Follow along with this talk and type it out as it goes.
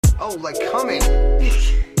Oh, like coming.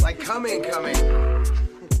 Like coming. Wow,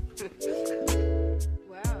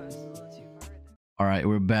 it's a little too far. All right,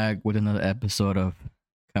 we're back with another episode of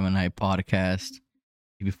Coming Night Podcast.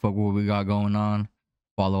 If you fuck with what we got going on,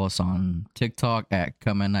 follow us on TikTok at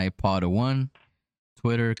Coming Night Pod 1,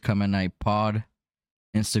 Twitter Coming Night Pod,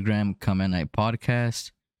 Instagram Coming Night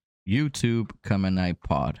Podcast, YouTube Coming Night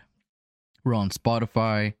Pod. We're on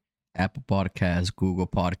Spotify, Apple Podcasts, Google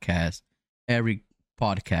Podcasts, every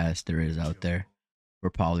podcast there is out there. We're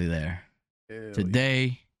probably there.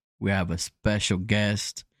 Today, we have a special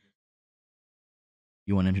guest.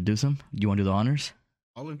 You want to introduce him? You want to do the honors?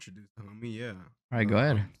 I'll introduce the homie, yeah. All right, go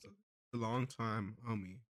ahead. A long time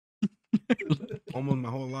homie. Almost my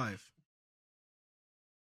whole life.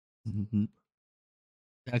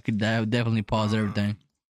 That would definitely pause everything.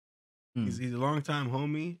 He's a long time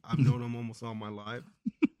homie. I've known him almost all my life.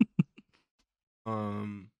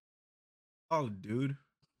 Oh, dude.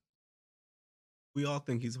 We all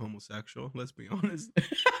think he's homosexual. Let's be honest.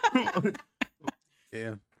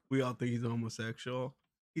 Yeah. We all think he's homosexual.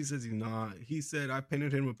 He says he's not. He said I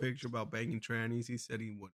painted him a picture about banging trannies. He said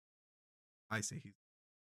he would. I say he's.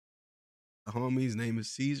 The homie's name is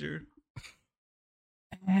Caesar.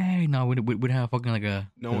 Hey, no, we'd have fucking like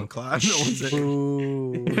a... No one clapped. No one said.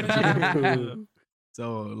 Ooh.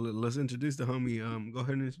 So let's introduce the homie. Go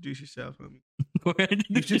ahead and introduce yourself, homie. Go ahead.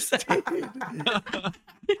 You just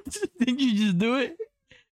Think you just do it?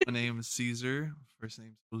 My name is Caesar. First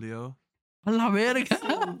name's Julio. A la verga.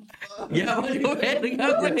 Yeah, valió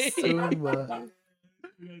verga, güey.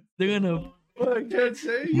 They're gonna... I can't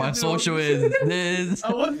say. My social is this.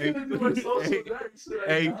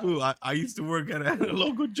 Hey, fool! I used to work at a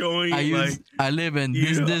local joint. I live in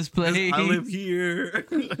you know, this place. I live here.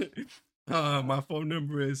 My phone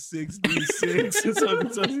number is 636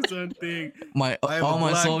 something. I have All a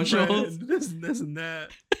my black socials. friend, this and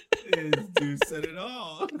that. Dude said it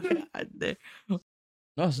all.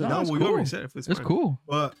 No, No, we already said it. It's cool.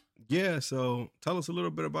 But yeah, so tell us a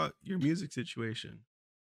little bit about your music situation.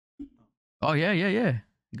 Oh yeah.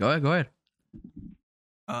 Go ahead.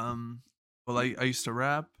 Well, I used to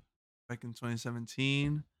rap back in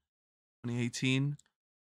 2017, 2018,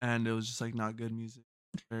 and it was just like not good music.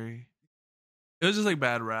 It was just like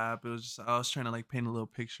bad rap. It was just I was trying to like paint a little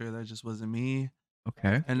picture that just wasn't me.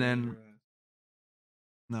 Okay. And then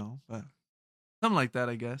no, but something like that,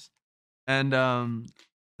 I guess. And then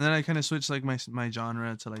I kind of switched like my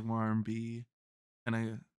genre to like more R&B, kind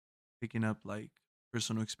of picking up like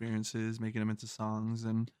personal experiences, making them into songs,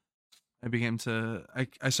 and I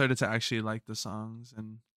started to actually like the songs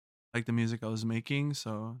and like the music I was making,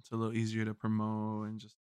 so it's a little easier to promote and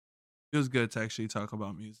just it was good to actually talk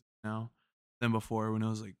about music now than before when it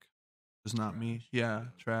was like just not me. Yeah,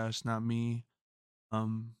 trash, not me.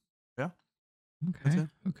 Yeah. That's it.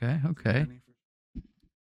 Okay.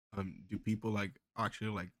 Do people like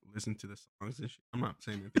actually like listen to the songs and shit? I'm not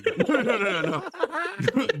saying anything.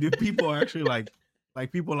 No. Do people actually like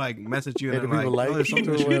people like message you and Hey, they're do like, people oh, like there's something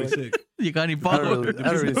you or really what? sick? You got any I followers?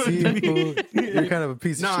 don't receive food. You're kind of a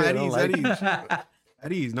piece of No, shit. I at don't ease, like at ease.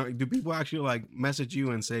 At ease. No, do people actually like message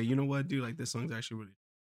you and say, you know what, dude, like this song's actually really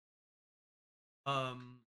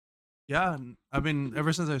Yeah, I've been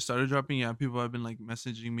ever since I started dropping. Yeah, people have been like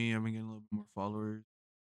messaging me. I've been getting a little bit more followers.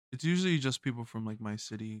 It's usually just people from like my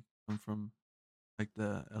city. I'm from like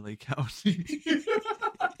the LA County.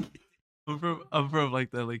 I'm from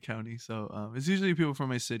like the LA County, so it's usually people from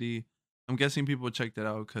my city. I'm guessing people checked it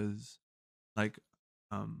out because like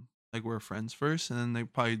we're friends first, and then they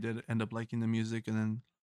probably did end up liking the music, and then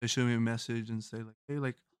they shoot me a message and say like, hey,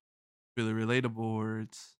 like really relatable, or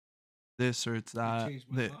it's this or it's that.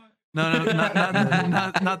 No,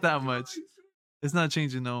 not that much. It's not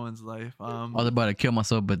changing no one's life. I was about to kill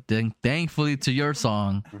myself, but then thankfully to your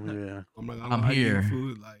song, Yeah. I'm here.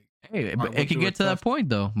 Food, like, hey, I but went it can through a get to that tough- point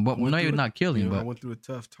though. But went no, through you're a- not killing, you know, I but went through a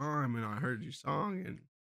tough time and I heard your song and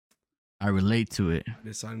I relate to it. I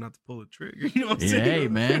decided not to pull the trigger. You know what I'm Yeah,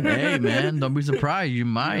 saying? hey man, don't be surprised. You You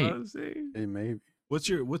know might. what I'm saying? Hey, maybe. What's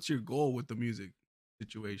your goal with the music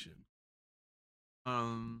situation?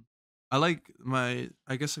 I like I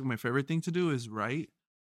guess like my favorite thing to do is write.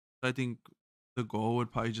 I think the goal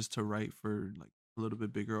would probably just to write for like a little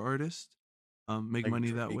bit bigger artists, make Like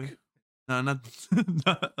money that way. Drake? No, not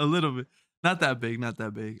a little bit, not that big.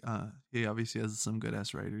 He obviously has some good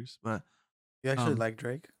ass writers, but You actually Um, like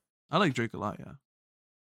Drake? I like Drake a lot. Yeah,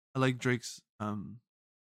 I like Drake's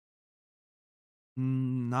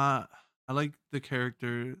not. I like the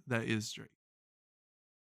character that is Drake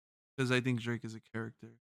because I think Drake is a character.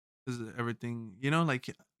 Because everything,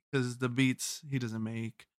 like, because the beats he doesn't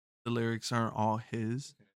make, the lyrics aren't all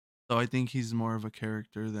his. So I think he's more of a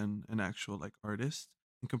character than an actual like artist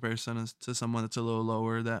in comparison to someone that's a little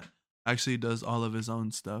lower that actually does all of his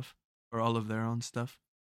own stuff or all of their own stuff.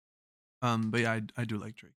 But yeah, I do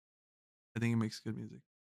like Drake. I think he makes good music.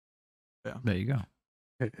 There you go.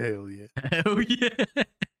 Hell yeah. Hell yeah.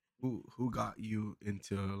 Who got you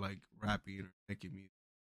into like rapping or making music?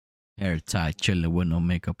 Hair tied, chilling with no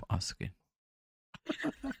makeup, Oscar.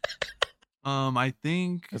 I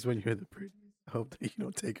think That's when you hear the previous. I hope that you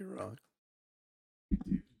don't take it wrong.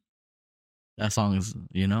 That song is,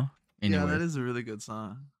 yeah, anyway. that is a really good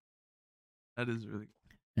song. That is really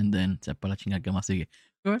good. And then, sepa la chinga que más sigue.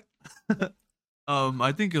 Go ahead.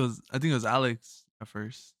 I think it was Alex at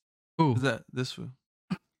first. Who? Is that this one?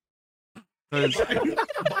 'Cause-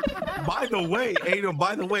 By the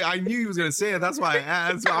way, I knew he was gonna say it. That's why I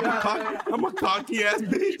asked. I'm a cocky ass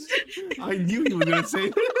bitch. I knew he was gonna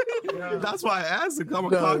say it. That's why I asked him. I'm a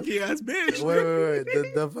cocky ass bitch. Wait.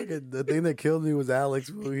 The thing that killed me was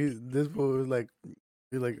Alex. This fool was like,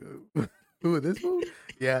 you're like, who this fool?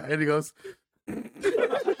 Yeah, and he goes,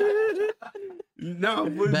 No,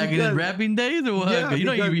 but Back in his because- rapping days or what? Yeah, you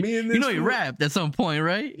know because me and this he fool- rapped at some point,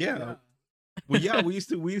 right? Yeah. Well, yeah, we used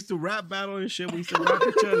to rap battle and shit. We used to rap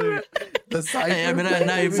each other. the cypher. Hey, I mean, that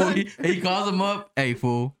night, fool, he calls him up. Hey,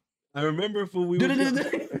 fool. I remember fool, we would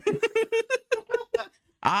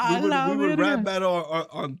rap battle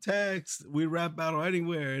on text. We rap battle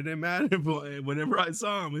anywhere. It didn't matter. But whenever I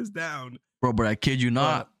saw him, it's down. Bro, but I kid you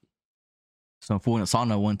not. Some fool in a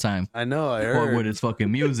sauna one time. I know, I Or heard. with his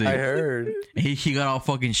fucking music. I heard. He got all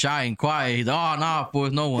fucking shy and quiet. He's like, oh, nah, fool,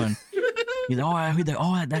 it's no one. He's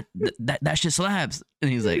like, that shit slaps.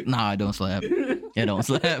 And he's like, nah, it don't slap. It don't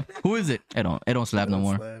slap. Who is it? It don't slap no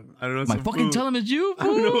more. I don't know. My some fucking fool- tell him it's you, I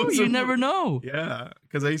don't know, fool. You some never fool- know. Yeah,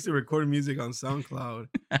 because I used to record music on SoundCloud,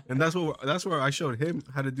 and that's where I showed him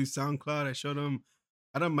how to do SoundCloud. I showed him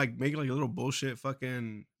how to like make like a little bullshit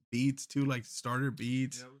fucking beats too, like starter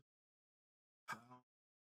beats.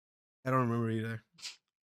 I don't remember either,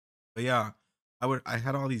 but yeah, I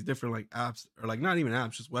had all these different like apps or like not even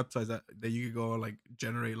apps, just websites that you could go like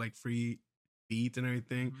generate like free beats and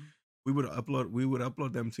everything. We would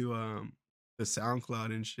upload them to the SoundCloud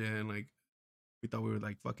and shit, and like we thought we were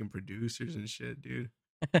like fucking producers and shit, dude.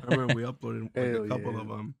 I remember we uploaded like Hell a couple yeah. of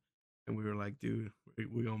them, and we were like, dude,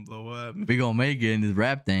 we gonna blow up. We gonna make it in this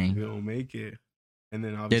rap We thing. gonna make it. And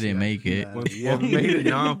then obviously Didn't make it. Nah. Once Yeah, we we made it, made it.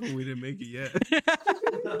 nah, but we didn't make it yet.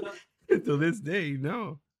 Till this day,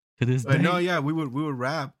 no. To this But day. no, yeah, we would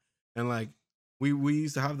rap and like we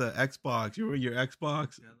used to have the Xbox. You remember your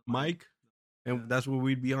Xbox mic? And that's where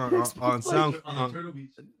we'd be on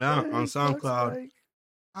SoundCloud.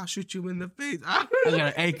 I'll shoot you in the face. I got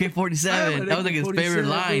an AK-47. That was like his favorite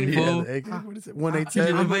line, Yeah, fool. the AK-47. Shoot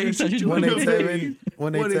 187. you in the face, shoot you in the face.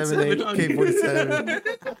 187, 187,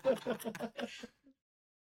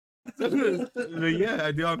 AK-47. Yeah,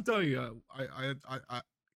 I do. I'm telling you, I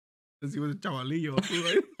since he was a chavalillo.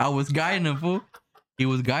 fool, I was guiding him, fool. He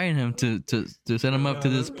was guiding him to set him up to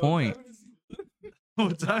this point.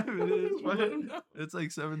 What time it is? Man? It's like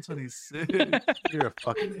 7:26. You're a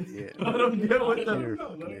fucking idiot. I don't get what You're a the.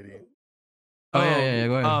 fucking idiot. Oh, yeah,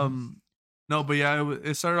 go ahead. No, but yeah,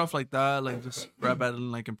 it started off like that, like just rap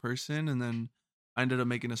battling like in person, and then I ended up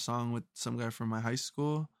making a song with some guy from my high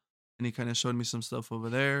school, and he kind of showed me some stuff over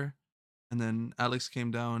there, and then Alex came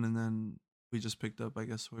down, and then we just picked up, I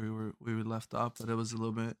guess, where we were left off, but it was a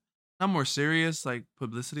little bit not more serious, like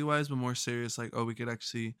publicity wise, but more serious, like we could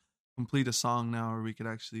actually complete a song now, or we could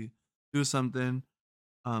actually do something.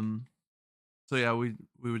 So yeah, we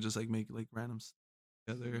would just like make like random stuff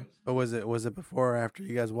together. But was it before or after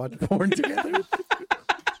you guys watched porn together?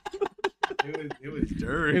 It was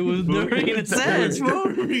during. It was fool. during, it says, It was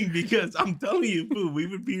fool. during, because I'm telling you, fool, we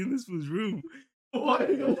would be in this fool's room.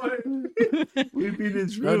 We'd be in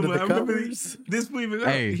his room. Under the I remember covers? this fool even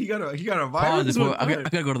Hey, he got a Pause virus. this, fool. I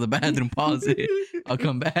gotta go to the bathroom. Pause it. I'll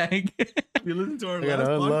come back. If you listen to our I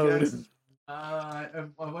gotta last unload. podcast.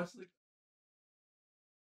 I watched like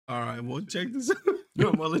All right, we'll check this out.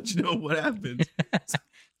 I'm gonna let you know what happens.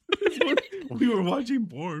 We were watching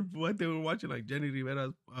porn. Fool. I think we were watching like Jenny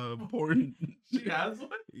Rivera's porn. she has one.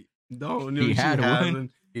 No, He she had one.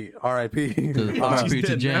 hasn't. R.I.P. To She's R.I.P. to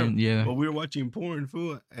dead Jen, now. yeah. But we were watching porn,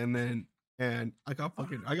 fool, and I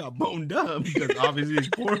got boned up because obviously it's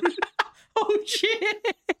porn. Oh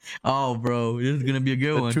shit! Oh, bro, this is gonna be a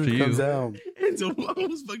good The one for truth comes you. out. And so I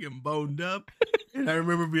was fucking boned up. And I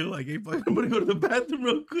remember being like, hey, fuck, I'm gonna go to the bathroom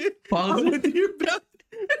real quick. Pause I it. went to your bathroom.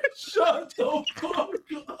 Shut the fuck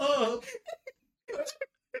up.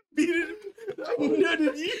 Beat it. I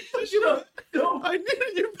nutted you. Shut up. I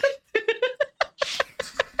nutted your bathroom.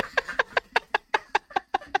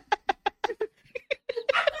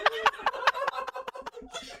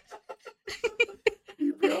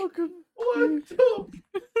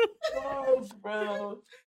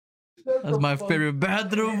 That's my favorite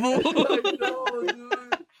bathroom.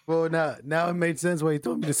 Well, now it made sense why he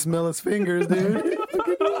told me to smell his fingers, dude.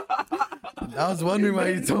 I was wondering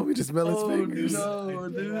why he told me to smell his fingers. No,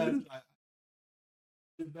 dude.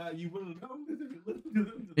 You wouldn't know.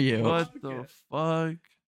 Yeah. What the fuck?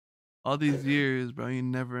 All these years, bro, you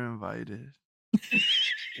never invited.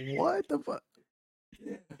 What the fuck?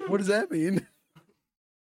 What does that mean?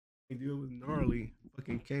 Dude, it was gnarly.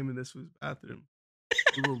 Fucking came in this was bathroom.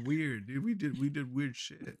 We were weird, dude. We did weird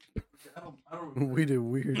shit. I don't We did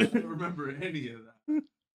weird. remember any of that.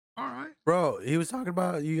 All right. Bro, he was talking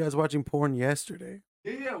about you guys watching porn yesterday.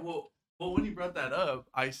 Yeah, well, when you brought that up,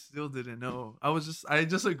 I still didn't know. I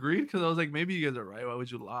just agreed because I was like, maybe you guys are right. Why would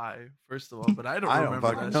you lie? First of all, but I don't I don't remember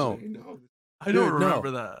fucking that. know. shit. No. I don't Dude, no.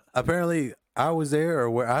 remember that. Apparently, I was there, or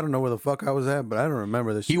where I don't know where the fuck I was at, but I don't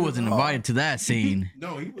remember this. He wasn't invited to that scene.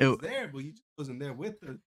 No, he was there, but he just wasn't there with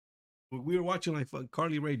us. We were watching like fuck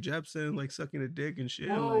Carly Rae Jepsen like sucking a dick and shit.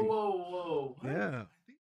 like, Whoa. Yeah.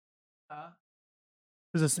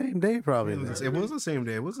 It was the same day, probably. It was the same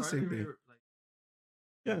day. It was the same day. Like,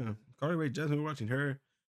 Yeah. Carly Rae Jepsen, we were watching her.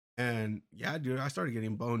 And yeah, dude, I started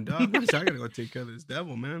getting boned up. I said, I gotta go take care of this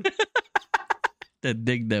devil, man. That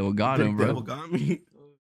dick devil got Big him, bro. devil got me.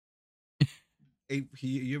 Hey,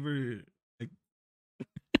 you ever like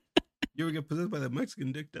you ever get possessed by the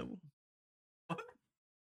Mexican dick devil?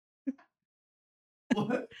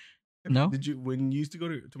 what? No. Did you when you used to go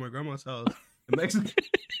to my grandma's house, the Mexican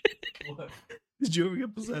What? did you ever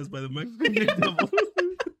get possessed by the Mexican dick devil?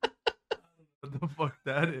 What the fuck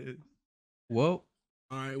that is? Whoa.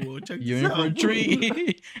 All right, well check You're this in for a out.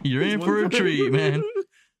 treat. You're in for a treat, man.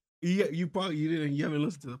 Yeah, you haven't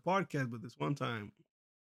listened to the podcast, but this one time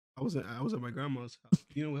I was at my grandma's house.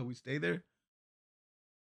 You know where we stay there?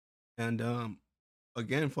 And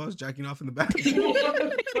again, Foss jacking off in the bathroom.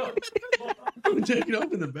 I'm jacking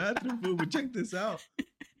off in the bathroom, fool. But check this out.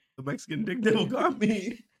 The Mexican dick devil got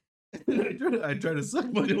me. And I tried to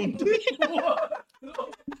suck my own dick.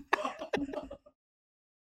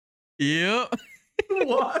 Yep.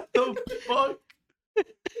 What the fuck?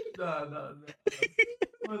 Nah.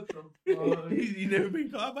 What the fuck? You never been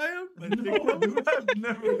caught by him? By the dick No, devil? dude, I've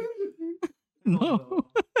never. No.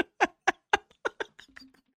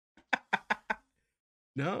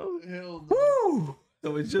 No? Hell no. Woo.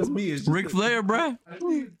 So it's just me. It's just Ric Flair, bruh. I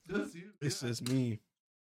think it's just you. It's just me.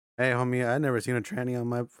 Hey, homie, I never seen a tranny on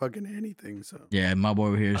my fucking anything. So Yeah, my boy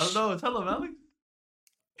over here. I don't know. Tell him, Alex.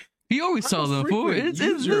 He always tells them, fool. It's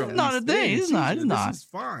not a thing. It's not. This is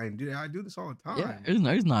fine, dude. I do this all the time. Yeah,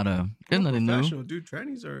 it's not a. It's I'm nothing new. professional, dude.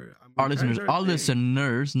 Trannies are. I mean, Our trannies listeners, are a our thing.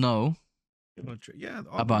 listeners know. You know, yeah.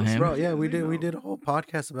 About him? bro, yeah, we did a whole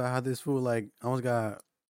podcast about how this fool like almost got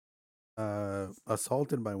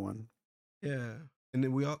assaulted by one. Yeah, and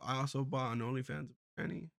then I also bought an OnlyFans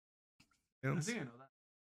tranny. I think I know that.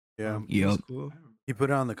 Yeah, it was Yep. cool. he put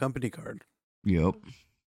it on the company card. Yep.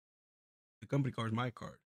 The company card's my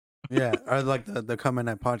card. Yeah, or like the Come at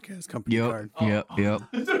Night podcast company Yep. card. Yep. Yep.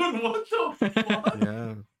 Dude, what the fuck?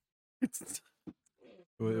 Yeah, It's,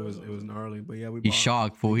 it was gnarly, but yeah, we. He's bought-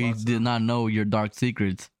 shocked, fool. we He bought did some. not know your dark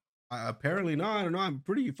secrets. Apparently not. I don't know. I'm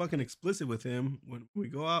pretty fucking explicit with him when we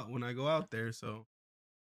go out. When I go out there, so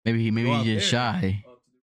Maybe Go out he's just there.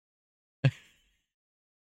 shy.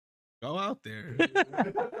 go out there.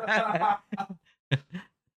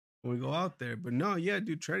 When we go out there, but no, yeah,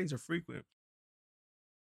 dude, trannies are frequent.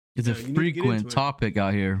 It's Yeah, a you need to get frequent into it. topic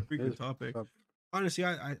out here. Frequent topic. Honestly,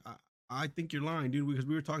 I think you're lying, dude, because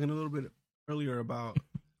we were talking a little bit earlier about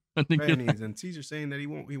I think you're- trannies, and Caesar saying that he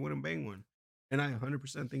wouldn't bang one, and I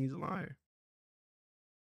 100% think he's a liar.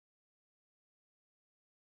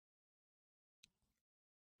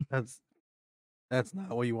 that's not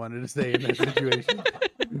what you wanted to say in that situation.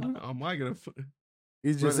 How am I gonna He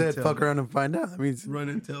Run just and said, tell. "Fuck around and find out." That means run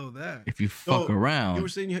and tell that? if you fuck So, You around, were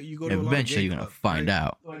saying you go to a lot of eventually gay you're gonna clubs, find right?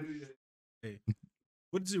 out.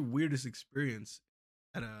 What's your weirdest experience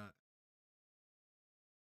at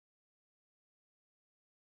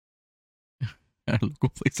At a local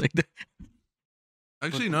place like that.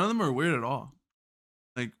 Actually, none of them are weird at all.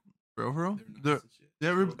 Like, bro, They're nice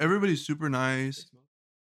they're and shit. everybody's super nice.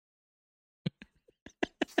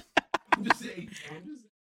 I'm just saying.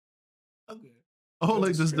 Okay. Oh,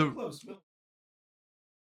 like this Strip the club smell.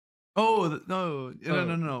 no,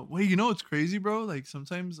 yeah, no. Wait, you know what's crazy, bro? Like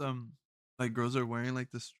sometimes like girls are wearing like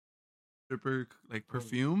this stripper like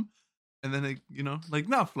perfume, and then like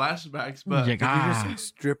not flashbacks, but Like, did you just ah. say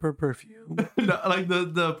stripper perfume? no, like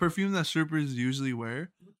the perfume that strippers usually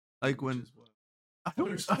wear. Like when Which is what? I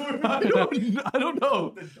don't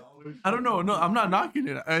know. I don't know. No, I'm not knocking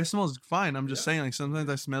it. It smells fine. I'm just saying like sometimes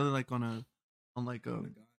I smell it like on like a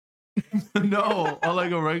No, on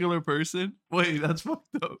like a regular person. Wait, that's fucked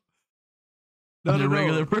up. On a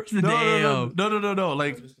regular person? Damn. No.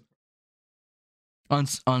 Like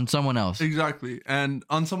On someone else. exactly, and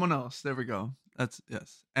on someone else. There we go. That's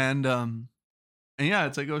yes, and yeah,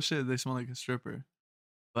 it's like oh shit, they smell like a stripper.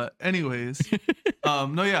 But anyways,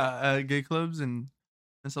 no, yeah, gay clubs and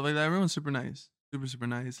stuff like that. Everyone's super nice, super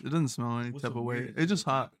nice. It doesn't smell any What's type so of way. weird? It's just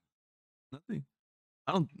hot. Nothing.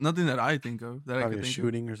 Nothing that I think of that I Probably could a think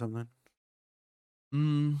shooting or something.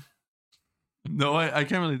 of. No, I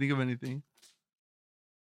can't really think of anything.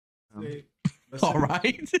 Let's All say-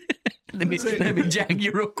 right. let me jack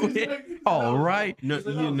you real quick. All right. No.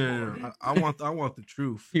 I want the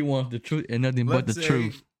truth. He wants the truth and nothing but the Let's say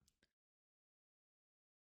truth.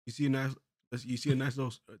 You see a nice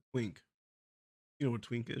little twink. You know what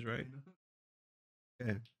twink is, right?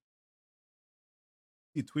 Yeah.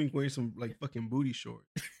 See a twink wearing some like fucking booty shorts.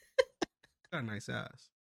 Got a nice ass.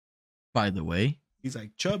 By the way. He's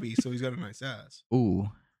like chubby, so he's got a nice ass. Ooh.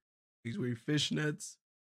 He's wearing fishnets.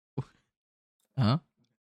 Huh?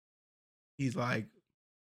 He's like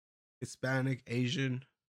Hispanic, Asian,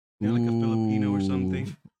 like a Filipino or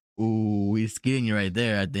something. Ooh, he's getting you right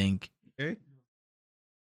there, I think. Okay.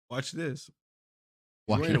 Watch this. He's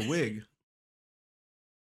Watch wearing it. a wig.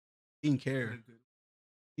 Pink hair.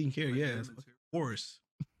 Pink hair, yeah. It's horse.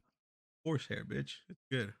 Horse hair, bitch. It's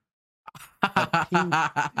good.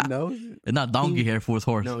 No, It's not donkey Pink- hair, fourth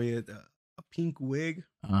horse. No, yeah, a pink wig.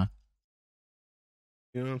 Uh,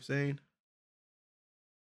 You know what I'm saying?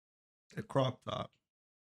 A crop top.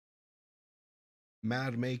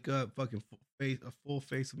 Mad makeup, fucking face, a full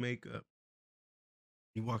face of makeup.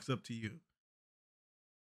 He walks up to you.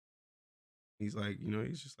 He's like,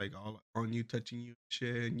 he's just like all on you, touching you and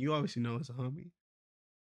shit. And you obviously know it's a homie.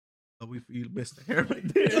 But you missed the hair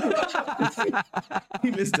right there.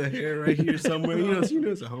 He missed the hair right here somewhere. You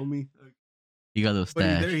know it's a homie. you got those But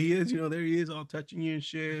stash. there he is, there he is, all touching you and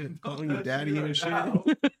shit, calling you daddy and shit,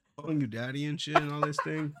 calling you daddy and shit, and all this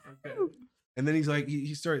thing. And then he's like,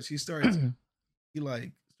 he starts trying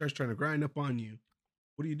to grind up on you.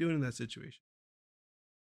 What are you doing in that situation?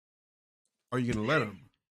 Are you gonna let him?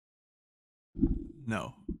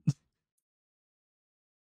 No.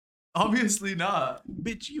 Obviously not.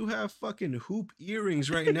 Bitch, you have fucking hoop earrings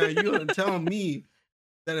right now. You're gonna tell me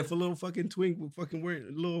that if a little fucking twink would fucking wear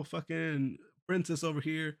a little fucking princess over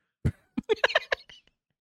here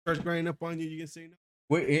starts grinding up on you, you can say no?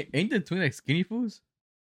 Wait, ain't the twin like skinny fools?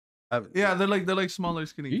 Yeah, they're like smaller,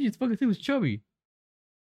 skinny. You just fucking think it was chubby.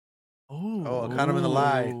 Oh, caught him in the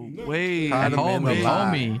lie. Wait, Caught him in the Homie,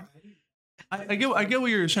 lie. homie. I get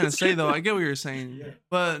what you're trying to say though. I get what you're saying,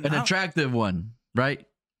 but An attractive one, right?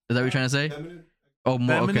 Is that what you're trying to say? Oh,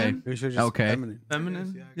 more, okay. Feminine? We should just Okay. feminine.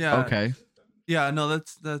 feminine. Yeah. Okay. Yeah. No,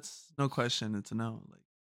 that's no question. It's a no. Like,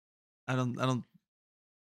 I don't.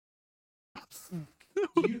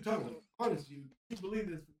 You tell me, honestly, you believe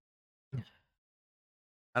this?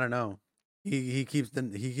 I don't know. He keeps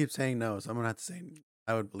saying no, so I'm gonna have to say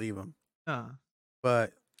I would believe him. Yeah.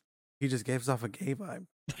 But he just gives off a gay vibe.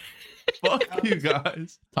 Fuck you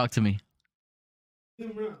guys. Talk to me.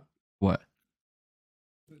 What?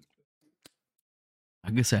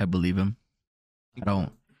 I guess I believe him. I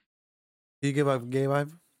don't. You give off a gay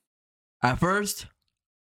vibe? At first,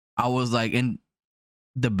 I was like in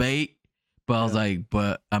debate, but I was Yeah. like,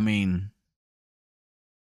 but I mean,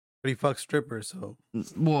 But he fucks strippers, so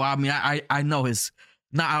well, I mean, I know his.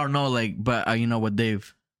 Not I don't know, like, but you know what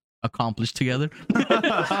they've accomplished together.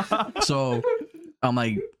 So I'm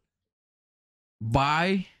like,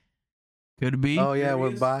 buy could be, oh yeah,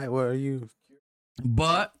 what are you?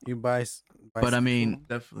 but You buy but I mean,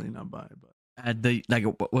 Definitely not bi, but at the like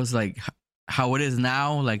it was like how it is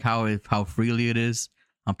now, like how freely it is.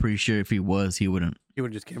 I'm pretty sure if he was, he wouldn't. he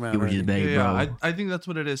would just came out. He would just already. beg, yeah, bro. I think that's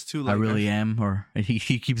what it is too. I Like, really am, or he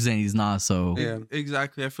keeps saying he's not. So Yeah.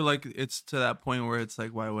 Exactly. I feel like it's to that point where it's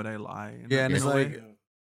like, why would I lie? Yeah, and in it's a way- like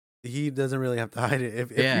he doesn't really have to hide it.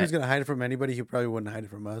 If Yeah. he was gonna hide it from anybody, he probably wouldn't hide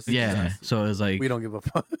it from us. yeah. So it's like We don't give a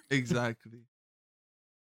fuck. exactly.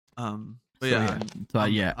 But so, yeah, So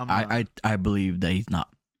I'm- yeah, I'm I believe that he's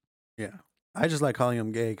not. Yeah. I just like calling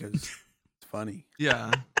him gay because it's funny.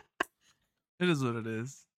 yeah, it is what it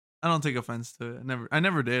is. I don't take offense to it. I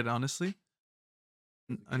never did, honestly.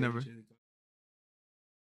 I never.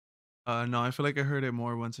 No, I feel like I heard it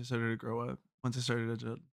more once I started to grow up. Once I started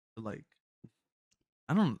to like,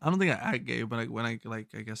 I don't think I act gay, but like when I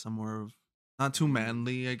guess I'm more of not too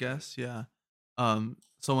manly, I guess. Yeah.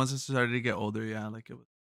 So once I started to get older, yeah, like it was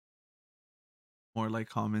more like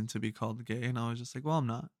common to be called gay, and I was just like, well, I'm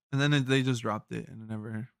not. And then they just dropped it, and it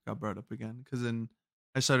never got brought up again. Because then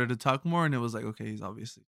I started to talk more, and it was like, okay, he's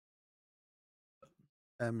obviously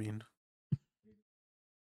that mean?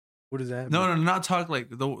 What does that mean? No, not talk like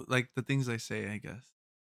the things I say. I guess.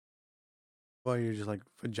 Well, you're just like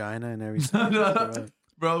vagina and everything. No.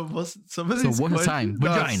 Bro, some of So these one questions, time, no,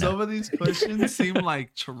 vagina. some of these questions seem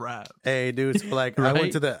like traps. Hey, dude. So like, Right?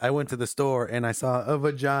 I went to the store and I saw a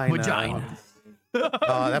vagina. Vagina.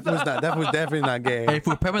 Oh, that was definitely not gay. Hey,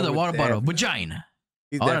 for pepper That the was water bottle, definitely- vagina.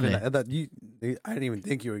 He's Órale. definitely not, I thought I didn't even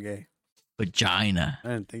think you were gay. Vagina. I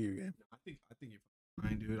didn't think you were gay. I think you're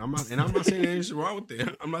fine, dude. I'm not saying there's anything wrong with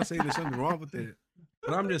it. I'm not saying there's something wrong with it.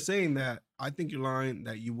 But I'm just saying that I think you're lying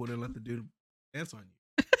that you wouldn't let the dude dance on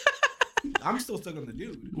you. I'm still stuck on the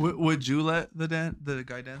dude. Would you let the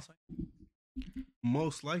guy dance?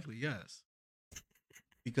 Most likely, yes.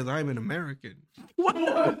 Because I'm an American.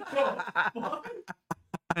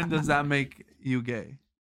 And does that make you gay?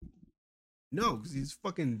 No, because he's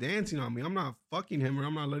fucking dancing on me. I'm not fucking him or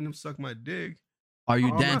I'm not letting him suck my dick. Are you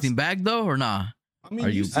Oh, I'm dancing back though or nah? I mean, Are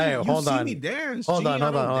you you- see, Hey, you hold see on. me dance. Hold G, on, I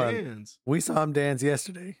hold on, don't hold on. dance. We saw him dance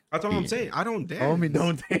yesterday. That's all I'm Yeah. saying. I don't dance. Homie,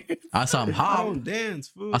 don't dance. I saw him I hop. don't dance,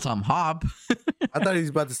 fool. I saw him hop. I thought he was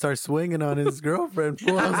about to start swinging on his girlfriend.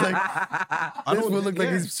 Fool. I was like, I this don't would look like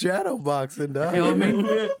yeah. he's shadow boxing, dog. You know what I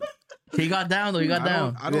mean? He got down though. He got I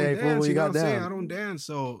down. don't Yeah, dance. fool, You he know got what I'm saying? down. I don't dance.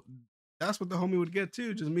 So that's what the homie would get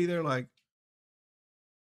too. Just me there, like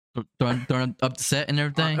Throwing up the set and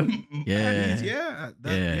everything. yeah, Yeah.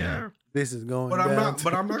 yeah. This is going But I'm down. not.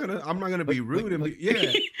 But I'm not gonna be rude and be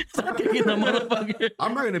yeah. Stop kicking the motherfucker.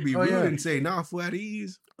 I'm not gonna be Oh, rude yeah. and say nah, fool at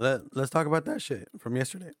ease. Let's talk about that shit from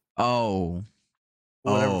yesterday. Oh.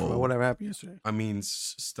 Whatever, whatever happened yesterday. I mean,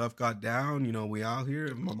 stuff got down. You know, we out here.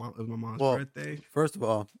 It was my mom's Well, birthday. First of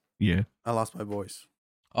all, Yeah. I lost my voice.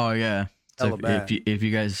 Oh yeah. So Hella bad. if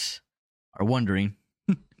you guys are wondering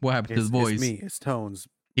what happened to his It's voice, me. It's Tones.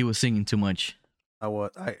 he was singing too much.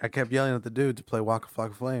 I kept yelling at the dude to play Waka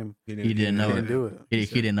Flocka Flame. He didn't know He it. didn't do it. He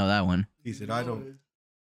didn't know that one. He said, I don't.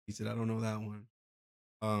 He said, I don't know that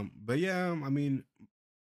one. But yeah, I mean,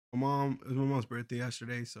 it was my mom's birthday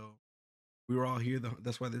yesterday, so we were all here.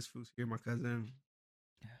 That's why this fool's here, my cousin.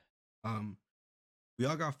 We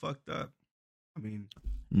all got fucked up. I mean,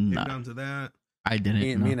 came Nah, down to that. I didn't.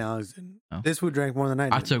 Me no. and Alex didn't. No. This food drank more than I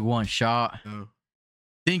did. I took one shot, No,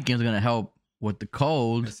 thinking it was gonna help with the I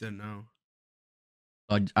cold. said no.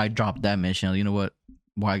 I dropped that mission. You know what?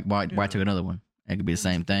 Why Yeah. took another one? It could be the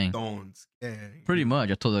same thing. Don't scare. Pretty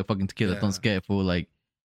much. I told the fucking tequila, Yeah. don't scare fool. Like,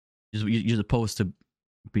 you're supposed to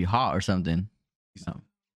be hot or something.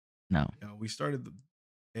 No. Yeah, we started the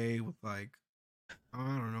day with like, I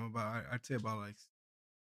don't know, I'd say about like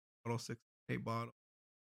 6, 8 bottles,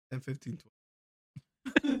 10, 15,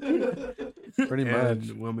 20. Pretty much.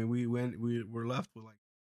 And, well, I mean, we were left with like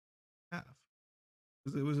half.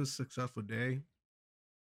 It was a successful day.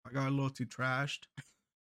 I got a little too trashed.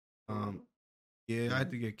 Yeah, I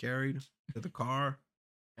had to get carried to the car.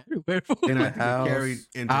 Everywhere, fool. Then I the had to house. get carried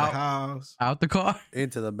into Out. the house. Out the car.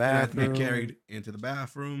 Into the Then I had to bathroom. get carried into the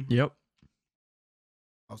bathroom. Yep.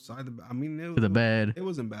 Outside I mean, it To the bed. It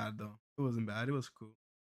wasn't bad though. It wasn't bad. It was cool.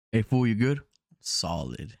 Hey, fool, you good?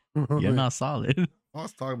 Solid. You're not solid. I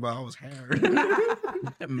was talking about I was hair.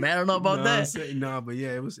 Man, I don't know about No, that. No, but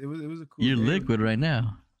yeah, it was a cool. You're day. liquid right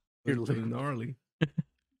now. It You're was liquid. gnarly.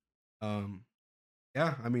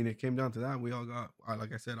 Yeah, I mean, it came down to that. We all got,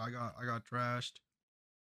 like I said, I got trashed.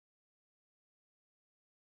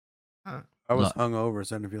 I was Look. hungover,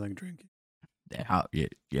 so I didn't feel like drinking.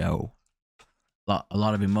 Yo. A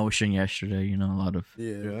lot of emotion yesterday, you know, a lot of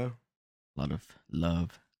Yeah.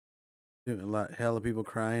 love. Dude, a lot, hell of people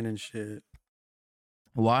crying and shit.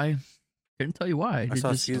 Why? Couldn't tell you why. I You're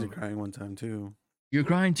saw just- Caesar crying one time too. You're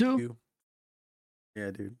crying too? You?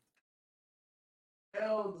 Yeah, dude.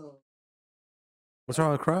 Hell no. What's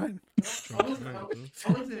wrong with crying? I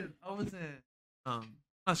wasn't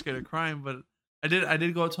not scared of crying, but I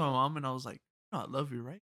did go up to my mom and I was like, "No, I love you,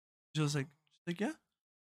 right?" She was like, yeah.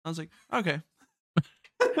 I was like, okay.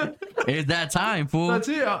 It's that time, fool. That's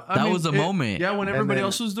it. That was the moment. Yeah, when And everybody then-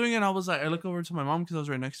 else was doing it, I was like, I look over to my mom because I was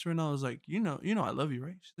right next to her, and I was like, you know, I love you,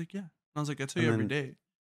 right? She's like, yeah. And I was like, I tell you And every then- day.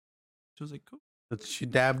 She was like, cool. She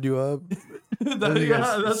dabbed you up. That- you guys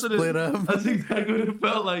yeah, that's what split it, up. That's exactly what it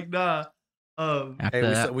felt like. Nah. After Hey,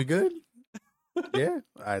 that, we good? Yeah.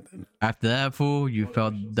 All right then. after that, fool, you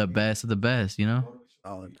felt the best of the best, you know?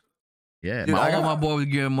 Solid. Yeah. Dude, all my boys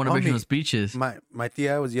would give motivational Homie, speeches. My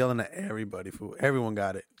Tia was yelling at everybody. Fool. Everyone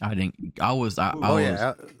got it. I didn't. I was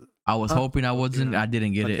yeah. hoping I wasn't. I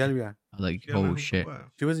didn't get I'll it. tell I you, was like, Yeah, oh man, shit. wow.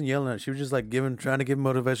 she wasn't yelling. She was just like trying to give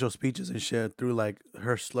motivational speeches and shit through like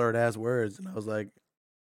her slurred ass words. And I was like,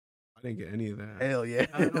 I didn't get any of that. hell yeah.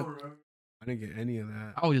 I don't remember. I didn't get any of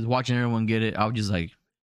that. I was just watching everyone get it. I was just like,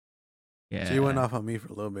 Yeah. She went off on me for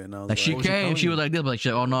a little bit, and I was Like she What was she came, telling she was you? like this, but like,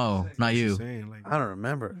 oh no, not What's she you. saying? Like, I don't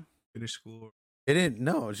remember. finish school. It didn't.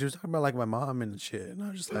 No, she was talking about like my mom and shit, and I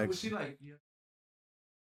was just like, Was she like?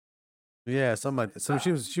 yeah, something like that. So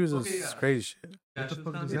she was Okay, yeah. crazy shit. Yeah, What the she was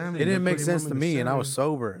fuck telling does me- that mean? It didn't Don't make put your sense mom to in the me, and I center. was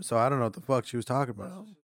sober, so I don't know what the fuck she was talking about.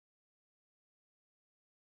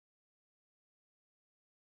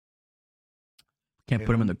 Can't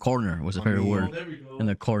put him in the corner. Was the I favorite mean- word There we go. in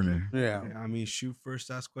the corner. Yeah. Yeah, I mean, shoot first,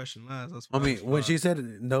 ask question last. That's I what mean, was when thought. she said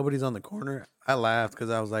nobody's on the corner, I laughed because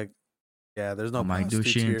I was like, "Yeah, there's no I'm like, dude,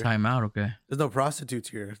 prostitutes she in here. timeout, okay? There's no prostitutes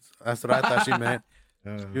here." That's what I thought she meant. She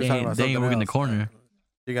was They talking ain't- about they ain't something working the else. corner.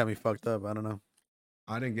 She got me fucked up. I don't know.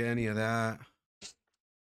 I didn't get any of that.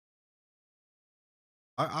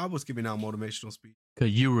 I was giving out motivational speech.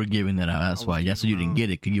 Because you were giving it out. That's I why. was That's why you didn't giving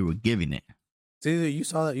get it, because you were giving it. See, you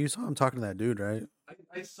saw that. You saw him talking to that dude, right?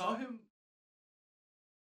 I saw him.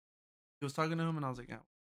 He was talking to him, and I was like, yeah.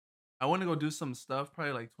 I want to go do some stuff.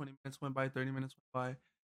 Probably like 20 minutes went by, 30 minutes went by.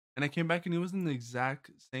 And I came back, and he was in the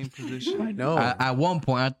exact same position. I know. At one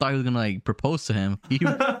point, I thought he was gonna like propose to him. He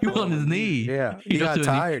was on his knee. Yeah, He he dropped got to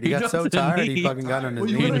a knee. tired. He He got dropped so to a tired. He knee. fucking got on his Were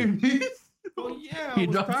you knee. on your knees? Oh yeah, He I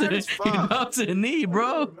was dropped tired to, as he fuck. dropped to a knee,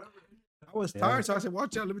 bro. I was Yeah. tired, so I said,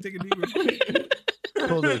 "Watch out, let me take a knee." real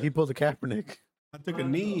quick." He pulled a Kaepernick. I took a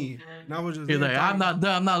knee, and I was just. He's there like, I'm talking. not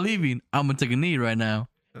done. I'm not leaving. I'm gonna take a knee right now.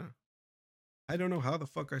 I don't know how the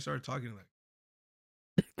fuck I started talking like.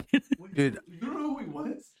 Dude, You don't know who he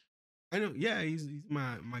was? I know, yeah, he's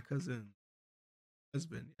my cousin,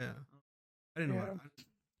 husband. Yeah, I didn't know. Yeah. I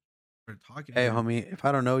started talking. to hey, him. homie, if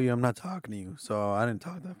I don't know you, I'm not talking to you. So I didn't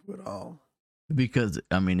talk that fool at all. Because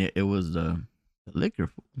I mean, it was the liquor.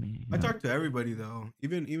 I mean, I talk to everybody though.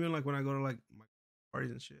 Even like when I go to like my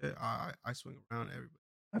parties and shit, I swing around everybody.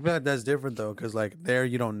 I feel like that's different though, because like there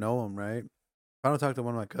you don't know him, right? If I don't talk to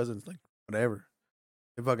one of my cousins, like whatever,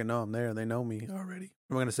 they fucking know I'm there. They know me already.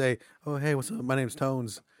 I'm gonna say, "Oh, hey, what's up? My name's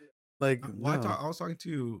Tones." Like, Well, no. I was talking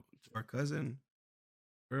to our cousin,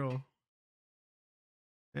 girl,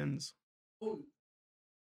 friends.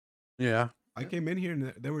 Yeah, I came in here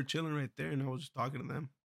and they were chilling right there, and I was just talking to them.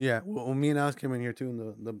 yeah. Well, me and Alex came in here too, and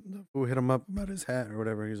the fool hit him up about his hat or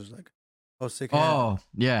whatever. He was just like, "Oh, sick hat." Oh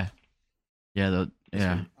yeah, yeah,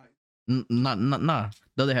 yeah. Not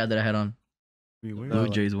the other hat that I had on, We were. Blue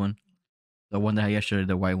Jays one, the one that I had yesterday,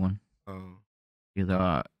 the white one. Oh, He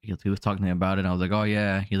was talking to me about it. And I was like, oh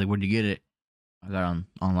yeah. He's like, where'd you get it? I got it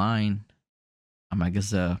online. I'm like,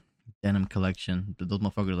 it's a denim collection. Those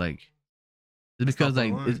motherfuckers like, it's It's because not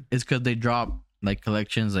like online. it's because they drop like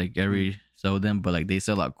collections like every so then, but like they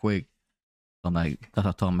sell out quick. So I'm like, that's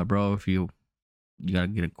what I told him, bro. If you gotta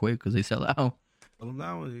get it quick because they sell out. tell them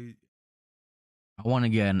that one. I want to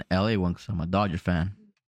get an LA one because I'm a Dodger fan,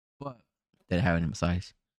 but they didn't have any in my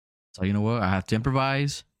size. So you know what? I have to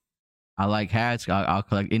improvise. I like hats. I'll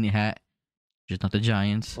collect any hat, just not the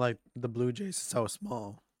Giants. Like the Blue Jays is so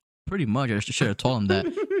small. Pretty much. I should have told him that.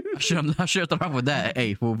 I should have started off with that.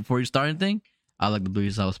 Hey, before you start anything, I like the Blue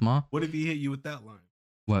Jays so small. What if he hit you with that line?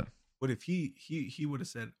 What? What if he would have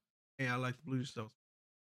said, "Hey, I like the Blue Jays."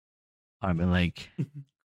 I've been like,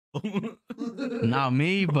 not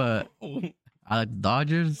me, but I like the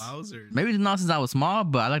Dodgers. Wowzers. Maybe it's not since I was small,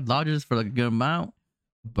 but I like Dodgers for like a good amount.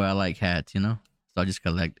 But I like hats, you know? So I just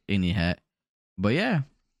collect any hat. But yeah.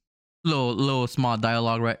 Little small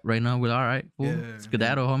dialogue right now. We're all right. Fool. Yeah.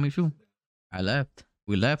 Skedaddle, homie. Fool. I left.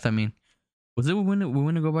 We left. I mean, was it we went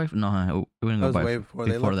to go by? No, we went to That go was by way before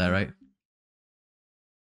they before left. that, right?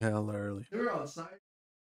 Hell early. They were outside.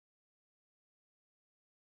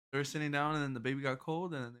 They were sitting down, and then the baby got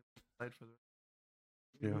cold, and then they went outside for the.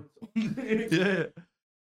 Yeah. yeah.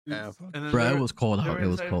 Yeah, fuck. And then Bro, they it were- was cold they out. were It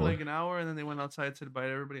was inside cold. for like an hour, and then they went outside to bite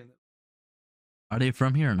everybody. And Are they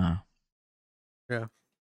from here or not?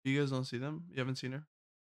 you guys don't see them. You haven't seen her.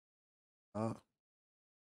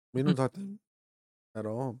 We don't talk to them at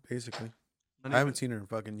all, basically. Not I haven't even- seen her in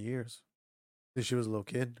fucking years. Since she was a little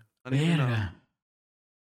kid. not even, Yeah.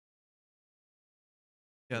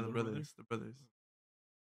 yeah, the Little brothers. The brothers.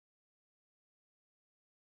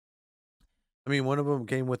 I mean, one of them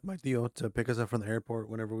came with my Theo to pick us up from the airport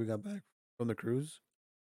whenever we got back from the cruise.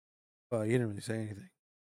 But he didn't really say anything.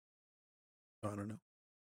 So I don't know.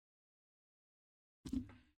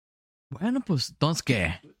 Bueno, pues, don't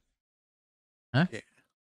scare. Huh? Yeah.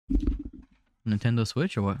 Nintendo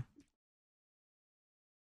Switch or what?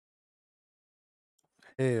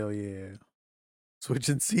 Hell yeah.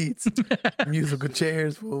 Switching seats. Musical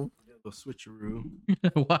chairs, fool. The switcheroo.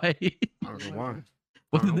 Why? I don't know why.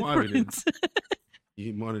 What's the don't know why we did. difference?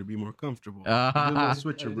 He wanted to be more comfortable. Ah. He did a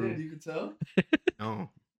little switcheroo. You can tell. No.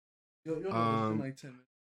 You'll Um, like 10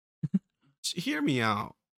 minutes. Hear me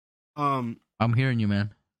out. I'm hearing you,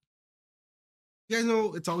 man. You guys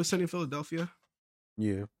know It's Always Sunny in Philadelphia?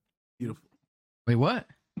 Yeah, Beautiful. Wait, what?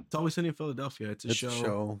 It's Always Sunny in Philadelphia. It's a it's show. a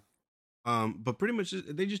show. But pretty much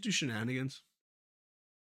they just do shenanigans.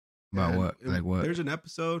 About And what? Like what? There's an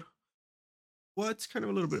episode. Well, it's kind of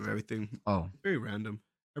a little bit of everything. Oh, Very random.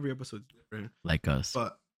 Every episode's different. like us.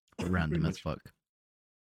 But Random pretty as fuck.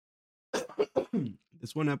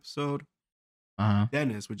 this one episode, Uh huh.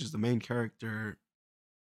 Dennis, which is the main character,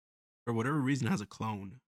 for whatever reason has a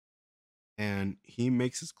clone. And he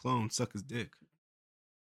makes his clone suck his dick.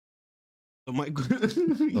 So my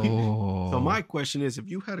Oh. so my question is, if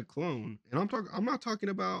you had a clone, and I'm not talking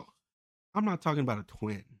about a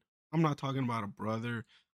twin. I'm not talking about a brother.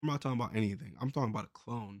 I'm not talking about anything. I'm talking about a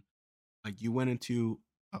clone. Like you went into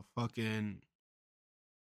a fucking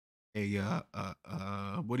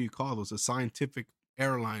what do you call those? A scientific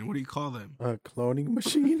airline. What do you call them? A cloning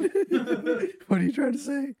machine. What are you trying to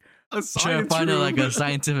say? A Trying to science find room. like a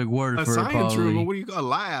scientific word a for it, science room. probably. What do you call a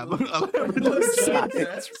lab? A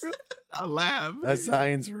Science room. A lab. A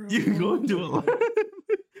science room. You go into a lab,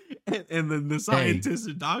 and then the scientist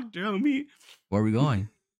or doctor, homie. Where are we going?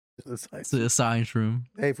 A science To the science room.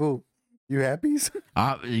 Hey, fool. You happy?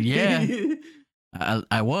 Yeah,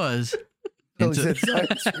 I was. Oh, he Into- said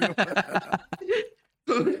science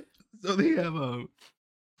room. So they have a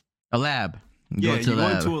lab. yeah. Go to You the go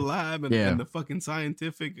lab. into a lab, and, Yeah. and the fucking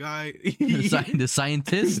scientific guy, the the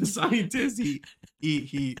scientist. scientist,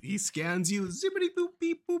 he scans you, zippity boop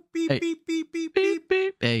beep boop beep Hey. beep beep beep beep, Beep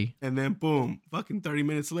beep. Hey. and then boom, fucking 30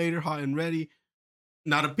 minutes later, hot and ready.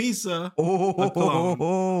 Not a pizza.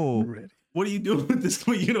 Oh. Ready. What are you doing with this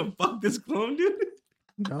clone? You don't fuck this clone, dude.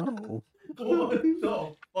 No. What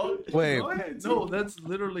the fuck? Wait. Go ahead, No, that's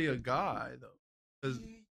literally a guy though. 'Cause-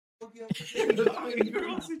 the guy and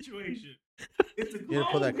girl situation. It's a You gotta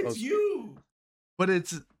pull clone. that It's closer. you, but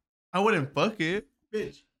I wouldn't fuck it.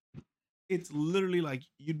 bitch. It's literally like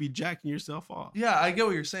you'd be jacking yourself off. Yeah, I get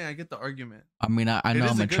what you're saying. I get the argument. I mean, I It know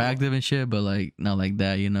is I'm a good attractive and shit, but like not like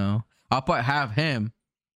that, you know. I'll probably have him.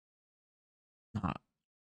 Nah.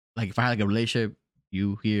 Like if I had like a relationship,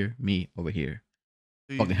 you here, me over here.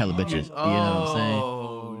 Fucking hella bitches. You know what I'm saying?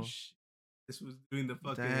 Oh, This was doing the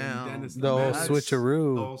fucking Damn. Dennis The old That's-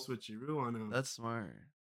 switcheroo. The old switcheroo on him. that's smart.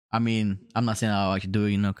 I mean, I'm not saying I should do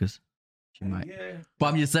it, you know, because she might. Yeah, But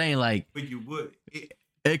I'm just saying, like, but you would.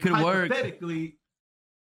 it could work. Hypothetically,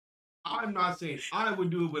 I'm not saying I would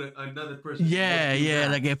do it with another person. Yeah, Let's do yeah.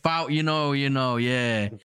 that. Like if I, you know, yeah.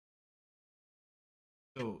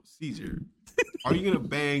 So Caesar, are you gonna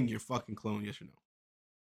bang your fucking clone? Yes or no?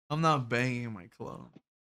 I'm not banging my clone.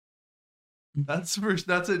 That's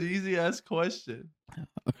an easy ass question.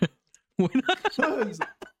 Why not? 'Cause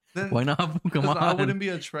then, Why not? Come 'cause on. I wouldn't be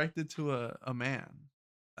attracted to a man.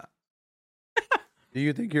 Do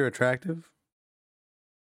you think you're attractive?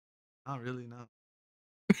 Not really, no.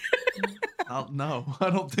 No, I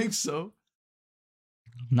don't think so.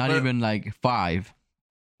 Not but- even like 5.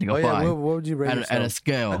 Like a Oh yeah. 5. What would you rate At a yourself?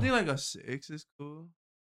 scale. I think like a 6 is cool.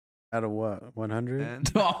 Out of what? 100?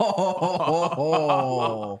 And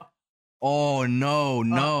Oh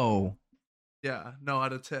no. yeah, no,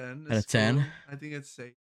 out of 10. Out of it's 10? cool. I think it's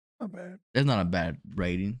safe. Not bad. That's not a bad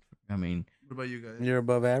rating. I mean, What about you guys? You're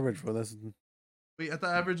above average for this. Wait, I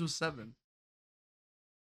thought average was 7.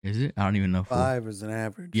 is it? I don't even know. 5 is an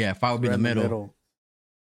average. Yeah, 5 would be Right the in middle.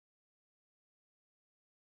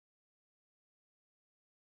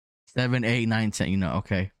 7, 8, 9, 10. You know,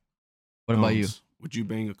 okay. What about you? Alex, would you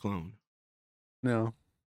bang a clone? No.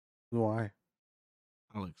 Why?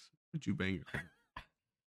 Alex, would you bang your clone?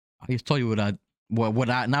 I just told you what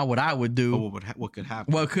I would do. Oh, what could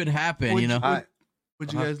happen? What could happen, Would you know? I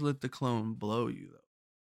Would you Uh-huh. guys let the clone blow you though?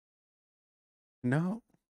 no.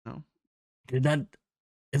 Did that?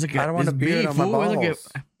 It's like I don't want a beard on my balls.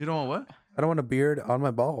 You don't want what? I don't want a beard on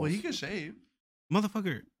my balls. Well, he can shave.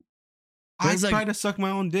 Motherfucker, But I it's like- try to suck my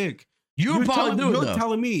own dick. You would probably do it You're though.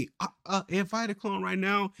 telling me if I had a clone right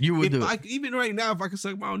now, You would do it. even right now, if I could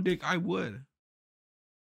suck my own dick, I would.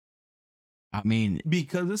 I mean,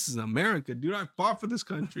 Because this is America, dude. I fought for this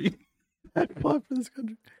country. I fought for this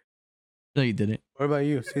country. no, you didn't. What about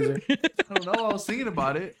you, Caesar? I don't know. I was thinking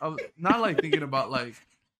about it. I was not like thinking about like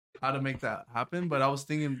how to make that happen, but I was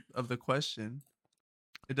thinking of the question.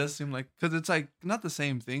 It does seem like because it's like not the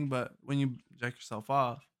same thing, but when you jack yourself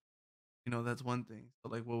off, you know that's one thing.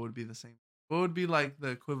 But like, what would be the same? What would be like the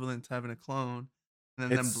equivalent to having a clone and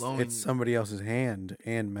then them blowing It's you? somebody else's hand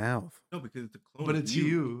and mouth. No, because the clone. But is it's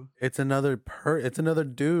you. It's another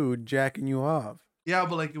dude jacking you off. Yeah,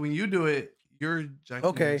 but like when you do it, you're jacking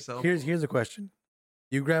Okay, yourself. here's a question.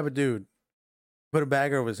 You grab a dude. Put a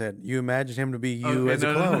bag over his head. You imagine him to be you Okay, as a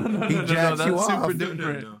no, clone. He jacks you that's off. super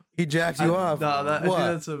different. He jacks you off. Nah, I think What?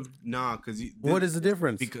 that's a. Nah, because What is the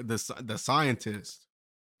difference? because the scientist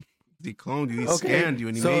he cloned you, he Okay, scanned you,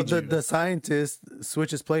 and he so made you. the scientist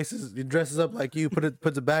switches places. He dresses up like you.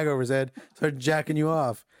 Puts a bag over his head. Starts jacking you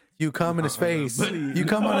off. You come in his face. buddy. You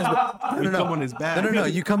come on his. No, You no, come no. on his bag. No.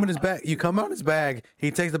 You come in his bag. You come on his bag.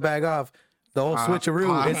 He takes the bag off. The whole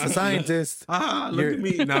switcheroo. It's the scientist. Look You're- at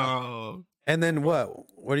me. No, And then what?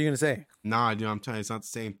 What are you gonna say? nah, dude. I'm telling you, it's not the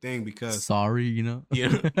same thing because Sorry, you know. yeah,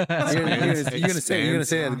 You're gonna say it's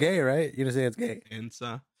Expensive. gay, right? You're gonna say it's gay. and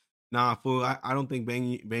nah, fool. I don't think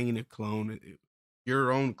banging a clone,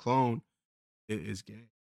 your own clone, is gay.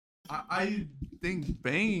 I think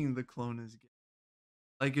banging the clone is gay.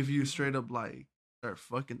 Like if you straight up like start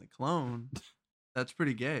fucking the clone, that's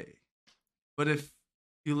pretty gay. But if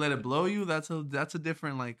you let it blow you, that's a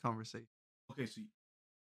different like conversation. Okay, so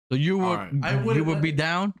So you would Alright. I you wouldn't would let be it-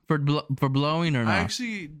 down for blowing or I not?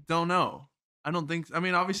 actually don't know. I don't think. I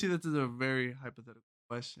mean, obviously, this is a very hypothetical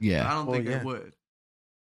question. Yeah. I don't Well, think yeah. I would.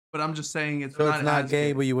 But I'm just saying it's So not it's not as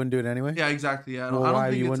gay, but you wouldn't do it anyway. yeah, exactly. Yeah, I Well, don't why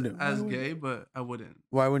think you it's wouldn't do- as why would- gay, but I wouldn't.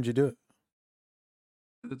 Why wouldn't you do it?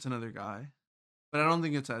 It's another guy, but I don't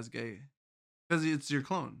think it's as gay because it's your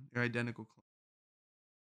clone, your identical clone.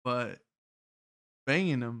 But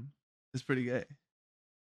banging him is pretty gay.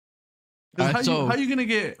 'Cause Alright, so- how you gonna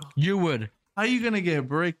get You would. how you gonna get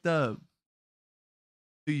bricked up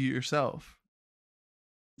to yourself?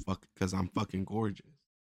 fuck, because I'm fucking gorgeous.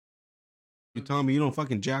 You telling me you don't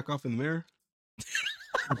fucking jack off in the mirror?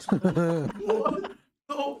 What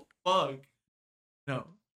the fuck? No.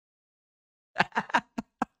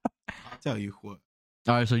 I'll tell you what.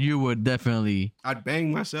 All right, so you would definitely. I'd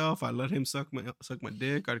bang myself. I'd let him suck my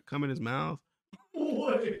dick. I'd come in his mouth.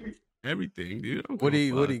 Everything, dude. I don't Would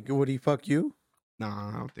give a he? fuck. Would he fuck you? Nah,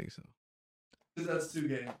 I don't think so. Because that's too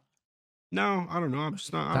gay. No, I don't know. I'm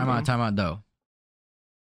just not. I don't Time know. out though.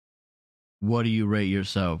 What do you rate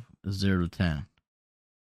yourself? 0 to 10.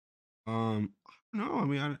 No, I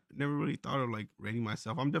mean, I never really thought of like rating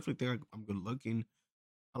myself. I'm definitely think I'm good looking.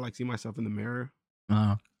 I like see myself in the mirror.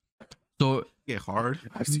 So Get hard.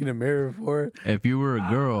 I've seen a mirror before. if you were a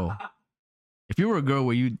girl,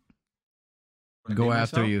 would you go Date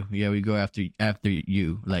after myself? you? Yeah, we go after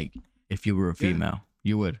you. Like if you were a Yeah. female,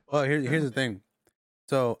 you would. Well, here's the thing.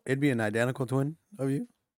 So it'd be an identical twin of you.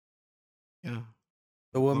 Yeah.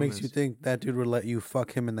 So what makes you Almost. think that dude would let you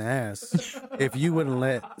fuck him in the ass if you wouldn't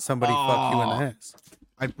let somebody fuck you in the ass?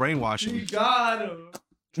 I brainwash him. got him.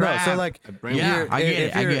 No, so like, I brainwash Yeah, him. I get it,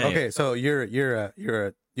 if I you're- get it. Okay, so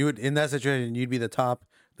you would in that situation you'd be the top,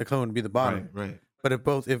 the clone would be the bottom. Right. But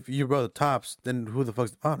if you're both tops, then who the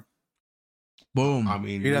fuck's the bottom? Boom. I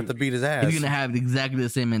mean, You'd have to beat his ass. He's gonna have exactly the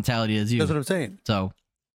same mentality as you. That's what I'm saying. So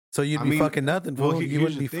So you'd I be mean, fucking nothing, well, fool. You here's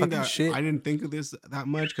wouldn't the be thing fucking that shit. I didn't think of this that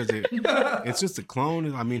much because it's just a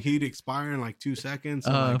clone. I mean, he'd expire in like 2 seconds.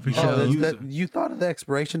 So like, for you sure. gotta use it. You thought of the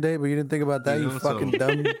expiration date, but you didn't think about that. You You, know, so- fucking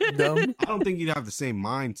dumb. I don't think he'd have the same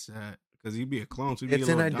mindset because he'd be a clone. So he'd be It's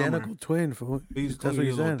a an little identical Dumber. twin, fool. He's That's what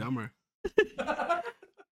he's you a little said. dumber.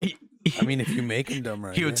 I mean, if you make him dumb,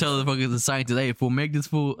 right? he would tell the fucking scientist, "Hey, fool, make this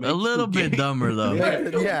fool a Make little fool bit gay." dumber though."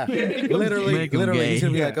 Yeah, literally, Make him he's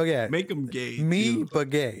gonna be gay. like, "Oh yeah, Make him gay. me too. but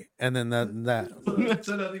gay," and then that.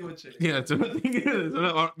 So nothing would change. Yeah, so nothing is.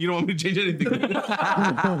 You don't want me to change anything.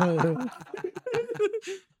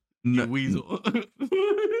 No, You weasel.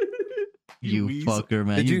 you weasel. fucker,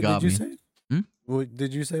 man. You got did me. you say? Hmm?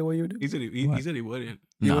 Did you say what you would do? He said he What? said he wouldn't.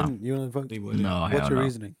 You No, wouldn't. You wouldn't fuck. He wouldn't. no, What's hell your no.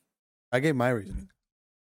 reasoning? I gave my reasoning.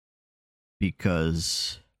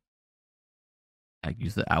 Because, like you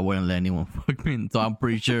said, I wouldn't let anyone fuck me. So I'm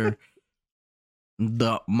pretty sure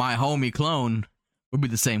my homie clone would be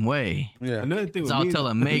the same way. Yeah. Another thing. So with I'll me- tell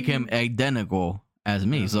him make him identical as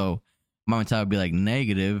me. Uh-huh. So my mentality would be like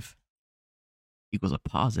negative equals a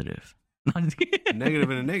positive. No, I'm just kidding.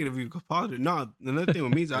 negative and a negative you go positive. No, another thing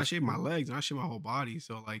with me is I shave my legs and I shave my whole body.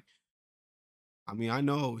 So like, I mean, I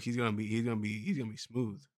know he's gonna be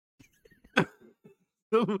smooth.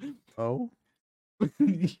 Oh.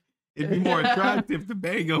 It'd be more attractive to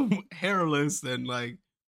bang him hairless than like,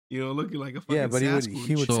 looking like a fucking Yeah, but he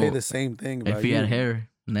Sasquatch. would So, say the same thing about If he you. had hair,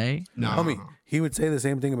 nay. No. Homie, he would say the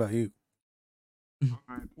same thing about you.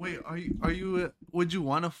 Alright. Wait, are you? Would you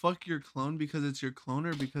want to fuck your clone because it's your clone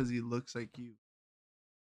or because he looks like you?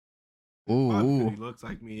 Ooh, Probably 'cause ooh. he looks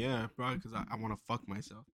like me, yeah. Probably because I want to fuck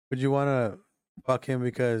myself. Would you want to fuck him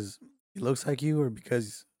because he looks like you or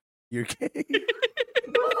because you're gay?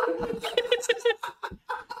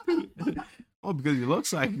 Oh, because he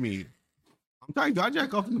looks like me. I'm trying to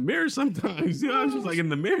jack off in the mirror sometimes. I'm just like in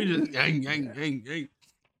the mirror, just yang, yang, yang, yang.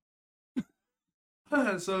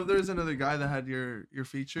 So if there's another guy that had your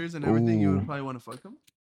features and everything, you Ooh. would probably want to fuck him.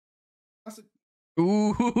 That's a,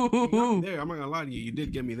 you got me Ooh. there. I'm not gonna lie to you. You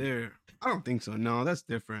did get me there. I don't think so. No, that's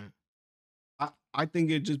different. I think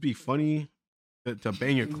it'd just be funny to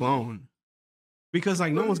bang your clone. Because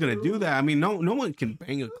like no one's gonna do that. I mean, no one can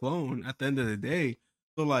bang a clone at the end of the day.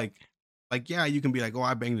 So like yeah, you can be like, oh,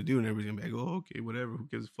 I banged the dude, and everybody's gonna be like, oh, okay, whatever. Who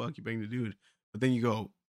gives a fuck? You banged the dude. But then you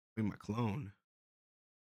go, bang my clone.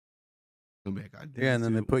 Be like, God damn, Yeah, and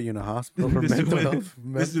then they dude. put you in a hospital for This dude mental went- health.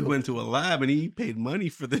 This dude mental- went to a lab and he paid money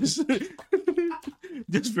for this.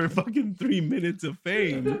 Just for fucking 3 minutes of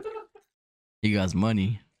fame. He got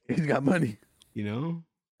money. He's got money. You know?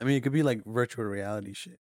 I mean, it could be like virtual reality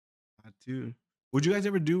shit. That too. Would you guys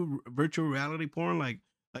ever do virtual reality porn? Like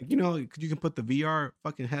you know, you can put the VR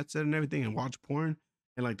fucking headset and everything and watch porn,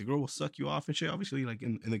 and like the girl will suck you off and shit. Obviously, like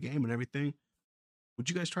in the game and everything. Would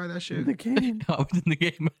you guys try that shit? The game. I was in the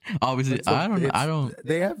game. Obviously, It's a- I don't. I it's- don't.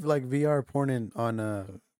 They have like VR porn on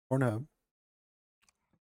Pornhub.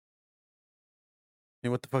 I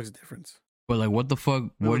mean, what the fuck's the difference? But like, what the fuck?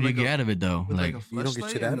 No, What do you like get a- out of it though? With Like, like a you don't get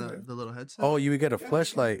flashlight shit out and of it. the little headset. Oh, you would get a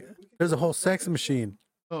flashlight. There's a whole sex machine.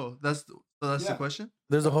 Oh, that's the Yeah. question.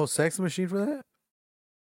 There's a whole sex machine for that.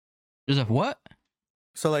 there's a what?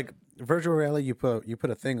 So like virtual reality, you put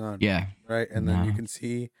a thing on, Yeah, right, and then you Nah. can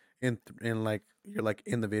see in like you're like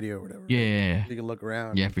in the video or whatever. yeah, right? yeah, You can look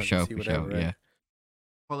around. yeah, and for fucking sure, see for sure. whatever, right? Yeah,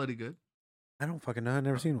 Quality good. I don't fucking know. I've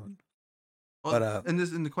never seen one. Oh, But, and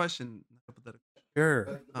this in the question. Hypothetical.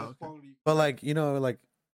 Sure, Oh, okay. but like like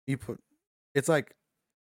you put, it's like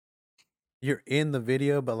you're in the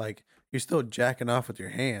video, but like you're still jacking off with your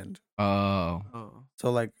hand. oh, Oh,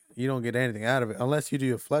 So like you don't get anything out of it unless you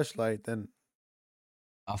do a flashlight. Then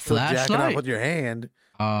a still jacking off flashlight. with your hand. It's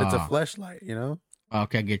a Ah, flashlight, you know.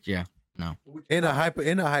 okay, I get you. In a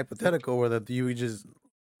hypothetical where that you just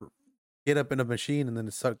get up in a machine and then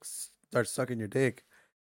it starts sucking your dick,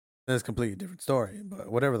 then it's a completely different story.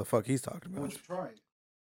 But whatever the fuck he's talking about, try it?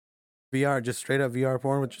 VR, just straight up VR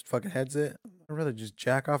porn with just fucking headset. I'd rather just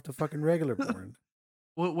jack off the fucking regular porn.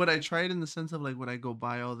 would I try it in the sense of like would I go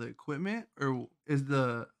buy all the equipment or is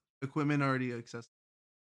the equipment already accessible?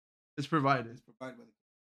 It's provided. It's provided by the.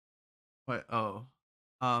 But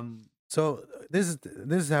So this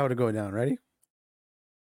is how it'll go down. Ready?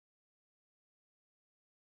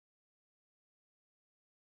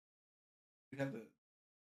 We have the.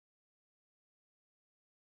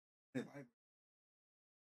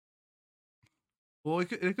 well, it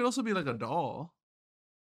could also be like a doll.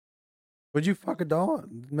 Would you fuck a doll?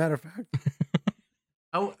 Matter of fact,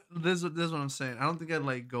 This is what I'm saying. I don't think I'd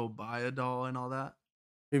like go buy a doll and all that.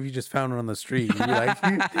 if you just found one on the street, you'd be like,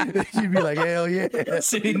 you'd be like, hell yeah,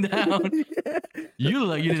 Sitting down. Yeah. You look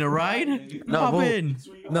like you need a ride. No, Hop but- in.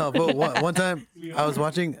 No, but one time I was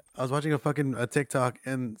watching a fucking TikTok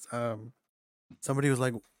and somebody was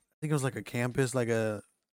like, I think it was like a campus, like a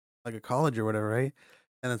college or whatever, right?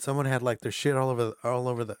 And then someone had like their shit all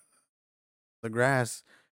over the grass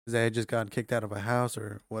because they had just gotten kicked out of a house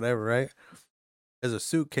or whatever, right? There's a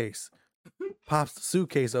suitcase, pops the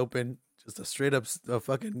suitcase open, just a straight up a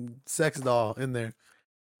fucking sex doll in there.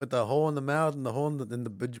 With the hole in the mouth and the hole in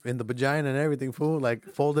the vagina and everything, fool, like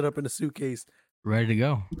folded up in a suitcase, Ready to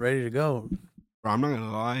go. ready to go. Bro, I'm not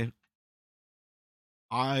gonna lie.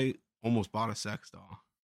 I almost bought a sex doll.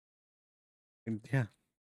 And yeah,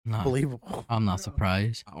 No, believable. I'm not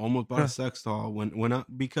surprised. I almost bought a sex doll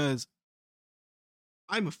because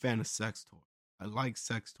I'm a fan of sex toys. I like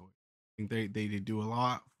sex toys. I think they do a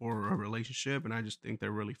lot for a relationship, and I just think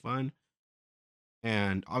they're really fun.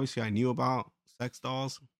 And obviously, I knew about sex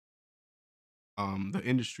dolls. The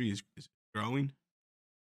industry is growing.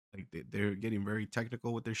 Like they're getting very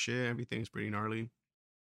technical with their shit. Everything's pretty gnarly.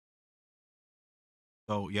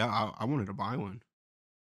 So yeah, I wanted to buy one.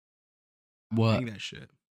 What? Bang that shit.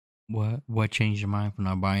 What changed your mind for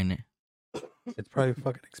not buying it? It's probably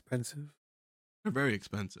fucking expensive. They're very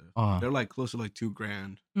expensive. Oh They're like close to like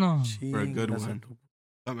 $2,000. no. For a good That's one.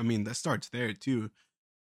 not- I mean, that starts there too.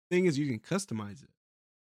 Thing is, you can customize it.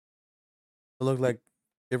 It look like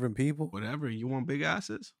different people. Whatever you want, big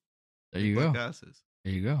asses. There you Big go. asses.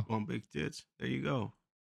 There you go. You want big tits? There you go.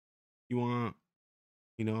 You want,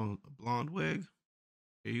 a blonde wig?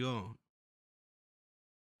 There you go.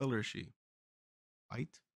 What color is she?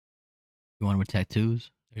 White. You want with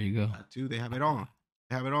tattoos? There you go. Tattoo. They have it all.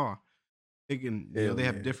 They have it all. They can. Hell they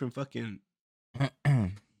have yeah. different fucking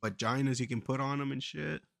vaginas you can put on them and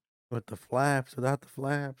shit. With the flaps, without the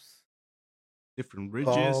flaps. Different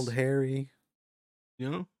ridges. Bald, hairy, You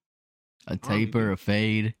know. A taper, a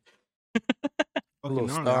fade. Fucking little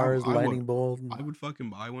gnarly. stars, I would- lightning bolt. I would fucking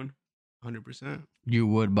buy one. 100%. You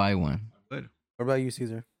would buy one. Good. What about you,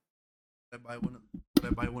 Caesar? I buy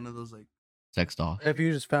one of those like. Sex doll. If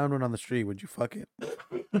you just found one on the street, would you fuck it?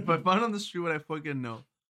 If I found on the street, would I fucking know?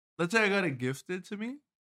 Let's say I got it gifted to me.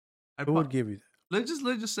 Who would give you that? Let's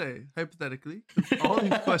just say hypothetically, all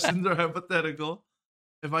these questions are hypothetical.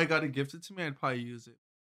 If I got it gifted to me, I'd probably use it.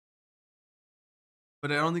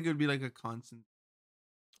 But I don't think it would be like a constant.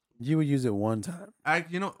 You would use it one time.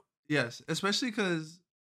 Yes, especially because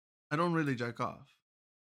I don't really jack off.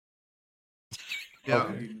 Yeah,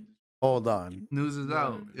 Okay. Hold on. news is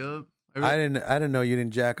out. Yep. I didn't know you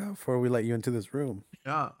didn't jack off before we let you into this room.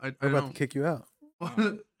 Yeah, I We're about to don't. kick you out.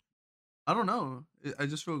 I don't know. I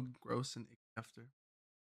just feel gross and icky after.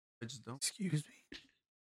 I just don't. Excuse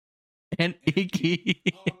And icky.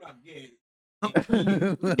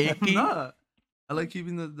 Icky. Nah. I like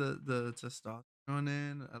keeping the testosterone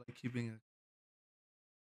in. I like keeping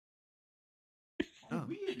it. Yeah.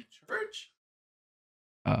 We in church?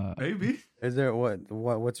 Maybe. Is there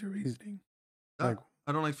what's your reasoning? Like-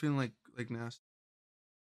 I don't like feeling like nasty.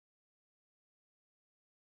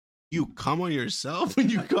 You come on yourself when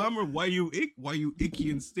you come, or why you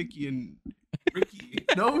icky and sticky and ricky?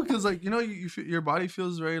 No, because like you feel, your body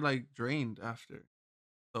feels very like drained after.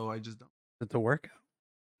 So I just don't. It's a workout.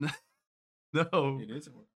 No. It is.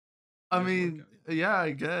 I mean, yeah,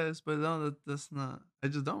 I guess, but no, that's not. I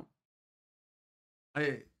just don't.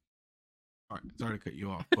 Sorry to cut you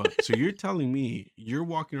off, but so you're telling me you're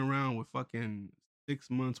walking around with fucking 6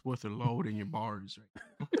 months worth of load in your bars,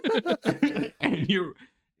 right? and you're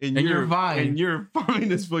fine. and you're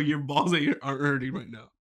fine as fuck. Your balls are hurting right now,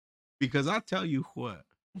 because I tell you what,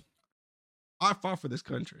 I fought for this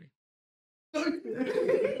country.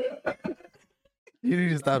 You need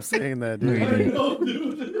to stop saying that, No, dude. you didn't. know,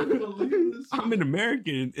 dude. I'm an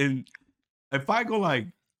American, and if I go like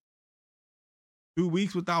 2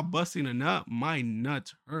 weeks without busting a nut, my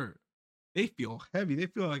nuts hurt. They feel heavy. They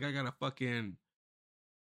feel like I gotta fucking,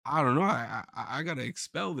 I don't know. I gotta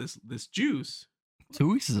expel this juice. 2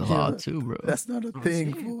 weeks is a Yeah, lot too, bro. That's not a I'm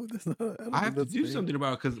thing, saying. fool. That's not. I, don't I think have to that's a do thing. something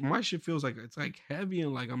about it because my shit feels like it's like heavy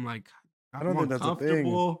and like I'm like I don't more think that's a thing.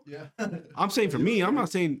 comfortable. Yeah. I'm saying for me, I'm not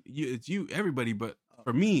saying it's you, everybody, but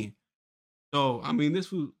for me. So I mean,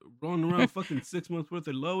 this was rolling around fucking 6 months worth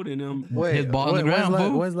of load, and Wait, His ball on the when's ground,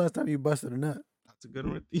 fool. when's the last time you busted a nut? that's a good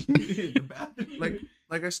one. The bathroom.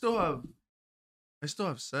 like I still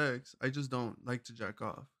have sex. I just don't like to jack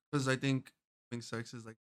off because I think having sex is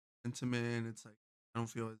like intimate. And it's like I don't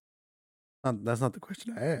feel as That's not the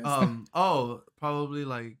question I asked. probably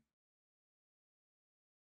like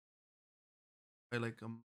I like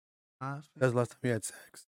half. That's the last time you had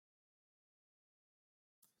sex.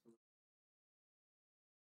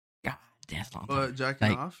 God, that's long. But jacking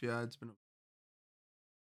Like- off, yeah, it's been. I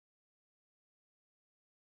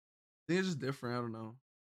think it's just different. I don't know.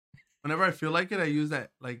 Whenever I feel like it, I use that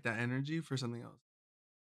energy for something else.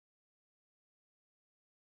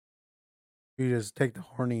 You just take the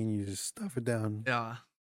horny and you just stuff it down. Yeah,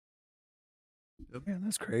 Yeah,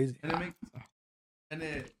 that's crazy. and it makes and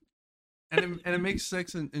it makes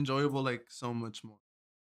sex enjoyable like so much more.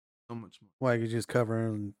 Why you just cover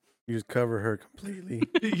her completely.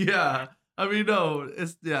 Yeah, I mean no,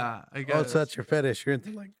 it's I Oh, guess. so that's your fetish. You're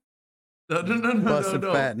into like No. busted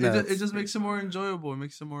fat It nuts. just makes it more enjoyable. It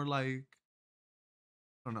makes it more like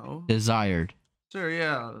I don't know. Desired. Sure,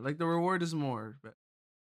 yeah, like the reward is more. But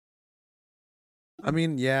I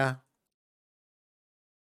mean, yeah.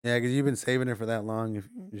 Yeah, because you've been saving it for that long. If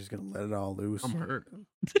you're just gonna let it all loose. I'm hurt.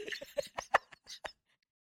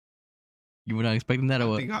 You were not expecting that, or I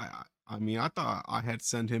what? think I mean, I thought I had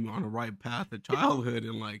sent him on the right path of childhood,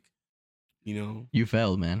 and like, You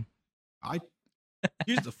failed, man.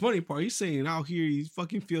 here's the funny part. He's saying out here he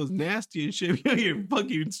fucking feels nasty and shit. You hear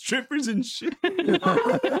fucking strippers and shit.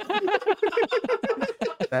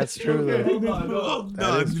 That's true, though.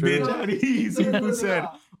 That is true. Bitch at ease. Who said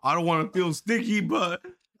I don't want to feel sticky, but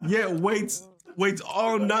yet waits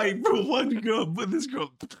all night for one girl, but this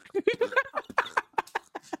girl.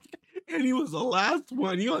 And he was the last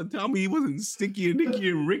one. You gonna tell me he wasn't sticky and Nicky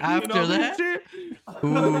and Ricky and After all that? that shit?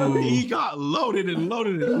 Ooh. He got loaded and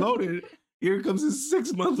loaded and loaded. Here comes his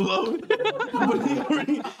 6 month load. But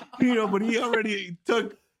he already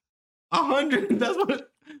took 100. That's what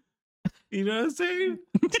you know what I'm saying?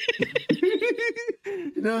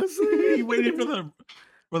 You know what I'm saying? He waited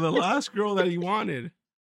for the last girl that he wanted.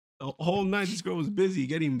 The whole night this girl was busy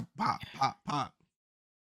getting pop, pop, pop.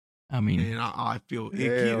 I mean, And I feel icky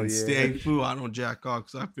Hell and yeah. stay food. I don't jack off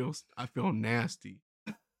because I feel nasty.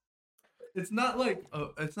 it's not like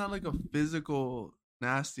a physical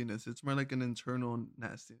nastiness. It's more like an internal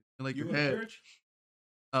nastiness. Like your head.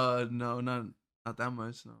 No, not that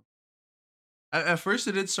much. No. At first,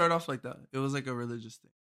 it did start off like that. It was like a religious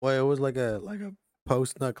thing. Well, it was like a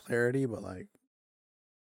post nut clarity, but like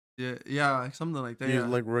Yeah, like something like that. you Yeah.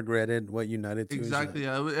 like regretted what united to. Exactly.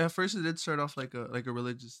 Yeah. At first, it did start off like a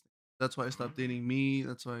religious thing. That's why I stopped dating me.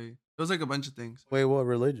 That's why it was like a bunch of things. Wait, what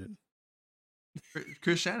religion?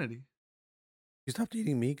 Christianity. You stopped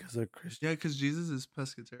eating meat because of Christian. Yeah, because Jesus is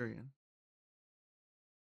pescatarian.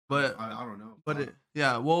 But I don't know. But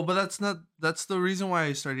that's the reason why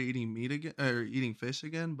I started eating meat again or eating fish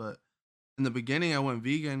again. But in the beginning, I went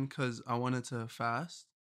vegan because I wanted to fast,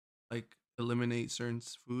 like eliminate certain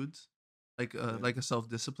foods, like a self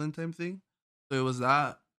discipline type thing. So it was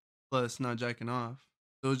that plus not jacking off.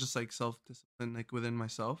 So it was just like self discipline, like within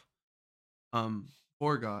myself,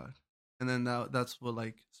 for God. And then that's what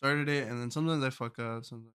like started it. And then sometimes I fuck up.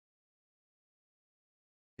 Sometimes,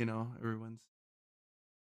 everyone's.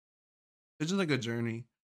 It's just like a journey.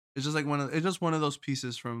 It's just like one of those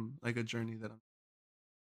pieces from like a journey that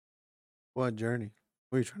What journey?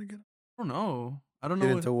 What are you trying to get? I don't know. I don't Get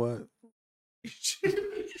know. into what?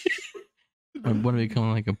 I want to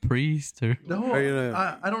become like a priest or No, Are you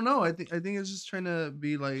gonna- I don't know. I think it's just trying to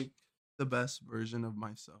be like the best version of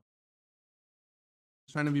myself.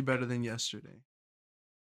 Trying to be better than yesterday.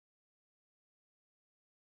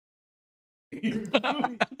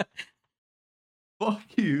 Fuck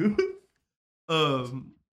you.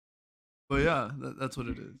 But yeah, that's what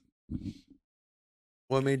it is.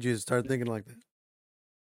 What made you start thinking like that?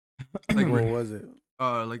 Like What was it?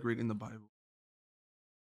 like reading the Bible.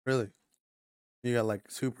 Really? You got like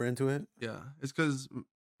super into it? Yeah, it's because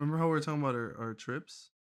remember how we were talking about our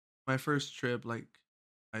trips? My first trip, like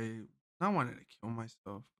I not wanted to kill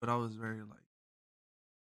myself, but I was very like,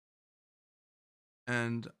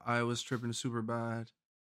 and I was tripping super bad,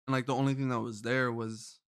 and like the only thing that was there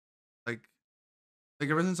was like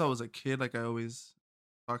ever since I was a kid, like I always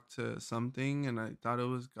talked to something, and I thought it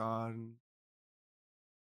was God,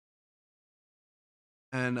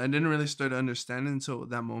 and I didn't really start to understand it until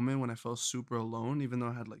that moment when I felt super alone, even though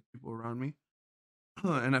I had like people around me,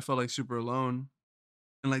 and I felt like super alone,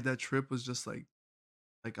 and like that trip was just like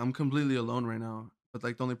I'm completely alone right now, but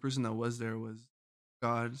like the only person that was there was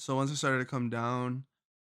God. So once I started to come down,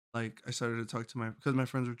 like I started to talk to because my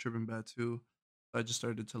friends were tripping bad too. So I just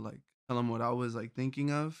started to like tell them what I was like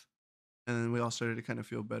thinking of, and then we all started to kind of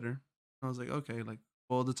feel better. I was like, okay, like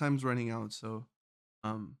well the time's running out, so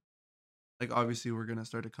like obviously we're gonna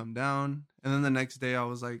start to come down. And then the next day I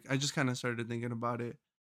was like, I just kind of started thinking about it,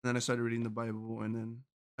 and then I started reading the Bible, and then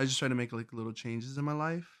I just tried to make like little changes in my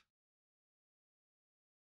life.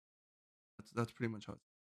 That's pretty much how it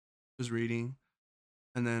was reading.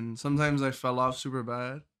 And then sometimes I fell off super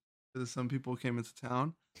bad because some people came into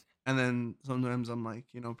town, and then sometimes I'm like,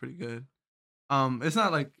 pretty good. It's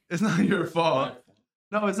not your fault.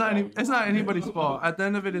 No, it's not anybody's fault. At the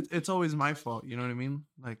end of it, it's always my fault. You know what I mean?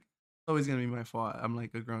 Like it's always gonna be my fault. I'm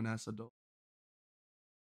like a grown ass adult.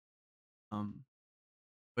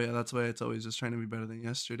 But yeah, that's why it's always just trying to be better than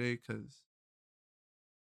yesterday, because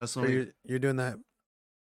that's So only you're doing that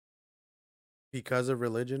because of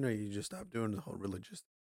religion, or you just stopped doing the whole religious?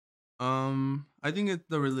 I think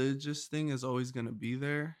the religious thing is always gonna be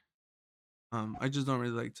there. I just don't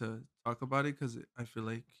really like to talk about it because I feel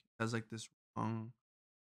like it has like this wrong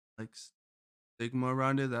like stigma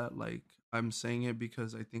around it that like I'm saying it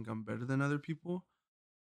because I think I'm better than other people,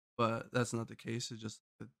 but that's not the case. It's just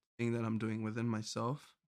the thing that I'm doing within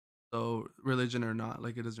myself. So religion or not,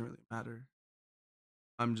 like it doesn't really matter.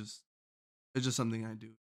 It's just something I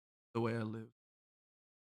do, the way I live.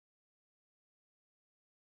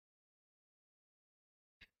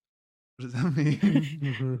 What does that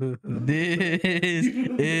mean? this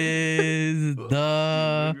is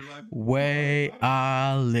the way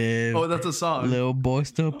I live. Oh, that's a song. Little boy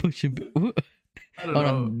still pushing. I don't Hold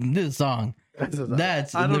know. on, this song.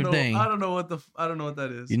 That's I don't the know. thing. I don't know what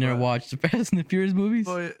that is. You never but- watched the Fast and the Furious movies?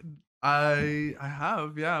 But I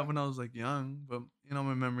have, yeah, when I was like young, but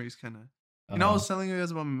my memory's kind of. I was telling you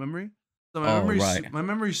guys about my memory. So Oh, right. my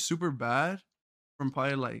memory's super bad from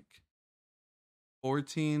probably like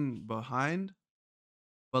 14 behind,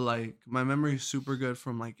 but like my memory's super good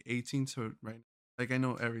from like 18 to right now. Like I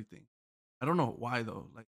know everything. I don't know why though.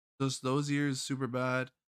 Like just those years super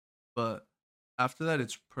bad, but after that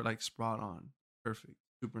it's like spot on, perfect,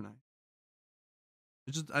 super nice.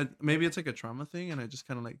 It's just maybe it's like a trauma thing, and I just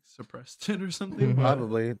kind of like suppressed it or something. but-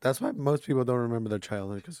 Probably. That's why most people don't remember their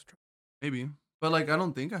childhood because of trauma. Maybe, but like I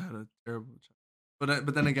don't think I had a terrible child.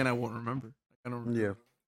 But then again, I won't remember. Like, I don't remember. Yeah.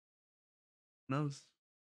 Who knows?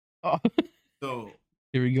 Oh, So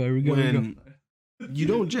here we go. Here we go. Here we go. when you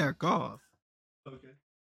don't jack off, Okay.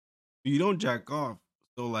 you don't jack off.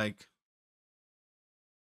 So like,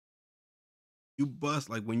 you bust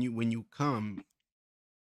like when you come.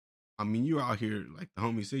 I mean, you're out here like the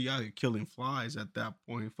homie said, you're out here killing flies at that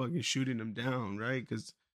point, fucking shooting them down, right?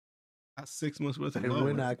 Because that's 6 months worth of And love.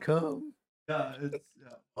 when I come, Yeah, it's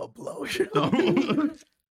I'll blow you.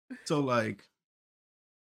 So like,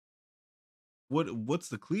 what's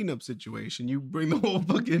the cleanup situation? You bring the whole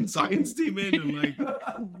fucking science team in and like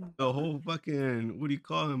the whole fucking what do you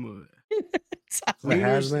call him? The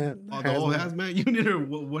Cleaners? hazmat. Oh, the whole hazmat unit, or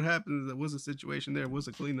what happens? What's the situation there? What's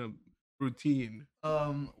the cleanup routine?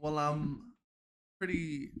 Well, I'm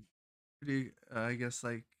pretty, I guess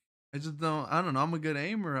like I don't know. I'm a good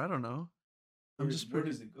aimer. I don't know. I'm just where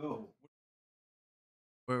does it go?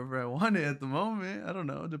 wherever I want it at the moment. I don't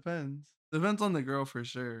know. It depends. Depends on the girl for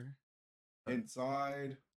sure.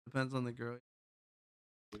 Inside Depends on the girl.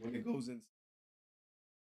 when it goes in.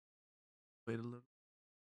 Wait a little.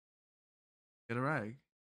 Get a rag.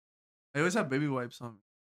 I always have baby wipes on me,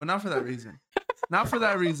 but not for that reason. Not for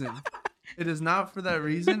that reason. It is not for that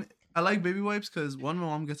reason. I like baby wipes because one, my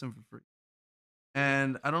mom gets them for free,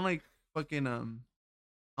 and I don't like fucking I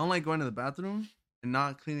don't like going to the bathroom and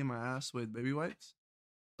not cleaning my ass with baby wipes.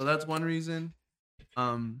 So that's one reason.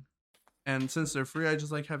 And since they're free, I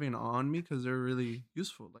just like having it on me because they're really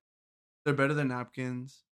useful. Like they're better than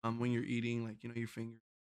napkins. When you're eating, like your finger.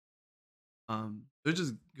 They're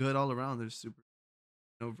just good all around. They're super,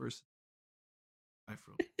 versatile. Life,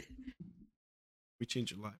 bro. We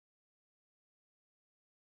change your life.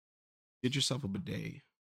 Get yourself a bidet.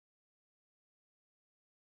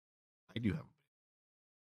 I do have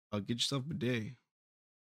a bidet. Get yourself a bidet.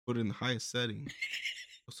 Put it in the highest setting.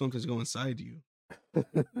 Something's go inside you.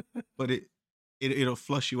 But it'll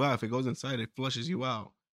flush you out. If it goes inside, it flushes you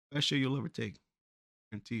out. Best shit you'll ever take.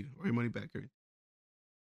 Guarantee you. Or your money back. You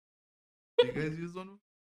guys use one?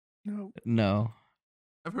 No. No.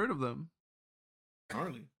 I've heard of them.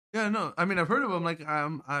 Gnarly. Yeah, no. I mean, I've heard of them. Like,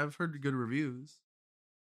 I've heard good reviews,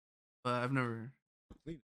 but I've never.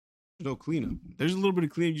 There's no cleanup. There's a little bit of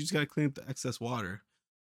cleanup. You just gotta clean up the excess water.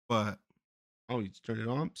 But you just turn it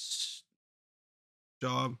on. Psst,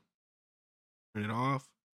 job. Turn it off.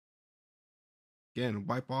 Again,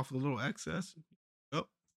 wipe off the little excess. Oh,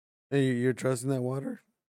 Hey, you're trusting that water?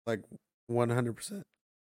 Like 100%. what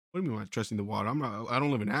do you mean? I'm trusting the water? I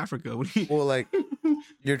don't live in Africa. What do you? Well, like,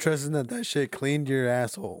 you're trusting that shit cleaned your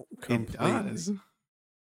asshole It completely. does.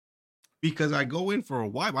 Because I go in for a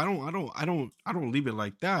wipe. I don't leave it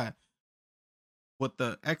like that. What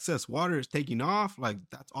the excess water is taking off, like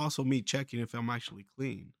that's also me checking if I'm actually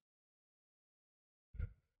clean.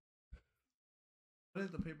 What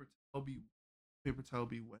is the paper towel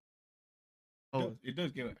be wet? Oh, it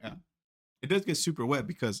does get it does get super wet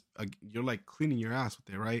because you're like cleaning your ass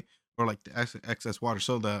with it, right? Or like the excess water.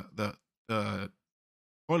 So the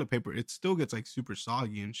toilet paper, it still gets like super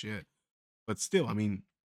soggy and shit. But still, I mean,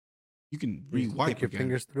 you can You re-wipe stick your again.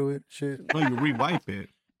 fingers through it, shit. No, you re-wipe it.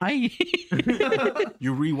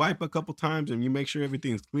 You re-wipe a couple times and you make sure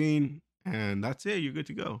everything's clean, and that's it. You're good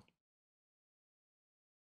to go.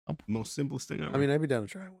 Most simplest thing ever. I mean, I'd be down to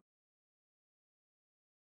try one.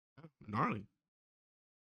 Gnarly.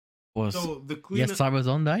 Pues, So the ya cleanup, sabes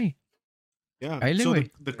dónde hay. yeah. Ahí le So voy.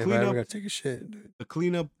 the If I ever cleanup, gotta take a shit, dude. the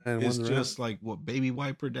cleanup And is one's around. just like what, baby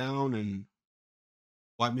wipe her down and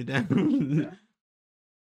wipe me down.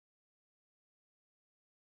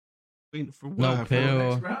 Wait, for what? No For- pill.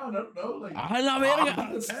 Next round, I don't know. Like, A la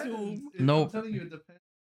verga. depends. No. I'm telling you, it depends.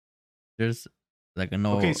 There's like a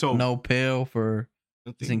no, Okay, so- no pill for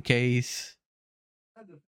just Nothing. in case.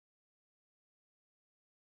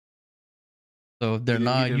 So if they're He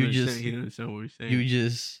not, didn't you understand- just he didn't understand what we're saying. you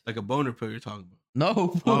just like a boner pill you're talking about. no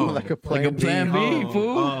fool. Oh, like a like a plan plan B. B,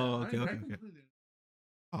 fool. Oh, okay, okay, okay.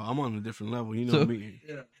 Oh, I'm on a different level. You know So- me.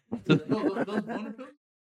 Yeah. Those boner pills?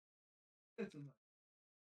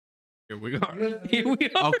 Here we are. Here we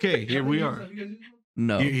are. Okay, here we are.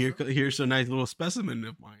 No. Here's a nice little specimen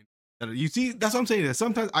of mine. You see, that's what I'm saying.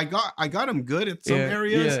 Sometimes I got him good at some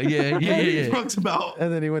areas. Yeah. He talks about.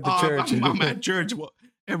 And then he went to church. I'm at church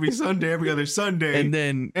every Sunday, every other Sunday, And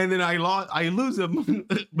then I lose him.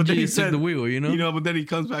 But then he just took said, the wheel, you know? but then he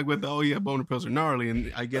comes back with, oh yeah, boner pills are gnarly,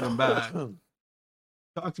 and I get him back.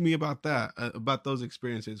 Talk to me about that, about those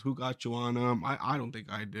experiences. Who got you on them? I don't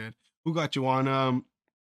think I did. Who got you on them?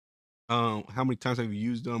 How many times have you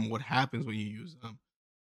used them? What happens when you use them?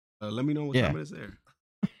 Let me know what time it is there.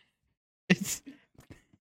 It's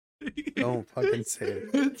Don't fucking say it.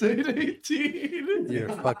 It's 8:18. You're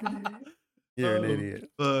a fucking idiot. You're an idiot.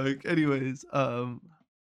 Fuck. Anyways, I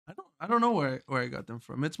don't know where I got them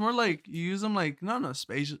from. It's more like you use them like not on a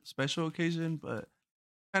special occasion, but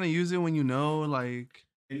kind of use it when like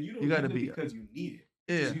And you You gotta use it be- because you need it.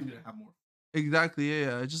 yeah. Just use it to have more. exactly,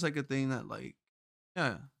 yeah. It's just like a thing that like,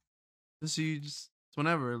 yeah, just you just it's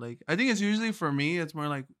whenever. Like I think it's usually for me. It's more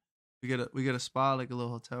like we get a spot like a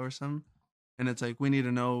little hotel or something, and it's like we need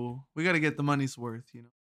to know we got to get the money's worth, you know.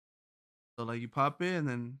 So like you pop it and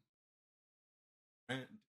then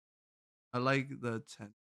I like the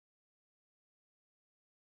tent.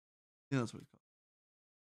 I think that's what we call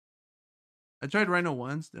it. I tried Rhino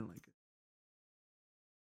once, didn't like it.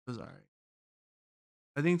 It was alright.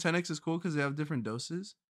 I think 10x is cool because they have different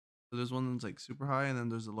doses. So there's one that's like super high, and then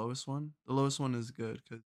there's the lowest one. The lowest one is good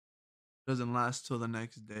because it doesn't last till the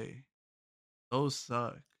next day. Those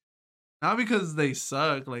suck. Not because they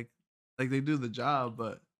suck, like they do the job,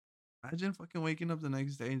 but imagine fucking waking up the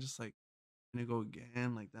next day and just like gonna go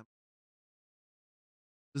again like that.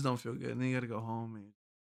 Just don't feel good. And then you gotta go home and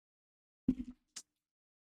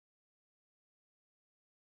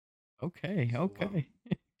Okay, okay.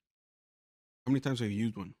 How many times have you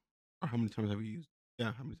used one? Or how many times have you used?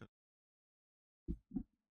 Yeah, how many times?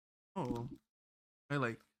 oh, I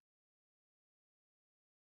like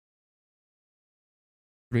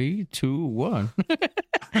 3, 2, 1.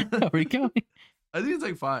 Are we going? I think it's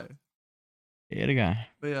like 5. Yeah, the guy.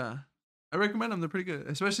 But yeah, I recommend them. They're pretty good,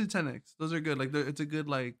 especially 10x. Those are good. Like it's a good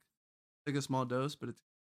like a small dose, but it's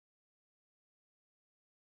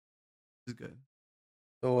good.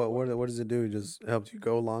 So what does it do? It just helps you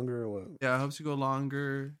go longer or what? Yeah, it helps you go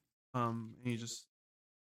longer. And it just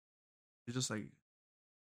like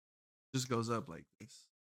just goes up like this.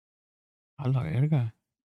 I like it, the guy.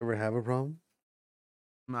 Ever have a problem?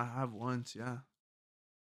 I have once, yeah,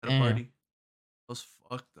 at a Damn. party. I was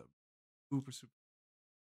fucked up, super super.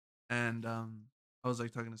 And I was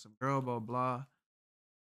like talking to some girl, blah blah.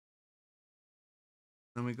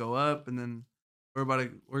 Then we go up, and then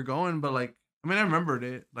we're going, but like I mean I remembered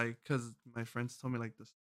it like because my friends told me like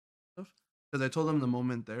this stuff because I told them the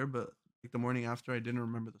moment there, but like the morning after I didn't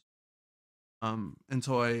remember this.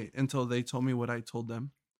 Until they told me what I told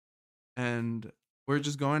them, and we're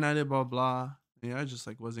just going at it, blah blah. And yeah, I just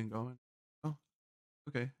like wasn't going. Oh,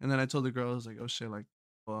 okay. And then I told the girl, I was like, oh shit, like,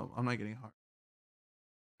 well, I'm not getting hard.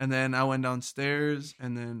 And then I went downstairs,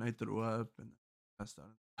 and then I threw up and passed out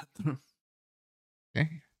in the bathroom.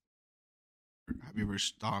 Damn. Have you ever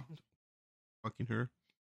stopped fucking her?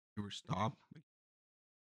 You ever stopped? Like,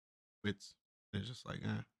 quits. It's just like,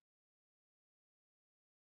 eh.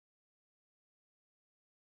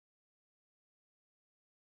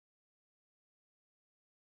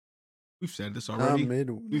 We've said this already.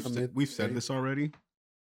 We've said this already.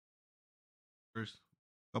 First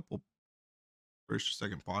couple, first or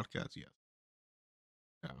second podcast, yeah.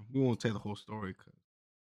 Yeah, we won't tell the whole story because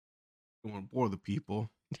we don't want to bore the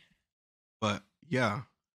people. But yeah,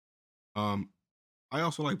 I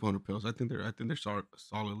also like boner pills. I think they're solid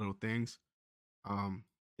little things.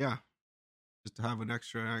 Yeah, just to have an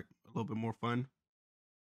extra, a little bit more fun.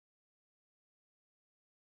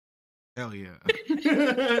 Hell yeah.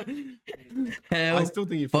 Hell I still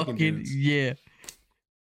think you fucking fucking dudes. yeah.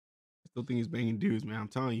 I still think he's banging dudes, man. I'm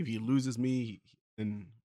telling you, if he loses me, then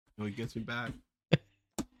he gets me back.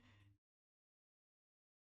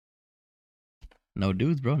 No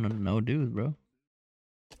dudes, bro. No dudes, bro.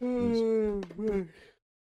 I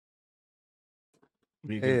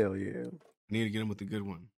Hell yeah. need to get him with a good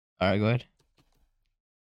one. All right, go ahead.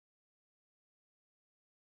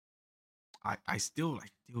 I still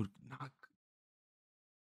like, dude, not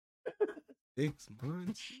 6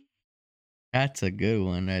 months. That's a good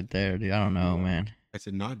one right there, dude. I don't know, man. I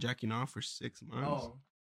said not jacking off for 6 months. Oh.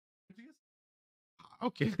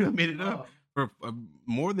 Okay, I made it up for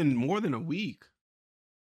more than a week,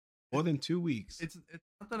 more than 2 weeks. It's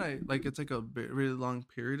not that I like. It's like a really long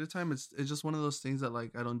period of time. It's just one of those things that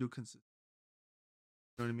like I don't do consistent.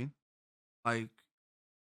 You know what I mean?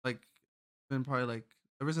 Like been probably like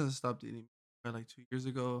ever since I stopped eating, probably like 2 years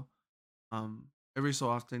ago. Every so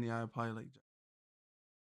often, yeah, I probably like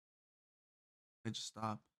I just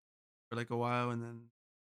stop for like a while and then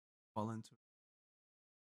fall into it.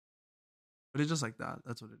 But it's just like that.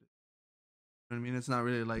 That's what it is. You know what I mean? It's not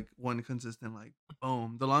really like one consistent like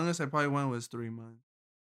boom. The longest I probably went was 3 months.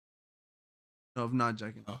 No, of not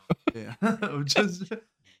jacking off. Yeah, of just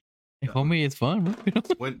Hey, homie, it's fun, bro. You know?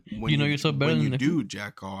 When You know yourself better when than you the- do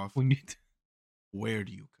jack off, When you where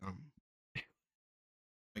do you come?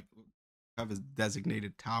 Like, have a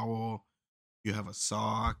designated towel. You have a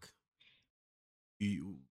sock.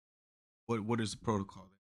 What is the protocol?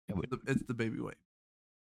 it's the baby wipe.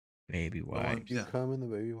 baby wipes. Yeah. Come in the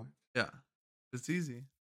baby wipe. Yeah, it's easy.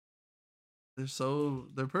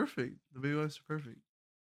 They're perfect. The baby wipes are perfect.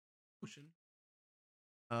 Lotion.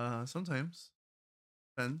 Sometimes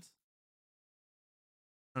depends.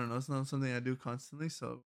 I don't know. It's not something I do constantly,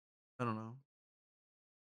 so I don't know.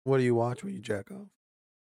 What do you watch when you jack off?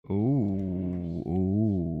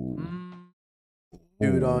 Ooh.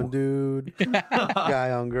 Dude on Ooh. dude, guy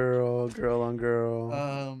on girl, girl on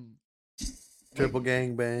girl, triple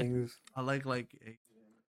gang bangs. I like a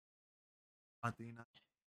Latina,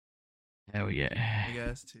 Hell I yeah.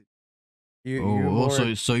 guess too. You're Oh,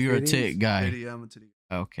 more so you're a titties? tit guy. Titty, I'm a titty.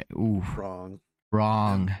 Okay. Ooh. Wrong,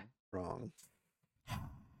 Wrong. wrong.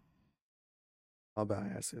 All about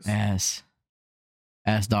asses. Ass.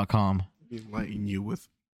 Ass.com. Enlighten you with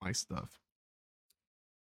my stuff.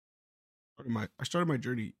 I started my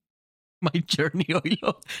journey. My journey, oh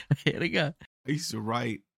yo. Verga. I used to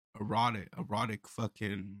write erotic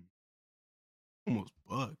fucking almost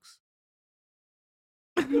books.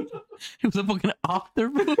 He was a fucking author,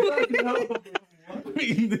 bro. Hear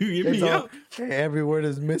It's me all, out. hey, every word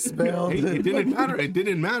is misspelled. It didn't matter. It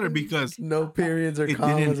didn't matter because No periods or it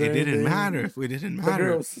commas. didn't. or It didn't anything. matter. It didn't The matter.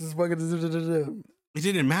 girls is fucking. It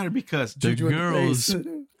didn't matter because The shoot you in girls. face.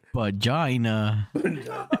 Vagina.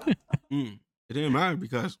 it didn't matter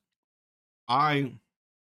because I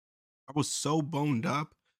was so boned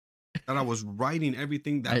up that I was writing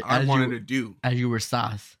everything that I As wanted you- to do. As you were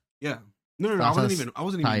Sas. Yeah. No. I wasn't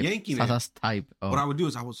even Type. yanking it. Sasas type. Oh. What I would do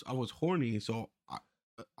is I was horny, so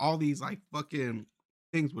all these like fucking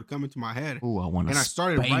things would come into my head, Ooh, I want to and I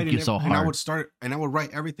started spank writing you it, so and I hard. would write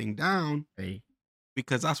everything down Hey.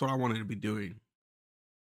 because that's what I wanted to be doing.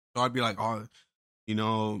 So I'd be like, oh, you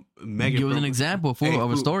know, Megan. Give us an from- example, fool, Hey, of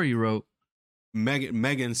a fool. story you wrote.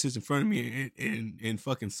 Megan sits in front of me in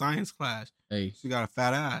fucking science class. Hey. She got a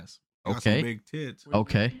fat ass. Got Okay. some big tits.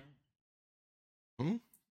 Okay. Hmm?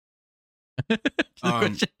 The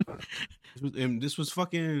question. This was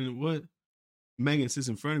fucking what? Megan sits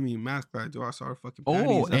in front of me in math class. Do I saw her fucking Oh,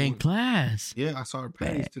 panties? That in one- class. Yeah, I saw her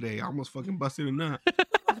panties Bad. today. I almost fucking busted a nut.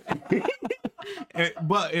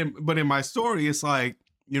 But in my story, it's like,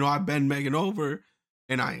 you know, I bend Megan over,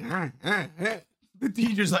 and the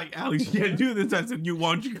teacher's like, Alex, you can't do this. I said,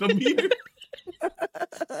 why don't you come here?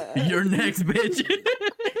 You're next, bitch.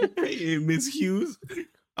 Hey, Miss Hughes,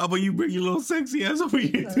 how about you bring your little sexy ass over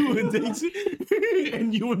here too and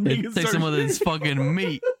and you and Megan Take start some of this fucking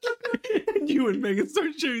meat. and you and Megan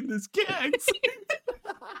start sharing this cags.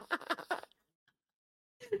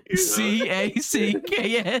 You know?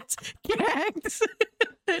 CACKS. Cags.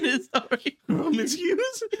 And it's sorry. Miss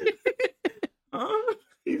Hughes? Huh?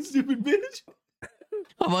 You stupid bitch.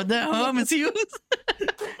 How about that, huh, Miss Hughes?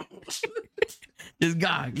 Just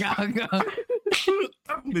go.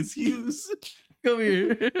 Miss Hughes. Come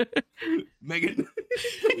here. Megan.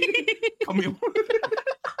 Come here.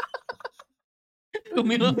 Come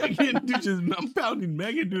here. Megan, dude, I'm pounding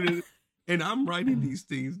Megan, dude, and I'm writing these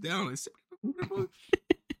things down. I said,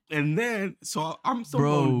 and then, so I'm so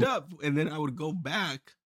Bro. boned up, and then I would go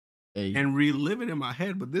back Hey. and relive it in my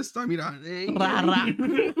head, but this time, you know, Rah,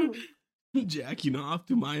 jacking off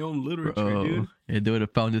to my own literature, dude. Yeah, they would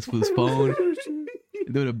have found this fool's phone.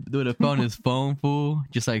 They would have found his phone, fool.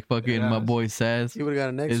 Just like fucking my Yes. boy says. He would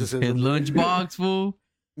have got an His exorcism. lunchbox, fool.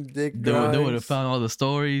 Dick They would have drives. found all the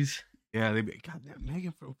stories. Yeah, they be, goddamn,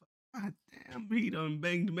 Megan from, goddamn, he done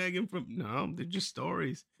banged Megan from, no, they're just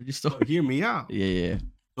stories. Just So hear me out. yeah.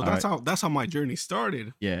 So All that's how my journey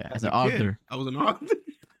started. Yeah. As a an kid. author. I was an author.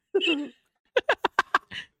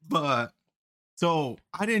 But so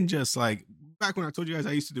I didn't just like back when I told you guys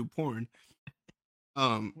I used to do porn.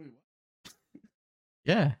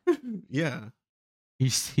 Yeah. Yeah. He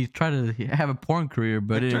tried to have a porn career,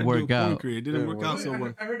 but I it tried didn't to do a work porn out. career. It didn't work out so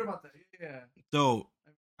well. I heard about that. Yeah. So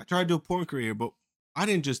I tried to do a porn career, but I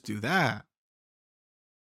didn't just do that.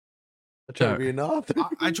 I try to be an author.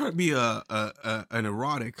 I try to be an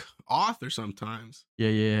erotic author sometimes.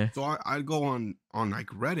 Yeah. So I'd go on like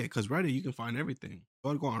Reddit, because Reddit you can find everything. So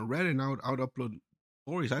I'd go on Reddit and I would upload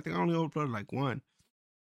stories. I think I only uploaded like one.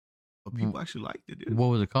 But people actually liked it, dude. What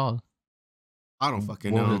was it called? I don't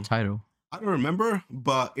fucking What know. was the title? I don't remember,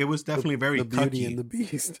 but it was definitely very The Beauty cucky. and the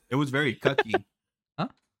Beast. It was very cucky. Huh?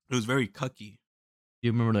 It was very cucky. Do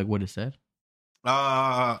you remember like what it said?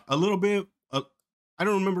 A little bit. I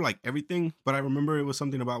don't remember like everything, but I remember it was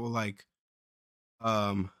something about like,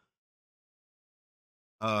 a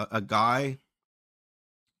guy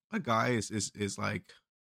is like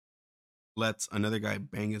lets another guy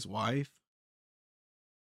bang his wife.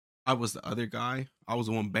 I was the other guy. I was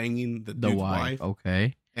the one banging the The dude's wife. wife.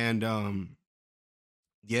 Okay. And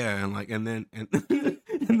yeah, and like and then and then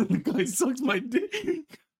the guy sucks my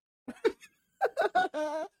dick.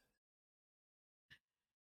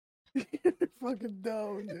 You're fucking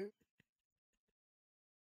dumb, dude.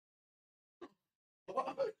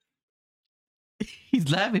 He's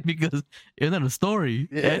laughing because it's not a story.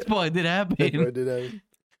 Yeah. That's why it did That's what happen. did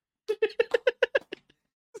I?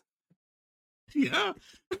 Yeah.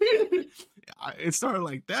 It started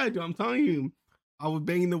like that, dude. I'm telling you. I was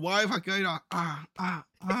banging the wife. I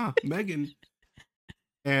got Megan.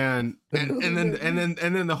 And then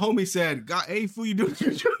the homie said, "God, hey, fool, you doing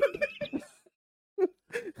your job?"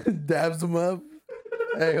 Dabs him up.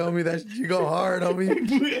 Hey, homie, that you go hard,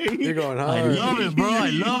 homie. You're going I hard. love it, bro. I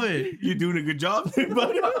love it. You're doing a good job,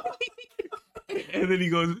 buddy. And then he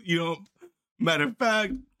goes, matter of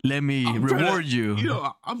fact, Let me I'm trying reward to- you.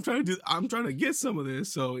 I'm trying to get some of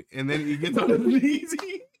this. So, and then he gets on his knees,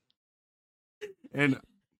 and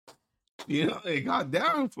it got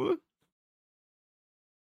down, fool.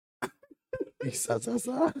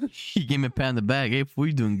 He gave me a pat on the back. Hey, fool,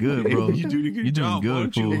 you doing good, bro. You doing a good You doing job. good, why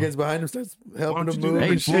don't you? fool. He gets behind him, starts helping don't him you do move that?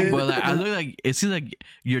 Hey, and fool, shit. but like, I look like it seems like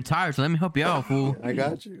you're tired, so let me help you out, fool. I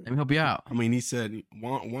got you. Let me help you out. I mean, he said,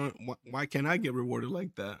 why can't I get rewarded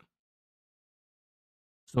like that?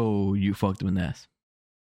 So you fucked him in the ass.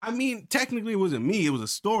 I mean, technically, it wasn't me. It was a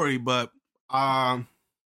story, but I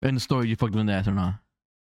In the story, you fucked him in the ass or not?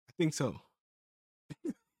 think so.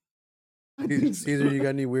 Caesar, you got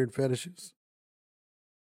any weird fetishes?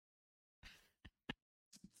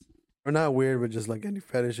 Or not weird, but just like any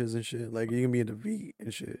fetishes and shit. Like you can be into feet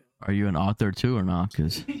and shit. Are you an author too or not?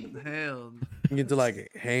 Because Hell, You get to like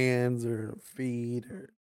hands or feet or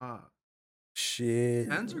shit.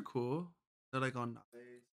 hands are cool. They're like on. I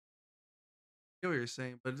get what you're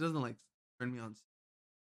saying, but it doesn't like turn me on.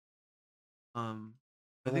 I Come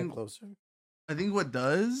think closer. I think what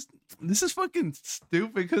does this is fucking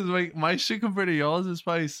stupid because like my shit compared to y'all's is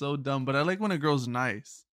probably so dumb, but I like when a girl's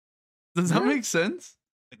nice. Does that make sense?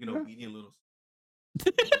 Like an obedient little.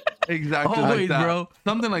 Exactly. Oh, like wait, that. bro.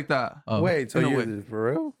 Something like that. oh, Wait, so in a you way.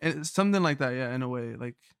 for real? And it's something like that. Yeah, in a way,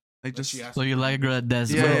 like just she asked so you like a girl that's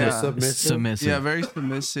Yeah, very yeah. Submissive? yeah, very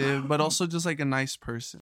submissive, but also just like a nice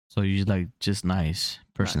person. So you like just nice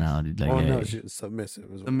personality, like Oh hey, no, she's submissive. Is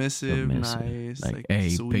what- Submissive, submissive. nice, like like hey,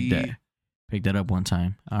 sweet. pick that up one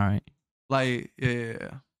time. All right. Like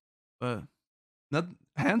yeah. But not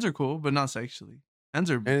hands are cool, but not sexually. Hands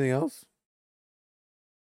are Anything else?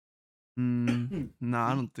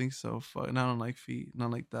 nah, I don't think so. Fuck, and I don't like feet,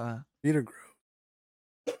 not like that. Feet are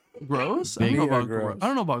gross. Gross? I Big don't know or about gross. gross? I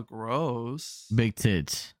don't know about gross. Big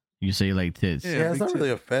tits. You say you like tits. Yeah, Yeah, it's big not tit. really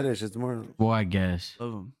a fetish. It's more. Well, I guess.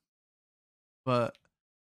 Love them, but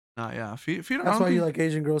nah, yeah, feet. I That's don't why you think- like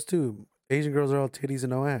Asian girls too. Asian girls are all titties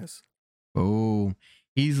and no ass. Oh,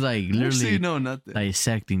 he's like Actually, literally no, nothing.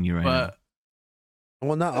 dissecting you right now. but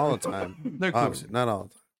Well, not all the time. they're cool. Obviously, not all the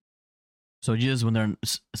time. So just when they're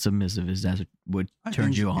submissive, is that what I turns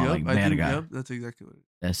think- you on? yep, Like I bad think- guy. Yep, that's exactly what it is.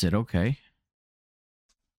 That's it. Okay.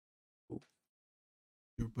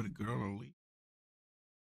 You ever put a girl on a leash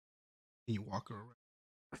and you walk her around?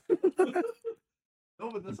 No,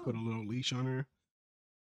 but You that's put a little leash on her.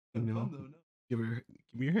 You not know, fun, though, no.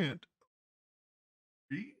 give me your hand.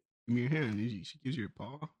 Feet? Give me your hand. She gives you your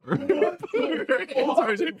paw. Her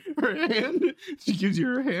hand. She gives you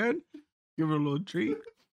her hand. Give her a little treat.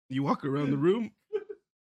 You walk around the room.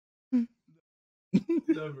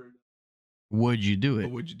 Never. Would you do Or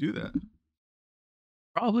it? would you do that?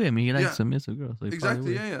 Probably. I mean, he likes Yeah. submissive girls. So he probably Exactly.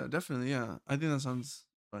 would. Yeah, yeah, definitely. Yeah, I think that sounds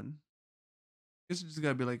fun. I guess you just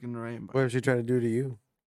gotta be like in the right environment. What if she tried to do to you?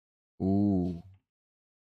 Ooh.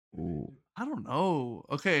 Ooh. I don't know.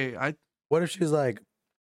 Okay, What if she's like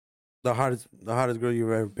the hottest girl you've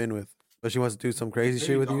ever been with, but she wants to do some crazy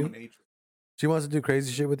shit with you? She wants to do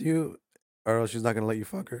crazy shit with you, or else she's not gonna let you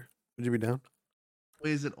fuck her. Would you be down?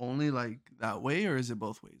 wait, is it only like that way or is it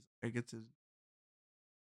both ways? I get to.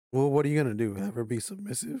 Well, what are you gonna do? Have her be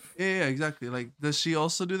submissive? Yeah, exactly. Like, does she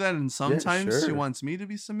also do that? And sometimes she sure. wants me to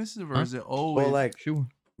be submissive, or Huh? is it always? Well, like Sure.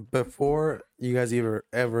 before you guys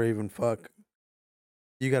ever even fuck,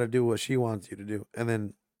 you got to do what she wants you to do, and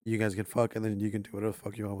then you guys can fuck, and then you can do whatever the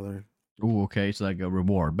fuck you want with her. Ooh. Okay. It's like a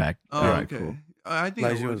reward back. oh, All right. okay. Cool. I think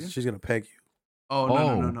Like I would, yeah. she's gonna peg you. Oh no, no,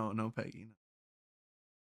 Oh. no, no, no, Peggy.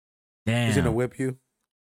 No. She's gonna Damn. whip you.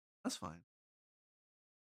 That's fine.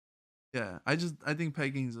 Yeah, I think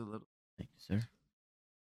pegging's a little. Thank you, sir.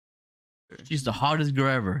 She's the hottest girl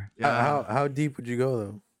ever. Yeah, How deep would you go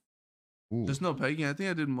though? Ooh. there's no pegging. I think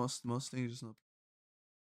I did most things. Just no.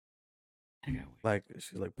 Like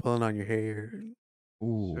she's like pulling on your hair,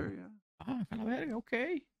 Ooh. Sure, yeah. Ah, kind of very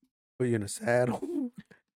okay. put you in a saddle.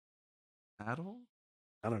 Saddle.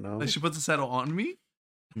 I don't know. Like she puts a saddle on me.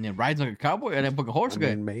 And then rides like a cowboy and then book a horse I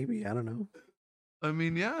again. mean, maybe I don't know. I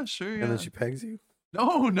mean, yeah, sure, yeah. And then she pegs you.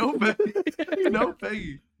 No, Peggy. No,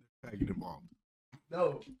 Peggy. Package involved.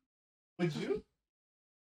 No. Would you?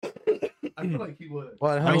 I feel like he would.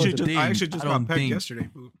 Well, I how don't was think- it? I actually just I got don't pegged think- yesterday,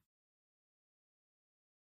 fool.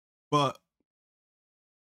 But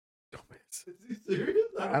Is he serious?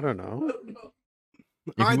 I don't know.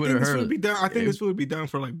 If I you think would've this heard- would be down. I think if- this would be down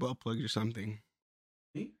for like butt plugs or something.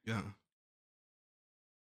 Me? Yeah.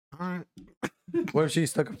 All right. What if she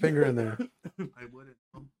stuck a finger in there? I wouldn't.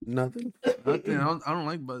 Nothing. Nothing. I don't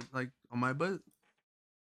like butt. Like on my butt.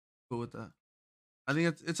 Cool with that. I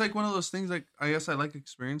think it's like one of those things. Like I guess I like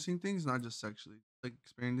experiencing things, not just sexually, like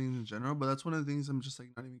experiencing things in general. But that's one of the things I'm just like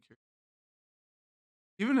not even curious.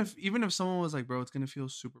 Even if someone was like, "Bro, it's gonna feel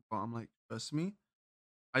super bomb," like trust me.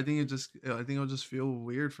 I think it'll just feel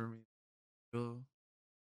weird for me. Feel,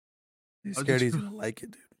 He's I'll scared just- he's gonna like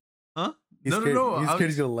it, dude. huh? He's No, scared, no. He's I scared was-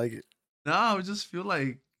 he's gonna like it. No, I would just feel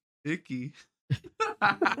like icky.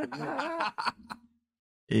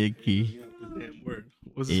 Icky. Damn word.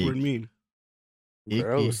 What's this Ick. word mean? Icky.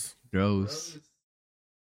 Gross. Gross.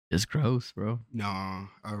 It's gross, bro. Nah.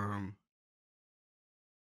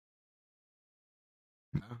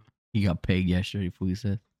 He got paid yesterday, fool, he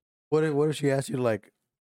said. What if she asked you to like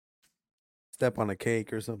step on a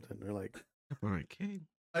cake or something, or like Okay.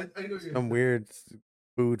 I know some weird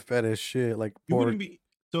food fetish shit, like You pour wouldn't be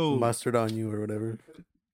so mustard on you or whatever?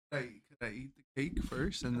 Could I eat the cake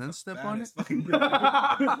first and then step on it?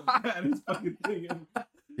 Baddest fucking thing ever.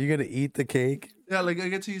 You gonna eat the cake? Yeah, like I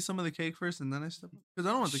get to eat some of the cake first and then I step on it. Because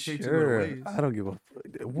I don't want the cake to go Sure. to waste. I don't give a fuck.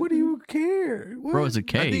 What do you care? What? Bro, it's a I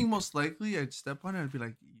cake. think most likely I'd step on it and be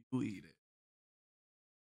like, you eat it.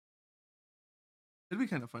 It'd be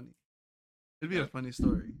kind of funny. It'd be a funny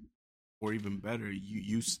story. Or even better,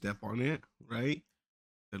 you step on it, right?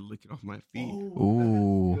 Then lick it off my feet.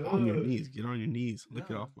 Ooh. On your knees. Get on your knees. Lick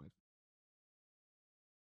it Yeah. off my feet.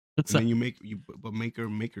 What's And up? then you make her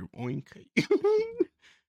oink.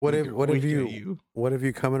 What Make if her what if oink at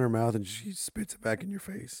you come in her mouth and she spits it back in your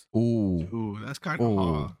face? Ooh. Ooh, that's kind of Ooh.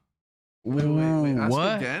 hot. Wait, Ooh, ask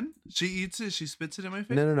what? again? She eats it, she spits it in my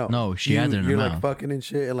face? No. No, she has it in her You're mouth. like fucking and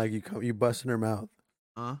shit, and like you bust in her mouth,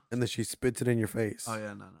 Huh? and then she spits it in your face. Oh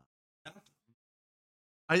yeah, no.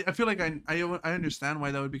 I feel like I understand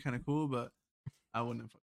why that would be kind of cool, but I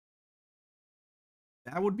wouldn't.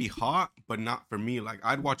 That would be hot, but not for me. Like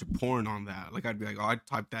I'd watch a porn on that. Like I'd be like, oh, I'd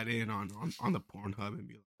type that in on the Pornhub and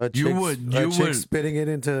be like, You A chick would- spitting it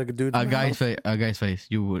into a dude's A guy's mouth? face.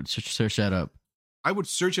 You would search that up. I would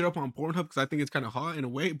search it up on Pornhub because I think it's kind of hot in a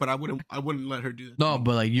way, but I wouldn't let her do that. No,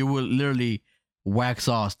 but like you would literally wax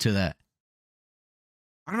sauce to that.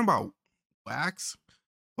 I don't know about wax,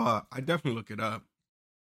 but I definitely look it up.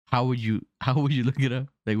 How would you look it up?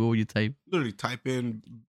 Like what would you type? Literally type in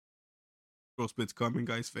girl spits cum in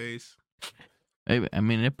guy's face. Hey, I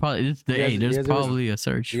mean, it probably it's the You guys- there's you guys ever- probably a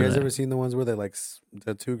search You for guys that. ever seen the ones where they like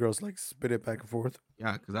the two girls like spit it back and forth?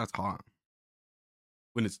 Yeah, because that's hot.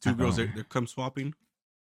 When it's two I girls, don't- they're cum swapping.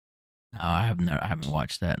 No, I haven't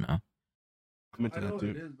watched that. No. I'm into that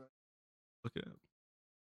too. Look it up.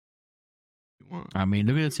 If you want. I mean,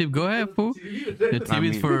 look at the TV. Go ahead, fool. The I TV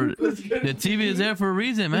is mean- for the TV is there for a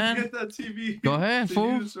reason, man. Get that TV. Go ahead, to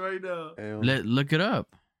fool. use right now. Look it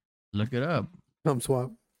up. Look it up. Come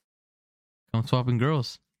swap. Come swapping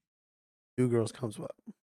girls. Two girls come swap.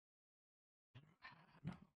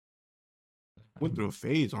 Went through a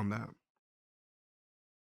phase on that.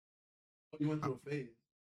 You went through a phase.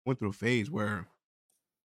 Went through a phase where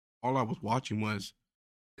all I was watching was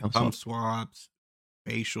Come cum swap. swaps,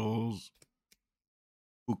 facials,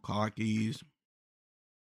 bukakis.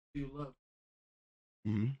 You love.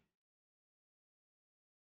 Mm-hmm.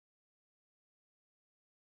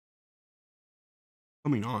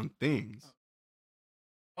 Coming on things.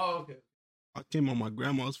 Oh, okay. I came on my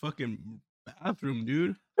grandma's fucking bathroom,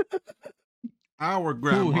 dude. Our Fool,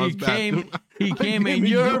 grandma's he came. bathroom. He I came in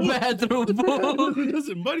your yours. bathroom, fool.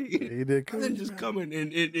 Listen, buddy. He did come And then in just your coming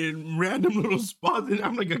in random little spots, and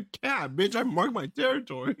I'm like a cat, bitch. I mark my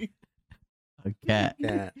territory. A cat.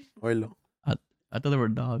 cat. Oilo. I thought they were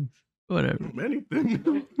dogs. Whatever.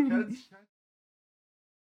 Anything. Cats,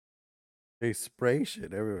 They spray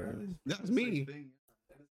shit everywhere. That's me.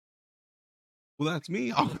 Well, that's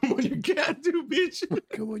me. I'll come on your cat too, bitch.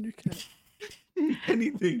 Come on, your cat.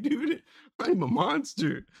 Anything, dude. I'm a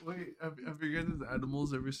monster. Wait, have you guys as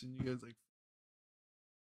animals ever seen you guys like?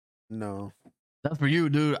 No. That's for you,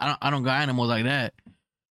 dude. I don't got animals like that.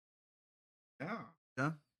 Yeah.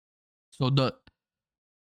 Yeah. So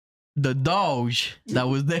the dog that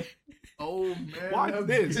was there. Oh man! Watch how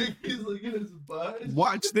this. big He's looking at his butt.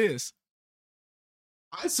 Watch this.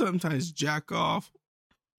 I sometimes jack off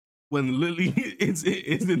when Lily is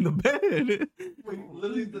in the bed. Wait,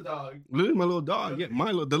 Lily's the dog. Lily, my little dog. Yeah,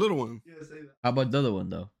 the little one. Yeah, say that. How about the other one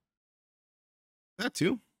though? That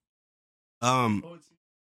too. it's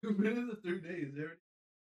 2 minutes or 3 days.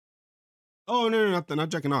 Oh no, not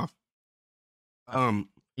jacking off.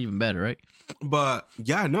 Even better, right? But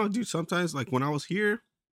yeah, no, dude. Sometimes, like when I was here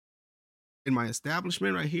in my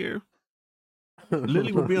establishment right here,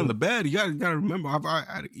 Lily would be on the bed. You gotta remember, I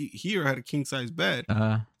had a king size bed,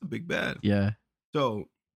 a big bed. Yeah. So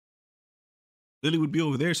Lily would be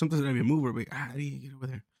over there. Sometimes I'd be move her, but I need to get over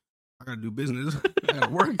there. I gotta do business. I gotta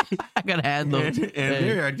work. I gotta handle. And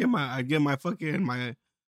there, I'd get my fucking my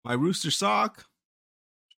rooster sock.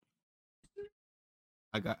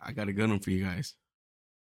 I got a gun one for you guys.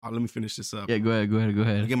 Let me finish this up. Yeah, go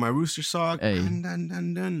ahead. I get my rooster sock. Hey. Dun,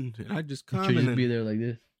 and I just come Should and just be there like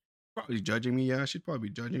this, probably judging me. Yeah, she'd probably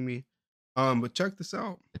be judging me. But check this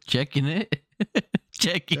out. checking it,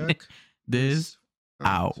 checking Check this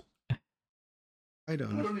out. I I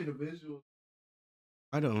don't need a visual.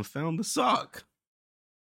 found the sock.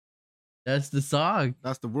 That's the song.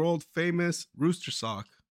 That's the world famous rooster sock.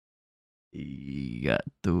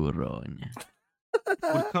 Gaturroña.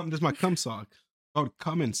 This is my cum sock. I would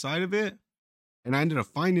come inside of it, and I ended up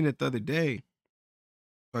finding it the other day.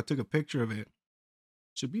 So I took a picture of it.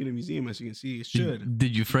 Should be in a museum, as you can see. It should.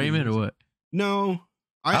 Did you frame it or what? No,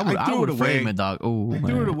 I threw would it away. frame it, dog. Oh, I man.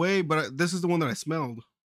 threw it away, but this is the one that I smelled.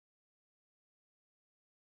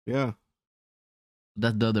 Yeah.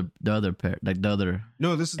 That's the other pair, like the other.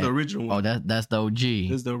 No, this is the original one. Oh, that's the OG.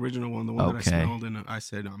 This is the original one, the one that I Okay. smelled, and I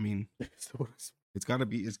said, I mean, it's gotta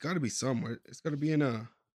be somewhere. It's gotta be in a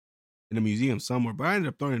museum somewhere. But I ended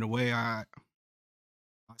up throwing it away. I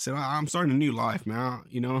said, I'm starting a new life, man.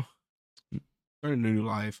 You know, starting a new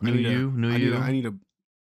life. New you. I need to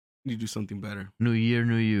do something better. New year,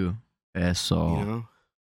 new you. Yeah, so You know,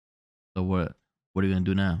 so what are you gonna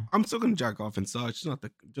do now? I'm still gonna jack off and such.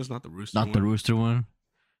 Just not the rooster. Not the rooster one.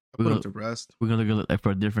 I put him to rest. We're gonna look like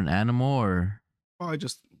for a different animal, or Probably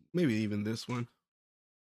just maybe even this one.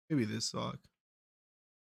 Maybe this sock.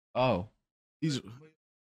 oh, These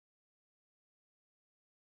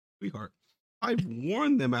sweetheart. I've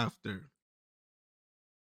worn them after.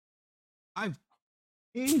 I've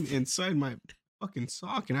came inside my fucking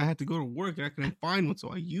sock and I had to go to work and I couldn't find one, so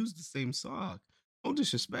I used the same sock. Don't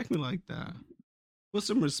disrespect me like that. Put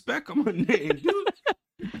some respect on my name,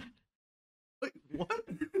 dude. Like what?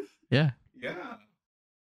 yeah. Yeah.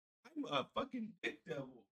 I'm a fucking dick devil.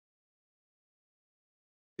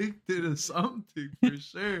 Addicted to something for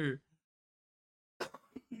sure.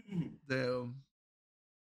 Damn.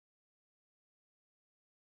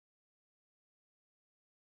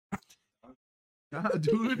 God,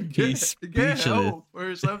 dude, He's get speechless. help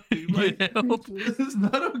or something. Like, Get help. this is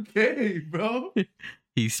not okay, bro.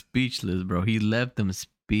 He's speechless, bro. He left them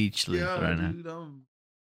speechless Yeah, right now.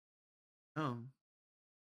 dude,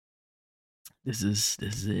 This is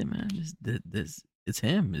it, man. This it's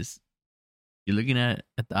him. You're looking at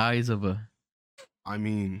the eyes of a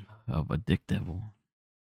dick devil.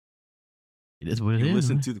 It is what it you is.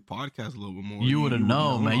 listen man. to the podcast a little bit more. You would have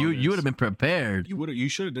known, man. all You would this. have been prepared. You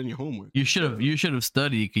should have done your homework. You should have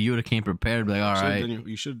studied because you would have came prepared. Like, all right,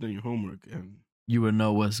 You should have done your homework. And you would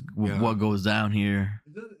know Yeah. what goes down here.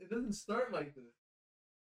 It doesn't start like this.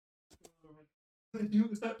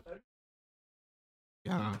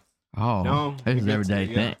 yeah, Oh, no, this is it gets- everyday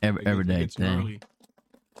yeah, thing. it Everyday gets thing.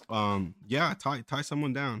 gnarly. Yeah, tie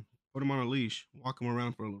someone down, put him on a leash, walk him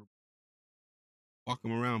around for a little. Walk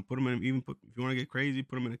them around, put them in. If you want to get crazy,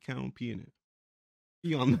 put them in a kennel, pee in it,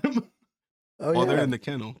 pee on them. Oh While yeah. they're in the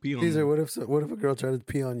kennel, pee on Caesar, them. what if a girl tried to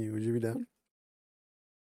pee on you? Would you be down?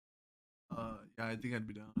 Yeah, I think I'd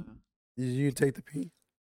be down. Did you take the pee?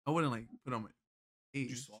 I wouldn't like put on my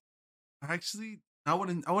face. Actually, I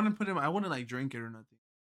wouldn't put him. I wouldn't like drink it or nothing.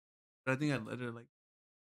 But I think I'd let it like.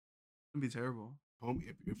 It'd be terrible. Homie,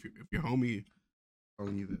 if your homie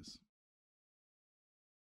telling you this,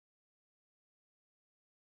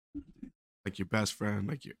 like your best friend,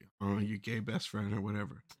 like your gay best friend or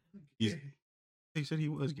whatever. He said he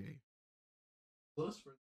was gay. Close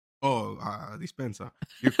friend. Oh, dispensa.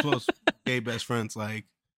 Your close gay best friends, like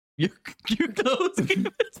You're close.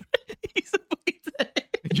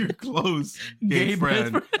 your close Gay gay best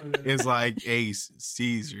friend friend. is like, hey,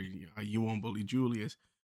 Caesar, you won't believe Julius.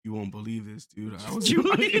 You won't believe this, dude.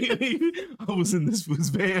 I was in this fool's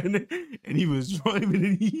van and he was driving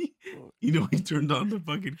and he turned on the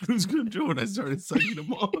fucking cruise control and I started sucking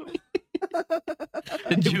him off.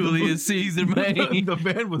 Julius Caesar, man. The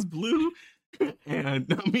van was blue,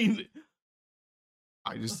 and I mean,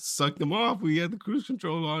 I just sucked him off. We had the cruise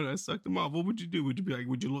control on. I sucked him off. What would you do? Would you be like,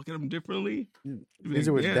 would you look at him differently? You'd be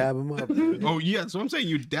Caesar would yeah. dab him up. Oh yeah, so I'm saying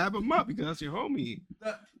you dab him up because that's your homie.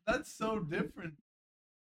 That's so different.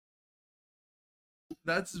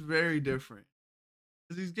 That's very different.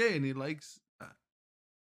 Because he's gay and he likes that.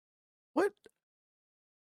 What?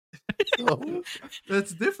 So,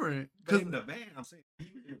 That's different. 'Cause- In the van, I'm saying. He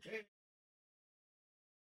was in the van.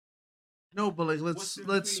 no, but like What's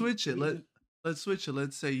let's the switch it. thing? Let's switch it.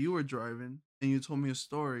 Let's say you were driving and you told me a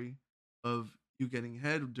story of you getting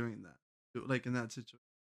head during that, like in that situation.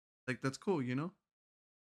 Like that's cool, you know.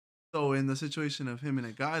 So in the situation of him and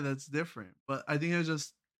a guy, that's different. But I think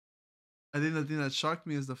I think the thing that shocked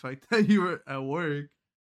me is the fact that you were at work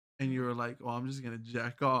and you were like, "Oh, I'm just gonna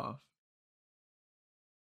jack off."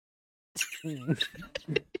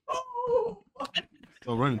 Oh,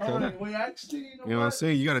 So run and tell that. wait, actually, You know what I'm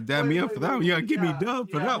saying? You gotta dab me up for that one. You gotta give me dub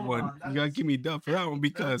for that hold one. on. You gotta give me dub for that one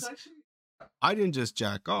because I didn't just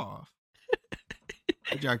jack off.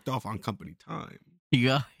 I jacked off on company time.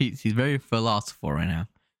 He's very philosophical right now.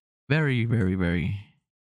 Very, very, very.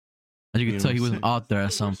 As you can You know tell, he what was I'm an author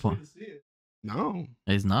at some point. No.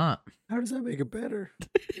 He's not. how does that make it better?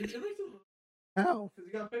 How?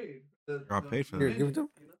 Because he got paid. Got paid for Here, that. give it to him.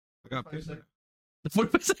 I got paid for that. The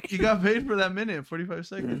 45 seconds. He got paid for that minute, 45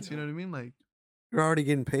 seconds. You know what I mean? Like, You're already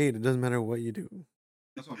getting paid. It doesn't matter what you do.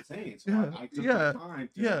 That's what I'm saying. So Yeah, I took yeah, the time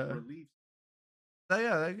to yeah. relieve.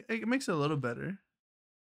 it makes it a little better.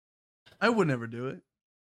 I would never do it,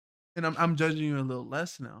 and I'm judging you a little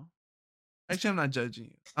less now. Actually, I'm not judging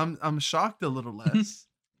you. I'm shocked a little less.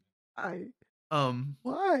 I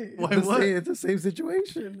Why? why? It's the same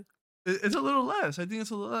situation. It's a little less. I think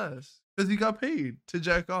it's a little less because he got paid to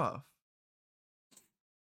jack off.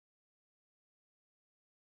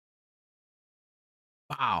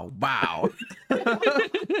 Wow, wow.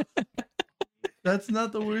 That's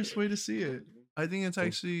not the worst way to see it. I think it's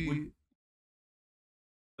actually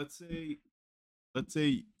Let's say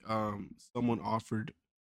someone offered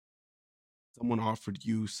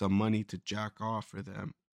you some money to jack off for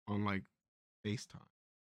them on like FaceTime.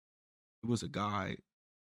 It was a guy.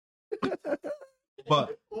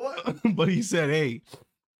 But what? but he said, "Hey,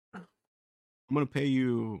 I'm gonna pay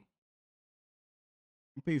you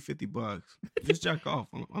 $50. Just jack off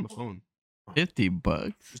on the phone.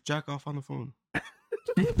 $50. Just jack off on the phone.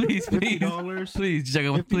 Please, please, $50. please, check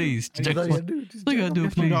out, please, That's check all you out. gotta do. Just All you gotta do,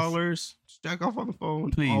 please. $50. Just jack off on the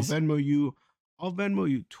phone. Please. I'll Venmo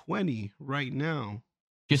you 20 right now.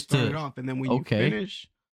 Just Start it to off, and then when okay. you finish,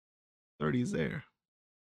 30's there.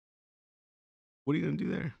 What are you gonna do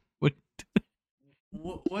there? what?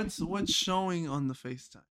 What's showing on the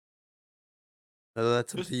FaceTime?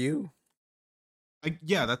 That's up to you.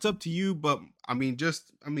 Yeah, that's up to you, but I mean,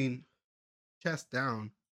 chest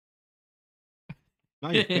down.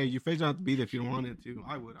 Not your face. Your face don't have to be there if you don't want it to.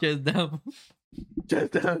 I would. Just down,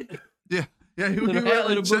 Just down. Yeah, he Little went hat,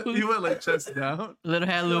 like little boots. he went like chest down. little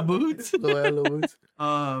hat, little boots. Little boots.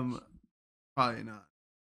 Probably not.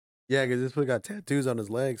 Yeah, because this fool got tattoos on his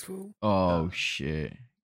legs, fool. Oh shit!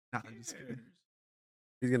 Nah, I'm just kidding.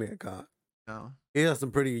 He's gonna get caught. No. He has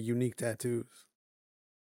some pretty unique tattoos.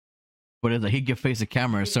 But it's like he could face the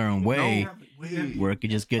camera a certain way Wait, where it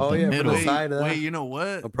could just get Oh, the yeah, for middle. the wait, side of that. wait, you know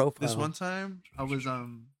what? A profile. This one time, I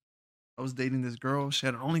was dating this girl. She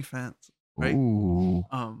had an OnlyFans. Right? Ooh,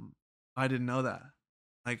 I didn't know that.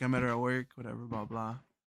 Like I met her at work, whatever, blah blah.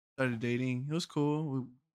 Started dating. It was cool.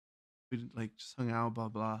 We like just hung out, blah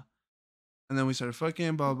blah. And then we started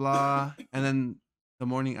fucking, blah blah. And then the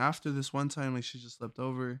morning after this one time, like she just slept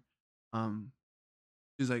over.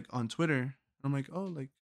 She's like on Twitter. I'm like, oh, like,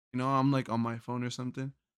 you know, I'm like on my phone or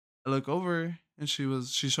something. I look over and she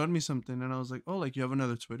showed me something and I was like, oh, like you have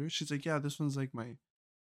another Twitter? She's like, yeah, this one's like my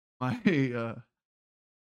my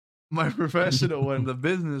professional one, the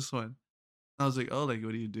business one. I was like, oh, like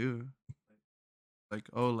what do you do? Like,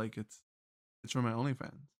 oh, like it's for my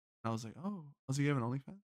OnlyFans. And I was like, oh, I was like, you have an OnlyFans?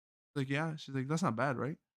 She's like, yeah. She's like, that's not bad,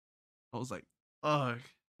 right? I was like, ugh.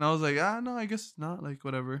 And I was like, no, I guess not. Like,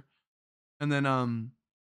 whatever. And then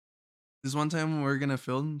this one time we were gonna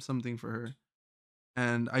film something for her,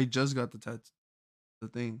 and I just got the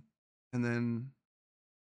thing, and then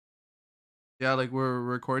yeah, like we're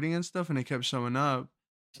recording and stuff, and it kept showing up,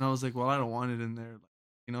 and I was like, well, I don't want it in there, like,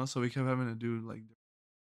 you know. So we kept having to do like, and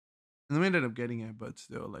then we ended up getting it, but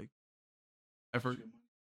still, like, I forgot.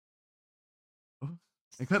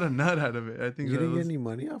 I got a nut out of it. I think You that didn't was, get any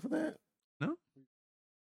money off of that? no.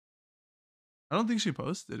 I don't think she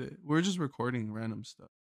posted it. We're just recording random stuff.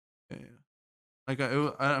 Yeah. Like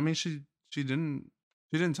I mean, she didn't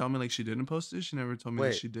tell me like she didn't post it. She never told me that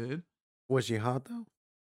Wait. she did. Was she hot though?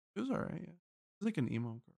 It was alright. Yeah, it was like an emo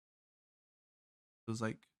girl. It was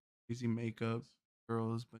like easy makeup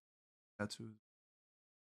girls, but tattoos.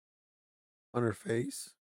 On her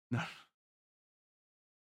face? No,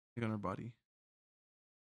 like on her body.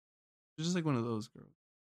 She's just like one of those girls.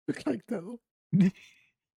 Look like though. I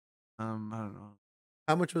don't know.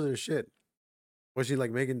 How much was her shit? Was she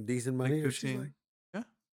like making decent money? Like or she's 15. like,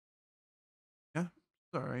 Yeah,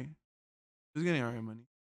 it's all right. She was getting all right money.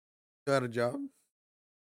 you had a job?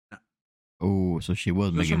 Oh, so she was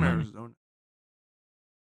She was making from money. Arizona.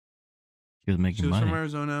 She was making She was money. from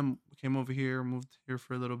Arizona, came over here, moved here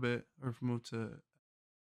for a little bit, or moved to,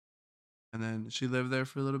 and then she lived there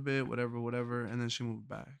for a little bit, whatever, and then she moved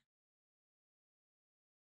back.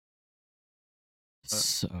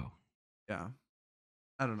 So Yeah,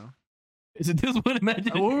 I don't know. is it this one?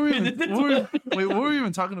 Imagine. What were we is even, it this what were, one? wait, what were we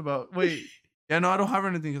even talking about? Wait, yeah, no, I don't have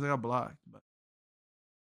anything because I got blocked. But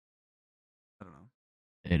I don't know.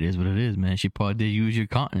 It is what it is, man. She probably did use your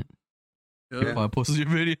content. She probably posted your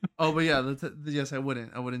video. Oh, but yeah, yes, I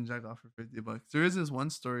wouldn't jack off for $50. There is this one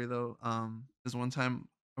story though. This one time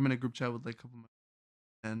I'm in a group chat with like a couple of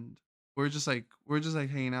my, and we're just like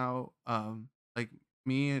hanging out. Like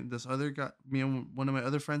me and this other guy, me and one of my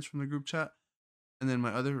other friends from the group chat, and then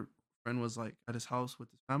my other friend was like at his house with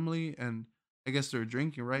his family, and I guess they were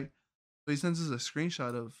drinking, right? So he sends us a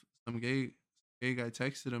screenshot of some gay guy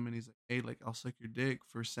texted him, and he's like, "Hey, like I'll suck your dick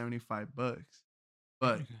for $75."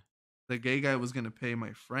 But the gay guy was gonna pay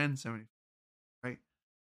my friend 70, right?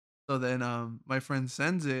 So then my friend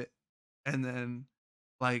sends it, and then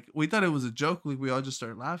like we thought it was a joke, like we all just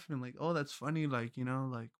started laughing, like, oh, that's funny, like, you know,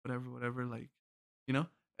 like whatever, like, you know.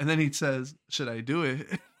 And then he says, should I do it?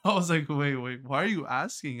 I was like, wait, why are you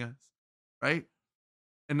asking us? Right?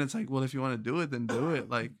 And it's like, well, if you want to do it, then do it.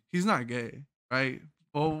 Like, he's not gay, right?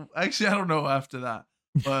 Well, actually, I don't know after that,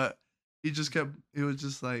 but he was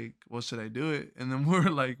just like, well, should I do it? And then we're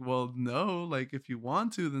like, well, no, like, if you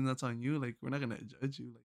want to, then that's on you. Like, we're not going to judge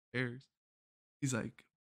you. Like, who cares? He's like,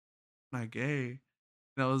 I'm not gay.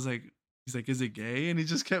 And I was like, he's like, is it gay? And he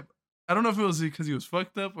just kept, I don't know if it was because he was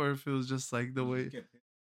fucked up or if it was just like the way.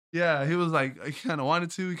 Yeah, he was like, I kind of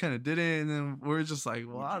wanted to, he kind of didn't. And then we're just like,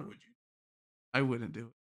 well, I wouldn't do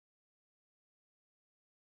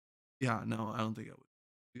it. Yeah, no, I don't think I would.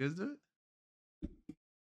 You guys do it?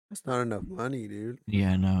 That's not enough money, dude.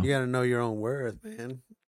 Yeah, no. You gotta know your own worth, man.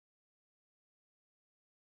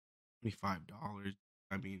 $75.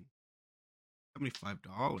 I mean, $75.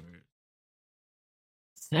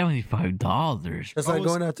 $75. That's I like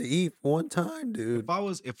was- going out to eat one time, dude. If I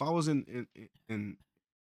was in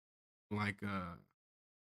like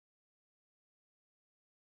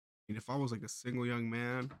if I was like a single young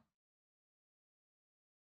man,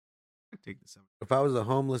 I'd take the If I was a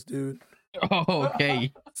homeless dude, Oh,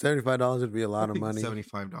 okay. $75 would be a lot of money.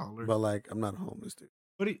 $75. But like, I'm not a homeless dude.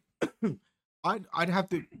 But I'd have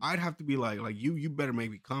to be like you better make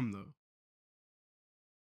me come though.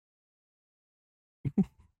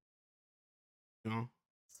 You know?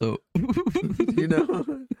 So You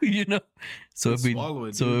know? you know. So if he Swallow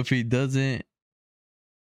it, so dude. if he doesn't,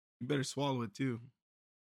 You better swallow it too.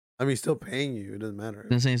 I mean, he's still paying you. It doesn't matter.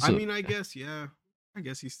 then saying so. I mean, I guess, yeah. I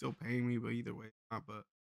guess he's still paying me, but either way, not. But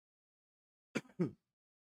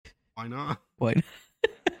why not? What?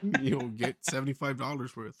 You don't get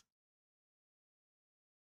 $75 worth.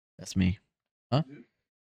 That's me. Huh?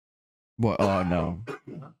 What? Oh no,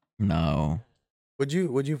 no, Would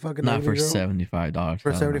you fucking not ugly for girl? $75.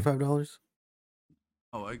 For I don't know. $75?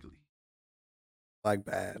 Oh, ugly. Like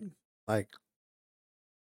bad. Like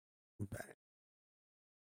bad.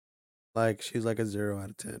 Like she's like a 0 out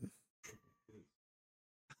of 10.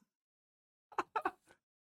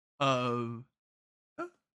 Yeah.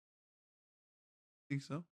 Think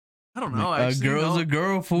so? I don't Like, know. a Actually, girl's no. a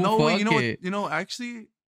girl, fool. No, Fuck you know what? it. You know, actually,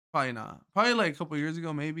 probably not. Probably like a couple years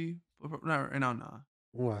ago, maybe. But not right now. Nah.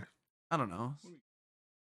 Why? I don't know.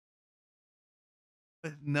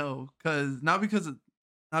 But no, not because of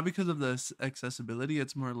the accessibility.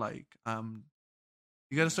 It's more like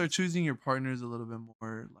you got to start choosing your partners a little bit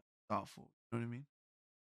more like thoughtful. You know what I mean?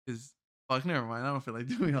 Because fuck, never mind. I don't feel like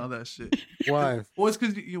doing all that shit. Why? Well, it's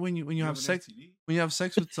because when you have sex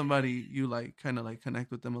with somebody, you like kind of like connect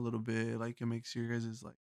with them a little bit. Like it makes your guys'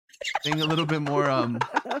 like thing a little bit more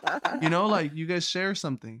you know, like you guys share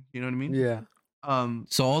something. You know what I mean? Yeah.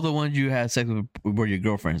 So all the ones you had sex with were your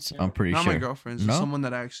girlfriends. I'm pretty Not sure. my girlfriends, just No? someone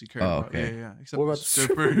that I actually care Oh, about. okay. Yeah. Except What the about the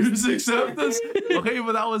strippers. Except this. Okay,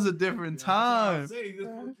 but that was a different time.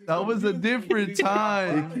 That was a different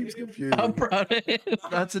time. Keeps confusing. I'm proud of him.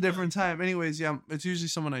 That's a different time. Anyways, yeah, it's usually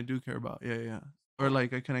someone I do care about. Yeah. Or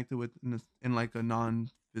like I connected with in like a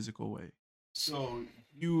non-physical way. So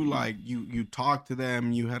you like you talk to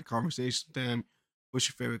them, you had conversations with them. What's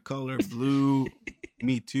your favorite color? Blue.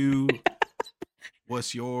 Me too.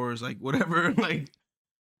 What's yours? Like whatever. Like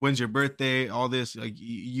when's your birthday? All this. Like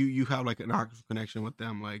you have like an active connection with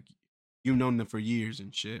them. Like you've known them for years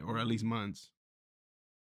and shit, or at least months.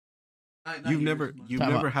 Not You've years, never months. you've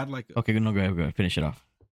Time never out. had like Okay, no, go ahead. Finish it off.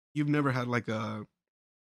 you've never had like a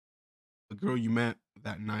girl you met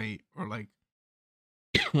that night or like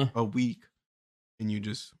a week and you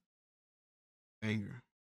just bang her.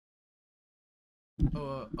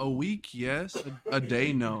 A week, yes. A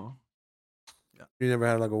day, no. You never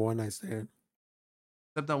had like a one night stand.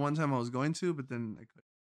 Except that one time I was going to, but then I couldn't.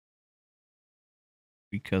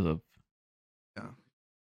 Because of Yeah.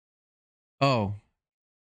 oh,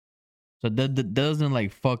 so that doesn't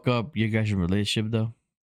like fuck up your guys' relationship though,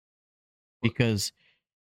 because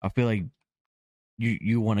I feel like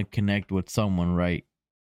you want to connect with someone, right?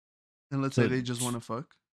 And let's So- say they just want to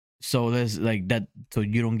fuck. So there's like that, so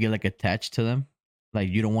you don't get like attached to them, like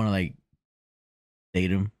you don't want to like date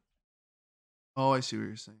them, Oh, I see what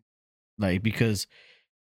you're saying. like because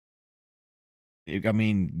I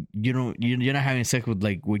mean you're not having sex with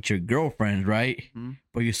like with your girlfriends, right? Mhm.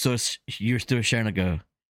 But you're still sharing like a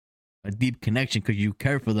deep connection because you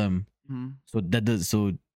care for them. Hmm. So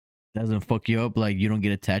doesn't fuck you up, like you don't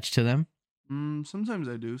get attached to them. Sometimes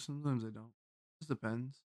I do. Sometimes I don't. Just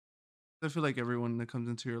depends. I feel like everyone that comes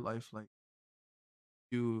into your life, like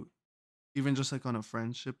you, even just like on a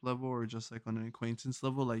friendship level or just like on an acquaintance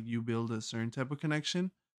level, like you build a certain type of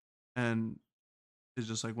connection, and it's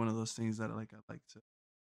just like one of those things that like I like to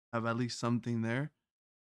have at least something there,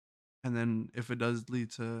 and then if it does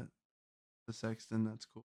lead to the sex, then that's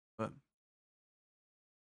cool. But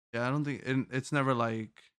yeah, I don't think it's never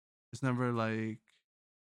like It's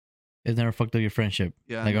never fucked up your friendship.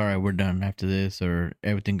 yeah, Like, no. all right, we're done after this, or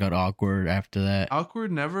everything got awkward after that.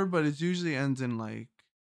 awkward never, but it usually ends in like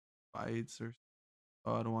fights or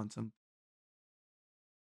oh I don't want some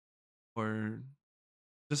or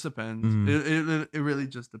just depends. Mm. It really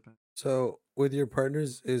just depends. So with your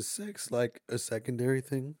partners, is sex like a secondary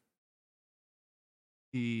thing?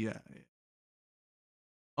 Yeah.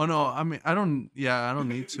 Oh no, I mean I don't. Yeah, I don't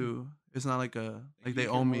need to. It's not like a like they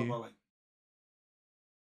owe me.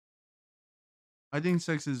 I think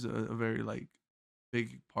sex is a very like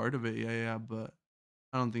big part of it. Yeah, yeah, but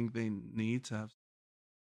I don't think they need to have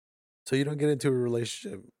So you don't get into a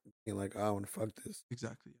relationship being like, "Oh, I want to fuck this."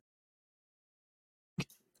 exactly.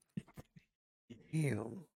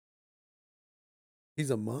 Damn, he's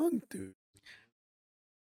a monk, dude.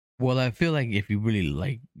 Well, I feel like if you really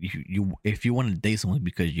like you if you want to date someone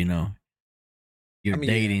because you're I mean,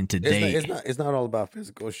 yeah, dating to It's date, not. It's not all about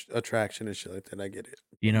physical attraction and shit like that. I get it.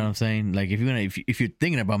 you know what I'm saying? Like if you're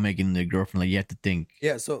thinking about making a girlfriend, like you have to think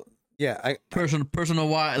Yeah. So yeah, personal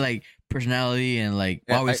why, like personality and like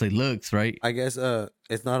Yeah, obviously looks, right? I guess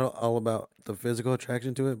it's not all about the physical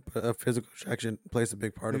attraction to it, but physical attraction plays a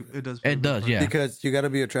big part of it. It does. play a It big does, part. yeah. Because you got to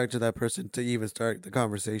be attracted to that person to even start the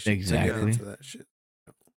conversation. To Exactly. get into that shit.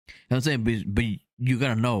 You know what I'm saying, but you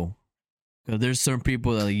gotta know because there's certain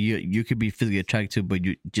people that like, you could be physically attracted to, but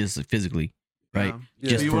you just physically, right? Yeah.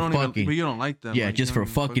 Just But you for don't even- fucking. but you don't like them. Yeah, like, you just don't for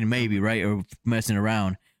even fuck fucking with maybe, them. right? Or messing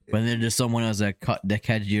around. But then there's someone else that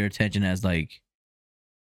catches your attention as like,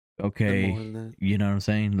 More okay, than that. you know what I'm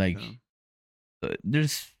saying? Like, Yeah.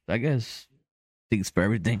 there's I guess things for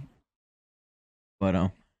everything.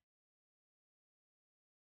 But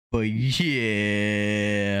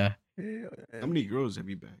yeah. How many girls have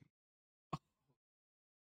you banged?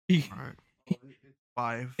 All right.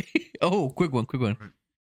 5. Oh, quick one.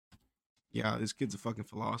 Yeah, this kid's a fucking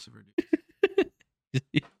philosopher, dude.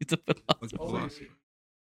 It's a Fucking philosophy. philosopher.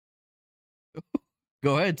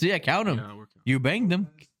 Go ahead. So yeah, count them. Yeah, we're counting. You banged them.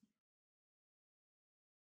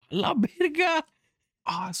 La verga.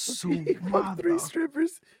 Ah, so Fuck 3 mad.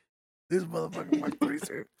 strippers. This motherfucker fuck 3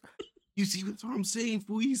 strippers. You see what I'm saying,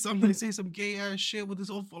 fool? He sometimes say some gay ass shit with his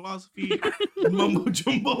whole philosophy, mumbo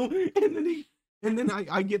jumbo, and then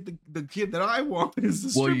I get the kid that I want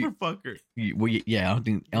is the Well, stripper fucker. Well, yeah, I don't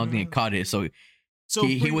think I caught it. So So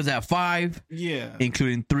he pretty- was at 5, yeah,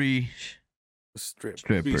 including 3 Strip.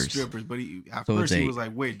 three strippers. strippers, but at So it's first he 8. was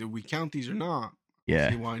like, "Wait, did we count these or not?"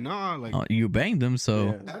 Yeah. See, why not? Like You banged them,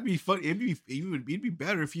 so Yeah. that'd be funny. It'd be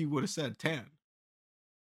better if he would have said 10.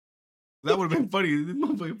 That would have been funny. This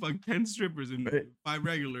motherfucker fucked 10 strippers and 5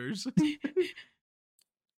 regulars.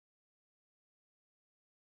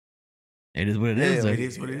 it is what it Yeah, is. it like, It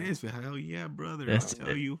is what it is. Hell yeah, brother. That's I'll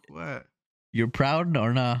tell you what. You're proud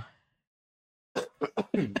or not?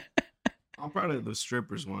 I'm proud of the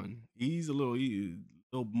strippers one. He's a little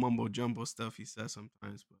mumbo jumbo stuff he says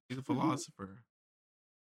sometimes, but he's a philosopher.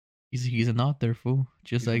 He's an author, fool.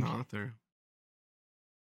 Just He's like an author.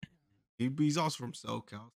 He's also from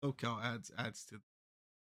SoCal. SoCal adds to the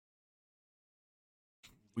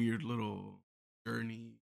weird little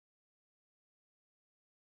journey.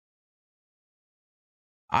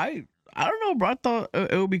 I don't know, bro. I thought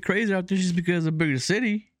it would be crazy out there just because of bigger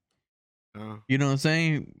city. You know what I'm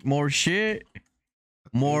saying? More shit,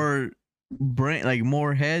 more brain, like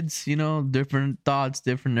more heads. You know, different thoughts,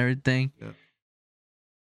 different everything.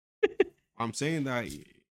 I'm saying that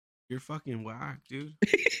you're fucking whack, dude.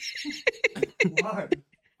 Why?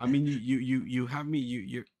 I mean, you have me.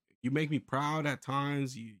 You make me proud at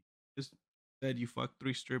times. You just said you fucked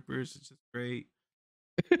 3 strippers. It's just great.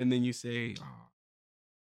 And then you say, "Oh,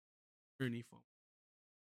 journey for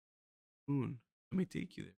moon. Let me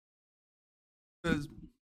take you there." Because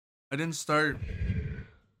I didn't start.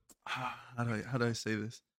 How do I say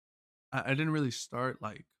this? I didn't really start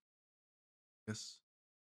like, I guess,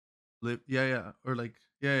 or like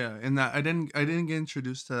and that I didn't get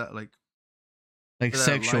introduced to that like Like to that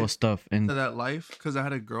sexual life- stuff and to that life because I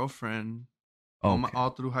had a girlfriend okay.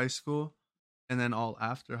 all through high school, and then all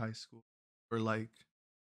after high school, or like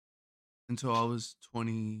until I was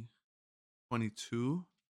 20, 22.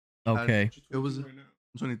 Okay. It was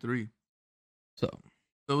 23. So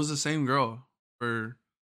So it was the same girl for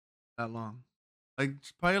that long. Like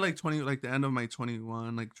probably like 20, like the end of my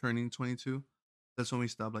 21, like turning 22. That's when we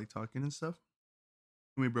stopped like talking and stuff.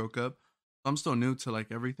 We broke up. I'm still new to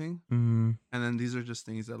like everything. mm, And then these are just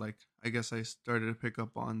things that like I guess I started to pick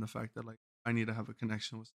up on the fact that like I need to have a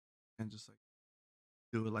connection with and just like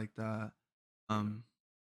do it like that.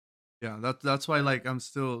 Yeah, that's why like I'm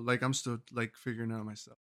still like figuring out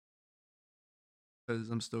myself. Because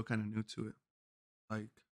I'm still kind of new to it. Like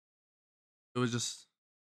it was just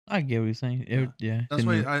I get what you're saying. Yeah. that's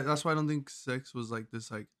why I don't think sex was like this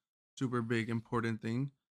like super big important thing,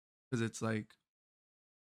 because it's like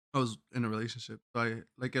I was in a relationship, so I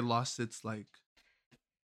like it lost its like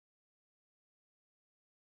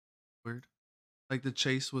weird, like the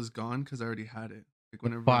chase was gone because I already had it. Like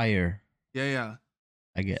whenever fire. yeah.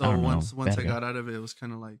 I get. So I don't once know. I Bad got out of it, it was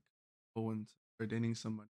kind of like when they're dating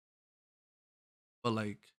somebody, but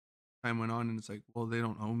like time went on and it's like, well, they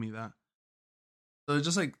don't owe me that. So it's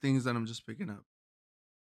just like things that I'm just picking up.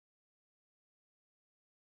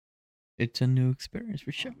 It's a new experience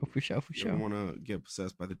for sure. For sure. For You ever sure. want to get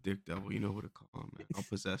possessed by the dick devil? You know who to call, man. I'll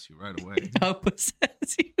possess you right away. I'll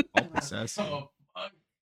possess you. I'll possess you.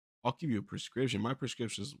 I'll give you a prescription. My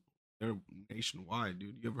prescriptions, they're nationwide,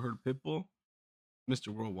 dude. You ever heard of Pitbull? Mr.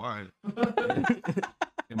 Worldwide.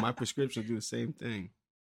 And my prescriptions do the same thing.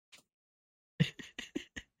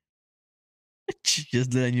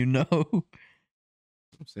 Just letting you know.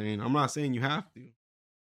 I'm not saying you have to.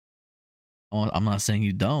 Oh, I'm not saying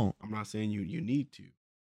you don't, I'm not saying you need to.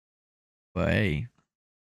 but hey,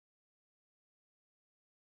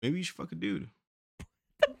 Maybe you should fuck a dude.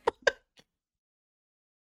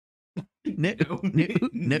 no, No, no,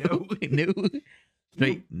 no. no,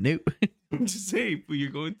 straight, no. I'm just saying, but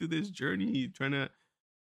you're going through this journey, you're trying to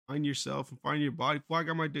find yourself and find your body. Before I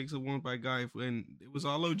got my dick sucked by a guy, and it was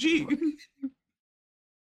all OG.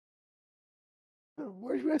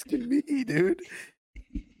 Why are you asking me, dude?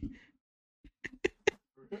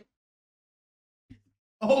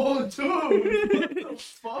 Oh, dude! What the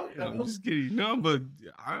fuck? I'm just kidding. No, but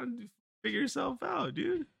figure yourself out,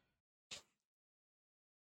 dude.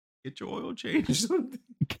 Get your oil changed.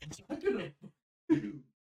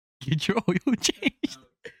 Get your oil changed.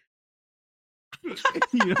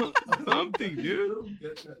 You know, something, dude.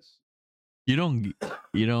 You don't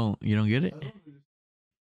get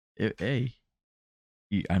it. Hey,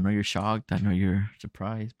 I know you're shocked. I know you're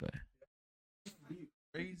surprised, but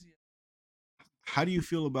Crazy. How do you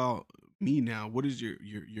feel about me now? What is your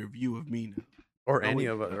view of me now? Or any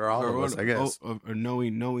of us, or all of us, I guess. Or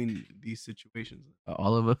knowing these situations.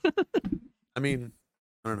 all of us. I mean,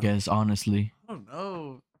 I don't know. Guess honestly, I don't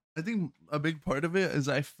know. I think a big part of it is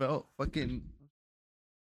I felt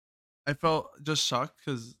just shocked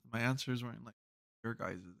because my answers weren't like your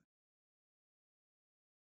guys'.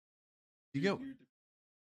 You get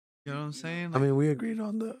what I'm saying? I Like, mean, we agreed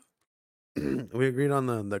on the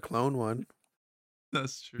the clone one.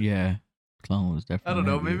 that's true. yeah, clone was I definitely. don't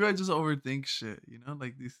know. heavy. Maybe I just overthink shit. You know,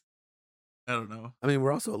 like these. I don't know. I mean,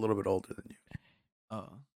 we're also a little bit older than you.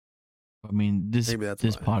 I mean, this Maybe that's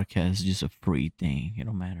this why. podcast is just a free thing. It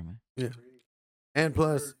don't matter, man. Yeah. And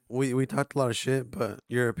plus, we talked a lot of shit, but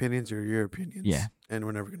your opinions are your opinions. Yeah. And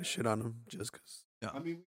we're never gonna shit on them just because. Yeah. I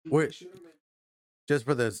mean, We're just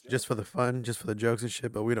for the fun, just for the jokes and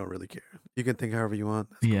shit. But we don't really care. You can think however you want.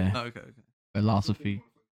 That's cool. Yeah, Oh, okay. philosophy.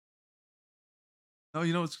 No,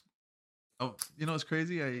 you know what's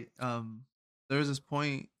crazy? There was this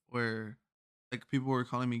point where like people were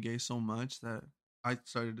calling me gay so much that I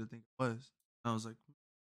started to think it was. And I was like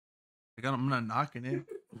I'm not knocking it.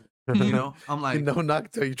 You know, I'm like, no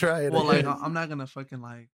knock till you try it. well, I like guess. I'm not gonna fucking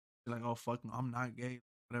like be like, oh fuck no, I'm not gay,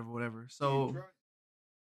 whatever. So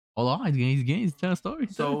Hold on, he's telling a story.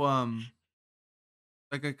 so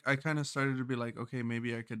like I kind of started to be like, okay,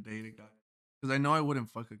 maybe I could date a guy because I know I wouldn't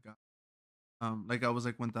fuck a guy. Like I was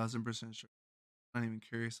like 1000% sure, not even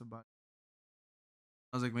curious about it.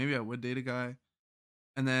 I was like, maybe I would date a guy,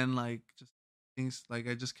 and then like just things like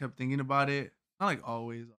I just kept thinking about it, not like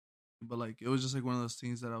always, but like it was just like one of those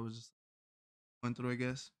things that I was just going through, I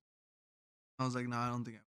guess. I was like, nah, I don't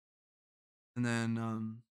think I. And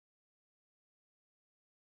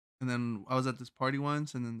then I was at this party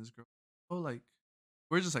once, and then this girl, oh, like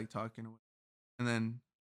we're just like talking, and then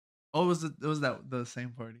it was that the same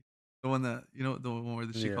party, the one that the one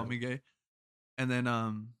where she Yeah. called me gay, and then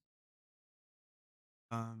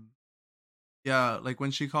yeah, like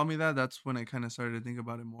when she called me that, that's when I kind of started to think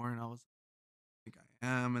about it more, and I was like, I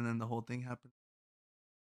am, and then the whole thing happened.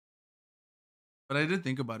 But I did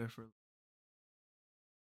think about it for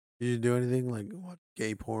Did you do anything like watch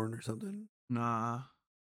gay porn or something? nah.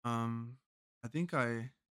 I think I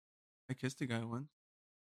kissed a guy once.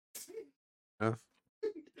 Yeah.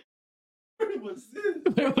 Where was this?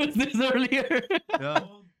 Where was this earlier? Yeah.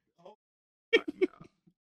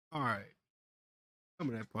 All right.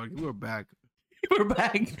 Coming at party. We're back. We're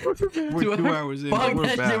back. We're 2 hours in. Fuck But we're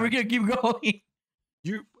that back. shit. We're gonna keep going.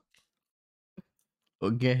 You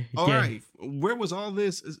Okay. all yeah. right? Where was all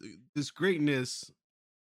this greatness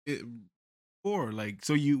for? Like,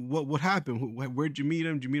 so what happened? Where'd you meet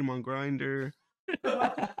him? Did you meet him on Grindr?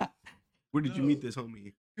 Where did you meet this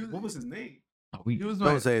homie? What was his name? Oh, we- He was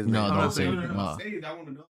Don't my say his name. No, I'm don't not say saying it. it. No. Say it. I want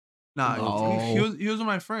to know. nah. No. He was one of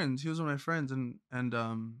my friends. He was one of my friends, and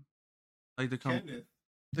like the Kenneth.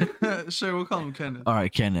 sure, we'll call him Kenneth. All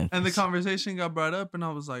right, Kenneth. And the conversation got brought up, and I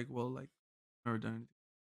was like, well, like, never done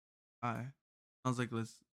anything. I was like,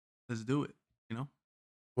 let's do it, you know.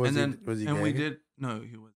 Was and he, then was he and we gay? did. No,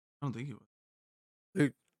 he was. I don't think he was.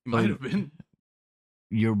 Dude, He might have been.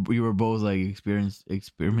 you were both like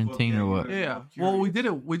experimenting or what? Yeah. Well, we did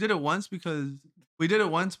it once because we did it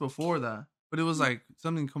once before that, but it was like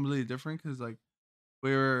something completely different because like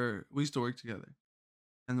we used to work together,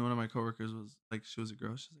 and one of my coworkers was like, she was a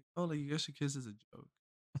girl. She's like, oh, like you guys should kiss as a joke.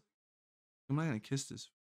 I'm not gonna kiss this.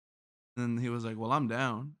 And then he was like, well, I'm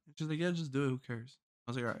down. And she's like, yeah, just do it. Who cares?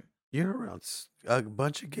 I was like, all right. You're around a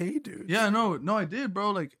bunch of gay dudes. Yeah, no, I did,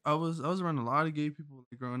 bro. Like I was around a lot of gay people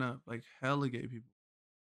like, growing up, like hella gay people.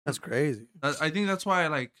 That's crazy. I think that's why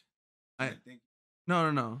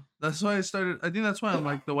no. That's why I started. I think that's why I'm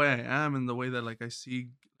like the way I am and the way that like I see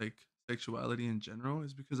like sexuality in general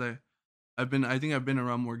is because I think I've been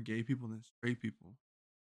around more gay people than straight people,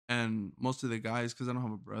 and most of the guys because I don't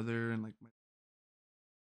have a brother and like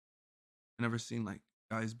I never seen like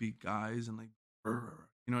guys be guys and like you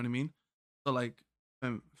know what I mean. So like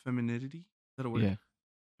femininity, is that a word? Yeah.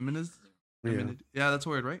 Femininity. Yeah, that's a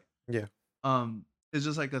word, right? Yeah. It's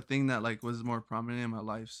just like a thing that like was more prominent in my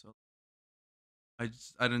life, so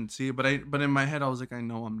I didn't see it, but in my head I was like, I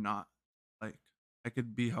know I'm not, like I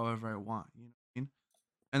could be however I want, you know what I mean?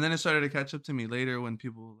 And then it started to catch up to me later when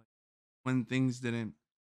people like when things didn't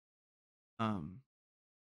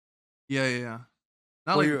yeah.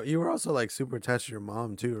 Not Well, like you were also like super attached to your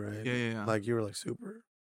mom too, right? Yeah. Like you were like super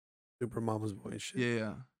mama's boy and shit.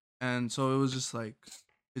 Yeah. And so it was just like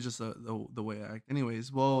it's just the way I act.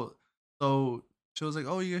 Anyways, well, so she was like,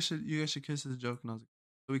 "Oh, you guys should kiss as a joke," and I was like,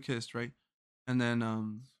 so we kissed, right? And then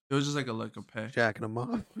it was just like a peg. Jacking them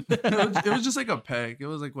off. It was just like a peg. It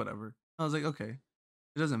was like whatever. I was like, okay,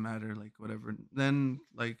 it doesn't matter, like whatever. Then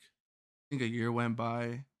like I think a year went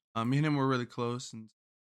by. Me and him were really close, and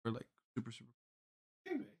we're like super.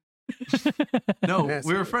 No, Yeah,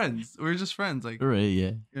 we were so- friends. We were just friends, like Right, yeah.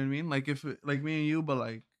 you know what I mean? Like if like me and you, but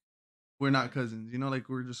like we're not cousins, you know? Like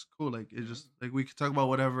we're just cool. Like it's just like we could talk about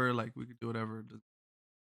whatever, like we could do whatever.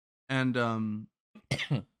 And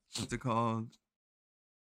what's it called?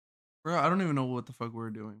 Bro, I don't even know what the fuck we were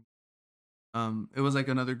doing. It was like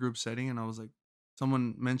another group setting, and I was like,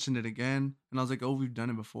 someone mentioned it again, and I was like, oh, we've done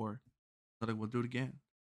it before. So like, we'll do it again.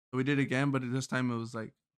 So we did it again, but this time it was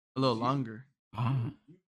like a little longer. Ah,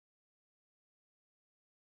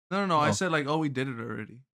 No. I Oh. said like, oh, we did it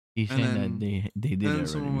already. he's And saying then- that they did And it then already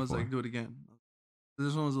someone was before. like, do it again.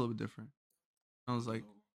 This one was a little bit different. I was like,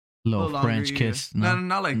 little longer, French yeah. kiss. No, No,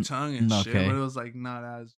 not like tongue and shit, okay. but it was like not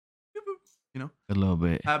as, you know, a little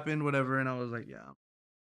bit. happened, whatever. And I was like, yeah.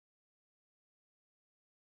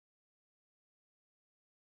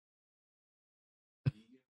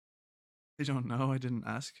 I don't know. I didn't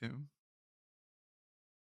ask him.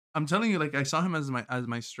 I'm telling you, like I saw him as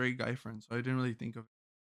my straight guy friend, so I didn't really think of it.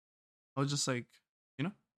 I was just like, you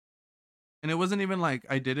know, And it wasn't even like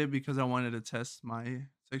I did it because I wanted to test my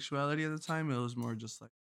sexuality at the time. It was more just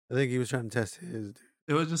like I think he was trying to test his. Dude.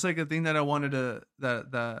 it was just like a thing that I wanted to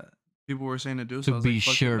that people were saying to do. To So I was be like,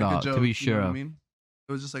 fuck it, sure like a of, to joke, be you know sure what I of. mean,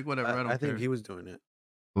 it was just like whatever. I don't I think care. he was doing it.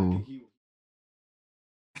 Ooh.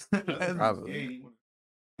 And- Probably.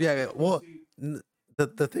 Yeah. Well,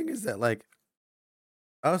 the thing is that like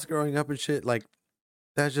us growing up and shit, like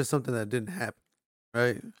that's just something that didn't happen,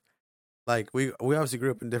 right? Like we obviously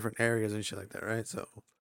grew up in different areas and shit like that, right? So,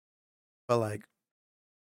 but like,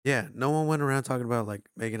 yeah, no one went around talking about like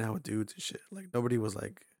making out with dudes and shit. Like nobody was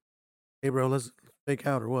like, "Hey, bro, let's make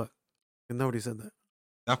out or what?" And nobody said that.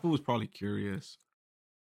 That fool was probably curious.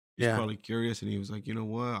 He's Yeah. probably curious, and he was like, you know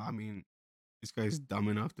what? I mean, this guy's dumb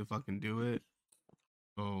enough to fucking do it.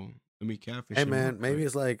 So let me catfish Hey, him real man, maybe quick.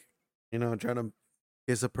 it's like, trying to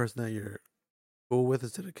kiss a person that you're cool with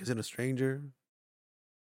instead of kissing a stranger.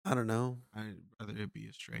 I don't know. I'd rather it be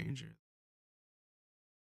a stranger.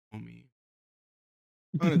 Homie.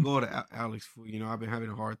 I'm gonna go to Alex. Fool. You know, I've been having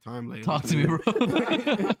a hard time lately. Talk to me, bro.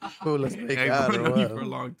 Cool, let's make Hey, out bro, or I've known you what? for a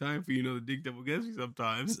long time. For the dick devil gets me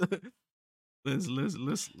sometimes. let's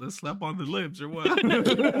slap on the lips or what?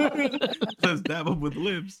 Let's dab up with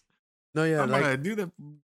lips. No, yeah, I'm like gonna do that.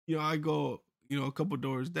 I go, a couple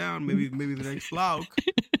doors down. Maybe the next flout.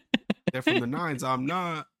 They're from the nines. I'm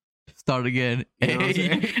not. Start again. You know what I'm Hey,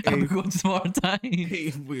 saying? I'm Hey. going smart time.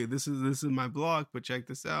 Hey, wait, this is my block, but check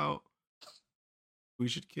this out. We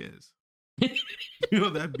should kiss.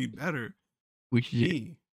 That'd be better. We should.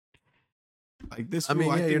 Me. Like this. I mean,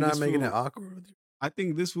 fool, yeah, think you're not this making it fool- awkward with you. I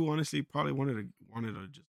think this fool honestly probably wanted to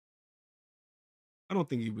just. I don't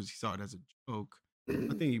think he saw it as a joke. I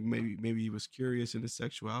think maybe he was curious in his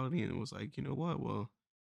sexuality and was like, you know what? Well,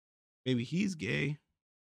 maybe he's gay,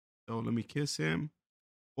 so let me kiss him.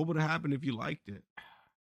 What would have happened if you liked it?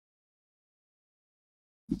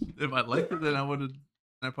 if I liked it, then I would have.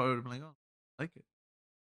 I probably would have been like, oh, I like it.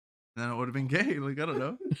 And then I would have been gay. Like I don't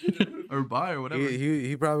know, or bi or whatever.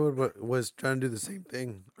 He probably was trying to do the same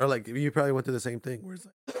thing, or like you probably went through the same thing. Where it's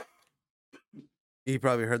like he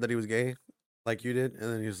probably heard that he was gay, like you did,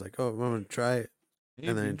 and then he was like, "Oh, I'm gonna try it,"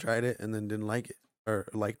 and then Maybe. tried it, and then didn't like it or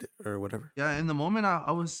liked it or whatever. Yeah, in the moment,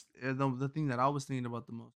 I was the thing that I was thinking about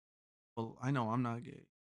the most. Well, I know I'm not gay.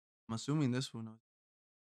 I'm assuming this one knows.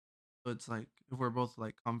 So it's like if we're both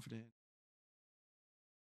like confident,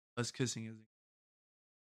 us kissing is.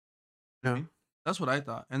 No, That's what I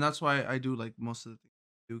thought, and that's why I do like most of the things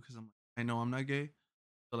I do because I'm like I know I'm not gay,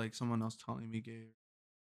 but like someone else telling me gay, or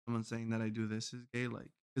someone saying that I do this is gay,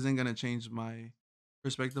 like isn't gonna change my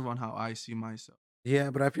perspective on how I see myself.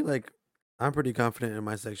 yeah, but I feel like I'm pretty confident in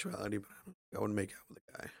my sexuality, but I don't think I would make out with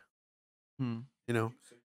a guy. Hmm. You know,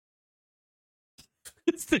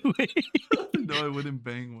 It's the way. No, I wouldn't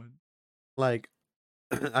bang one. like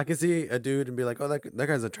I can see a dude and be like, "Oh, that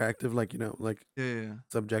guy's attractive," like like Yeah.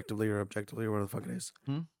 subjectively or objectively or whatever the fuck it is.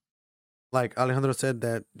 Hmm? Like Alejandro said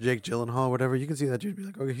that Jake Gyllenhaal, whatever, you can see that dude be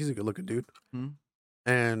like, okay, he's a good looking dude. Hmm?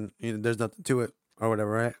 And there's nothing to it or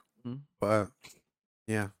whatever, right? Hmm? But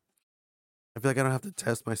yeah. I feel like I don't have to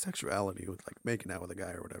test my sexuality with like making out with a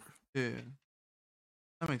guy or whatever. Yeah.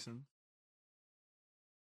 That makes sense.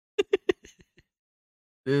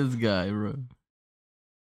 This guy, bro.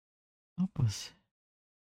 Help us.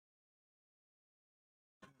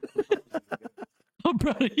 I'm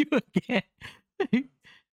proud of you again.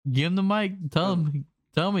 Give him the mic. Tell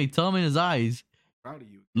him in his eyes. Proud of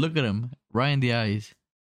you. Look at him, right in the eyes.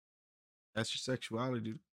 That's your sexuality,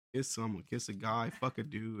 dude. Kiss someone, kiss a guy, fuck a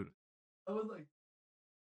dude. I was like,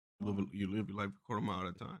 You live your life a quarter mile at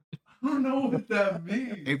a time. I don't know what that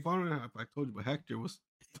means. Hey, funny enough, I told you, but Hector was.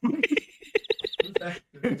 You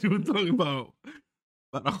were talking about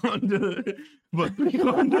a Honda, but 3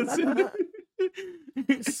 Hondas in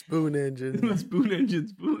the Spoon engine. spoon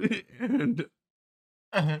engine,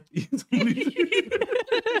 and he's only.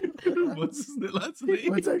 What's his last name?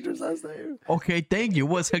 What's Hector's last name? Okay, thank you.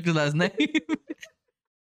 What's Hector's last name?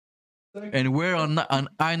 And where on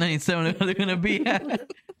I-97 are they gonna be at? This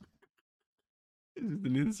is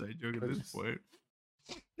an inside joke at this point.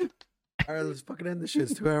 All right, let's fucking end this shit.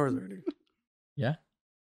 It's 2 hours already. Yeah.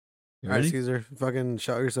 You All right, ready? Caesar, fucking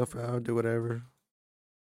shout yourself out, do whatever.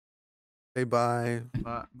 Say bye.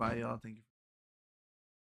 Bye, y'all. Thank you.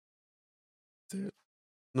 That's it.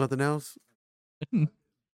 Nothing else?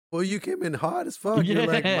 Well, you came in hot as fuck. You're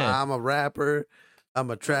like, Yeah. "Nah, I'm a rapper. I'm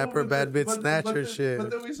a trapper, bad bitch snatcher shit.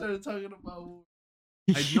 But then we started talking about.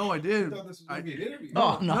 I know I did.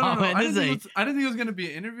 Oh, no, man, I this didn't, think ain't- I didn't think it was gonna be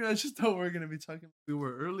an interview. I just thought we were gonna be talking. We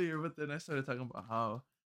were earlier, but then I started talking about how.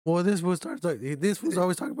 Well, this was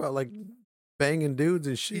always talking about like banging dudes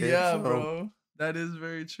and shit. Yeah, so- bro, that is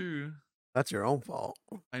very true. That's your own fault.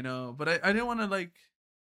 I know, but I didn't want to like.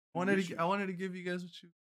 I wanted to give you guys what you.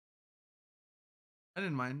 I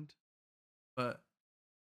didn't mind, but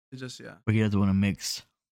it just yeah. But he doesn't want to mix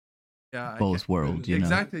Yeah, both worlds, you know.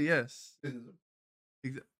 exactly. Yes.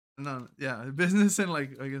 No, yeah, business and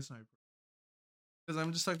like I guess because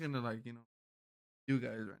I'm just talking to like you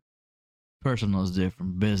guys right. Personal is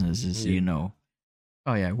different. Business is, Yeah. you know.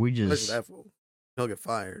 Oh yeah, we Look at just that fool. He'll get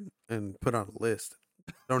fired and put on a list.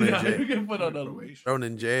 Thrown in Yeah, you jail. can put on a Thrown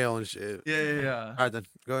in jail and shit. yeah. All right, then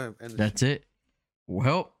go ahead. End this that's it.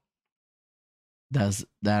 Well, that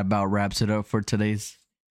about wraps it up for today's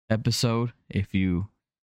episode. If you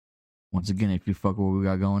fuck with what we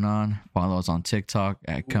got going on, follow us on TikTok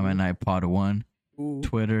at Come at Night Pod 1, Ooh,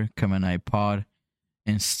 Twitter Come at Night Pod,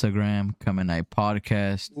 Instagram Come at Night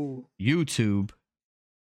Podcast, ooh, YouTube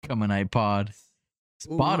Come at Night Pod, ooh.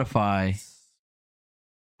 Spotify,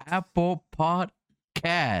 Apple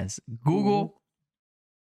Podcasts, Google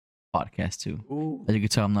Podcast too. Ooh. As you can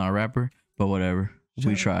tell, I'm not a rapper, but whatever.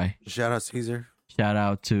 We try. Shout out Caesar Shout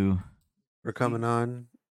out to, for coming on.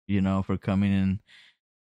 for coming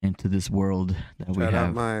into this world that we Shout out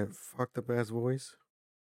have. my fucked up ass voice.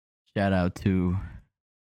 Shout out to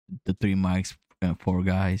the 3 mics and 4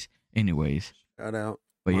 guys. Anyways, Shout out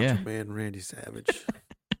but Macho yeah. Man Randy Savage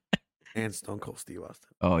and Stone Cold Steve Austin.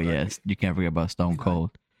 Oh yes, you can't forget about Stone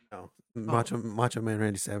Cold. No, Macho Man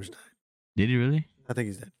Randy Savage died. Did he really? I think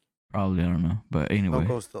he's dead. Probably, I don't know. But anyway. Stone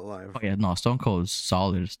Cold's still alive. Oh yeah, no, Stone Cold is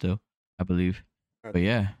solid still, I believe. But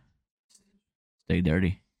yeah, stay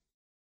dirty.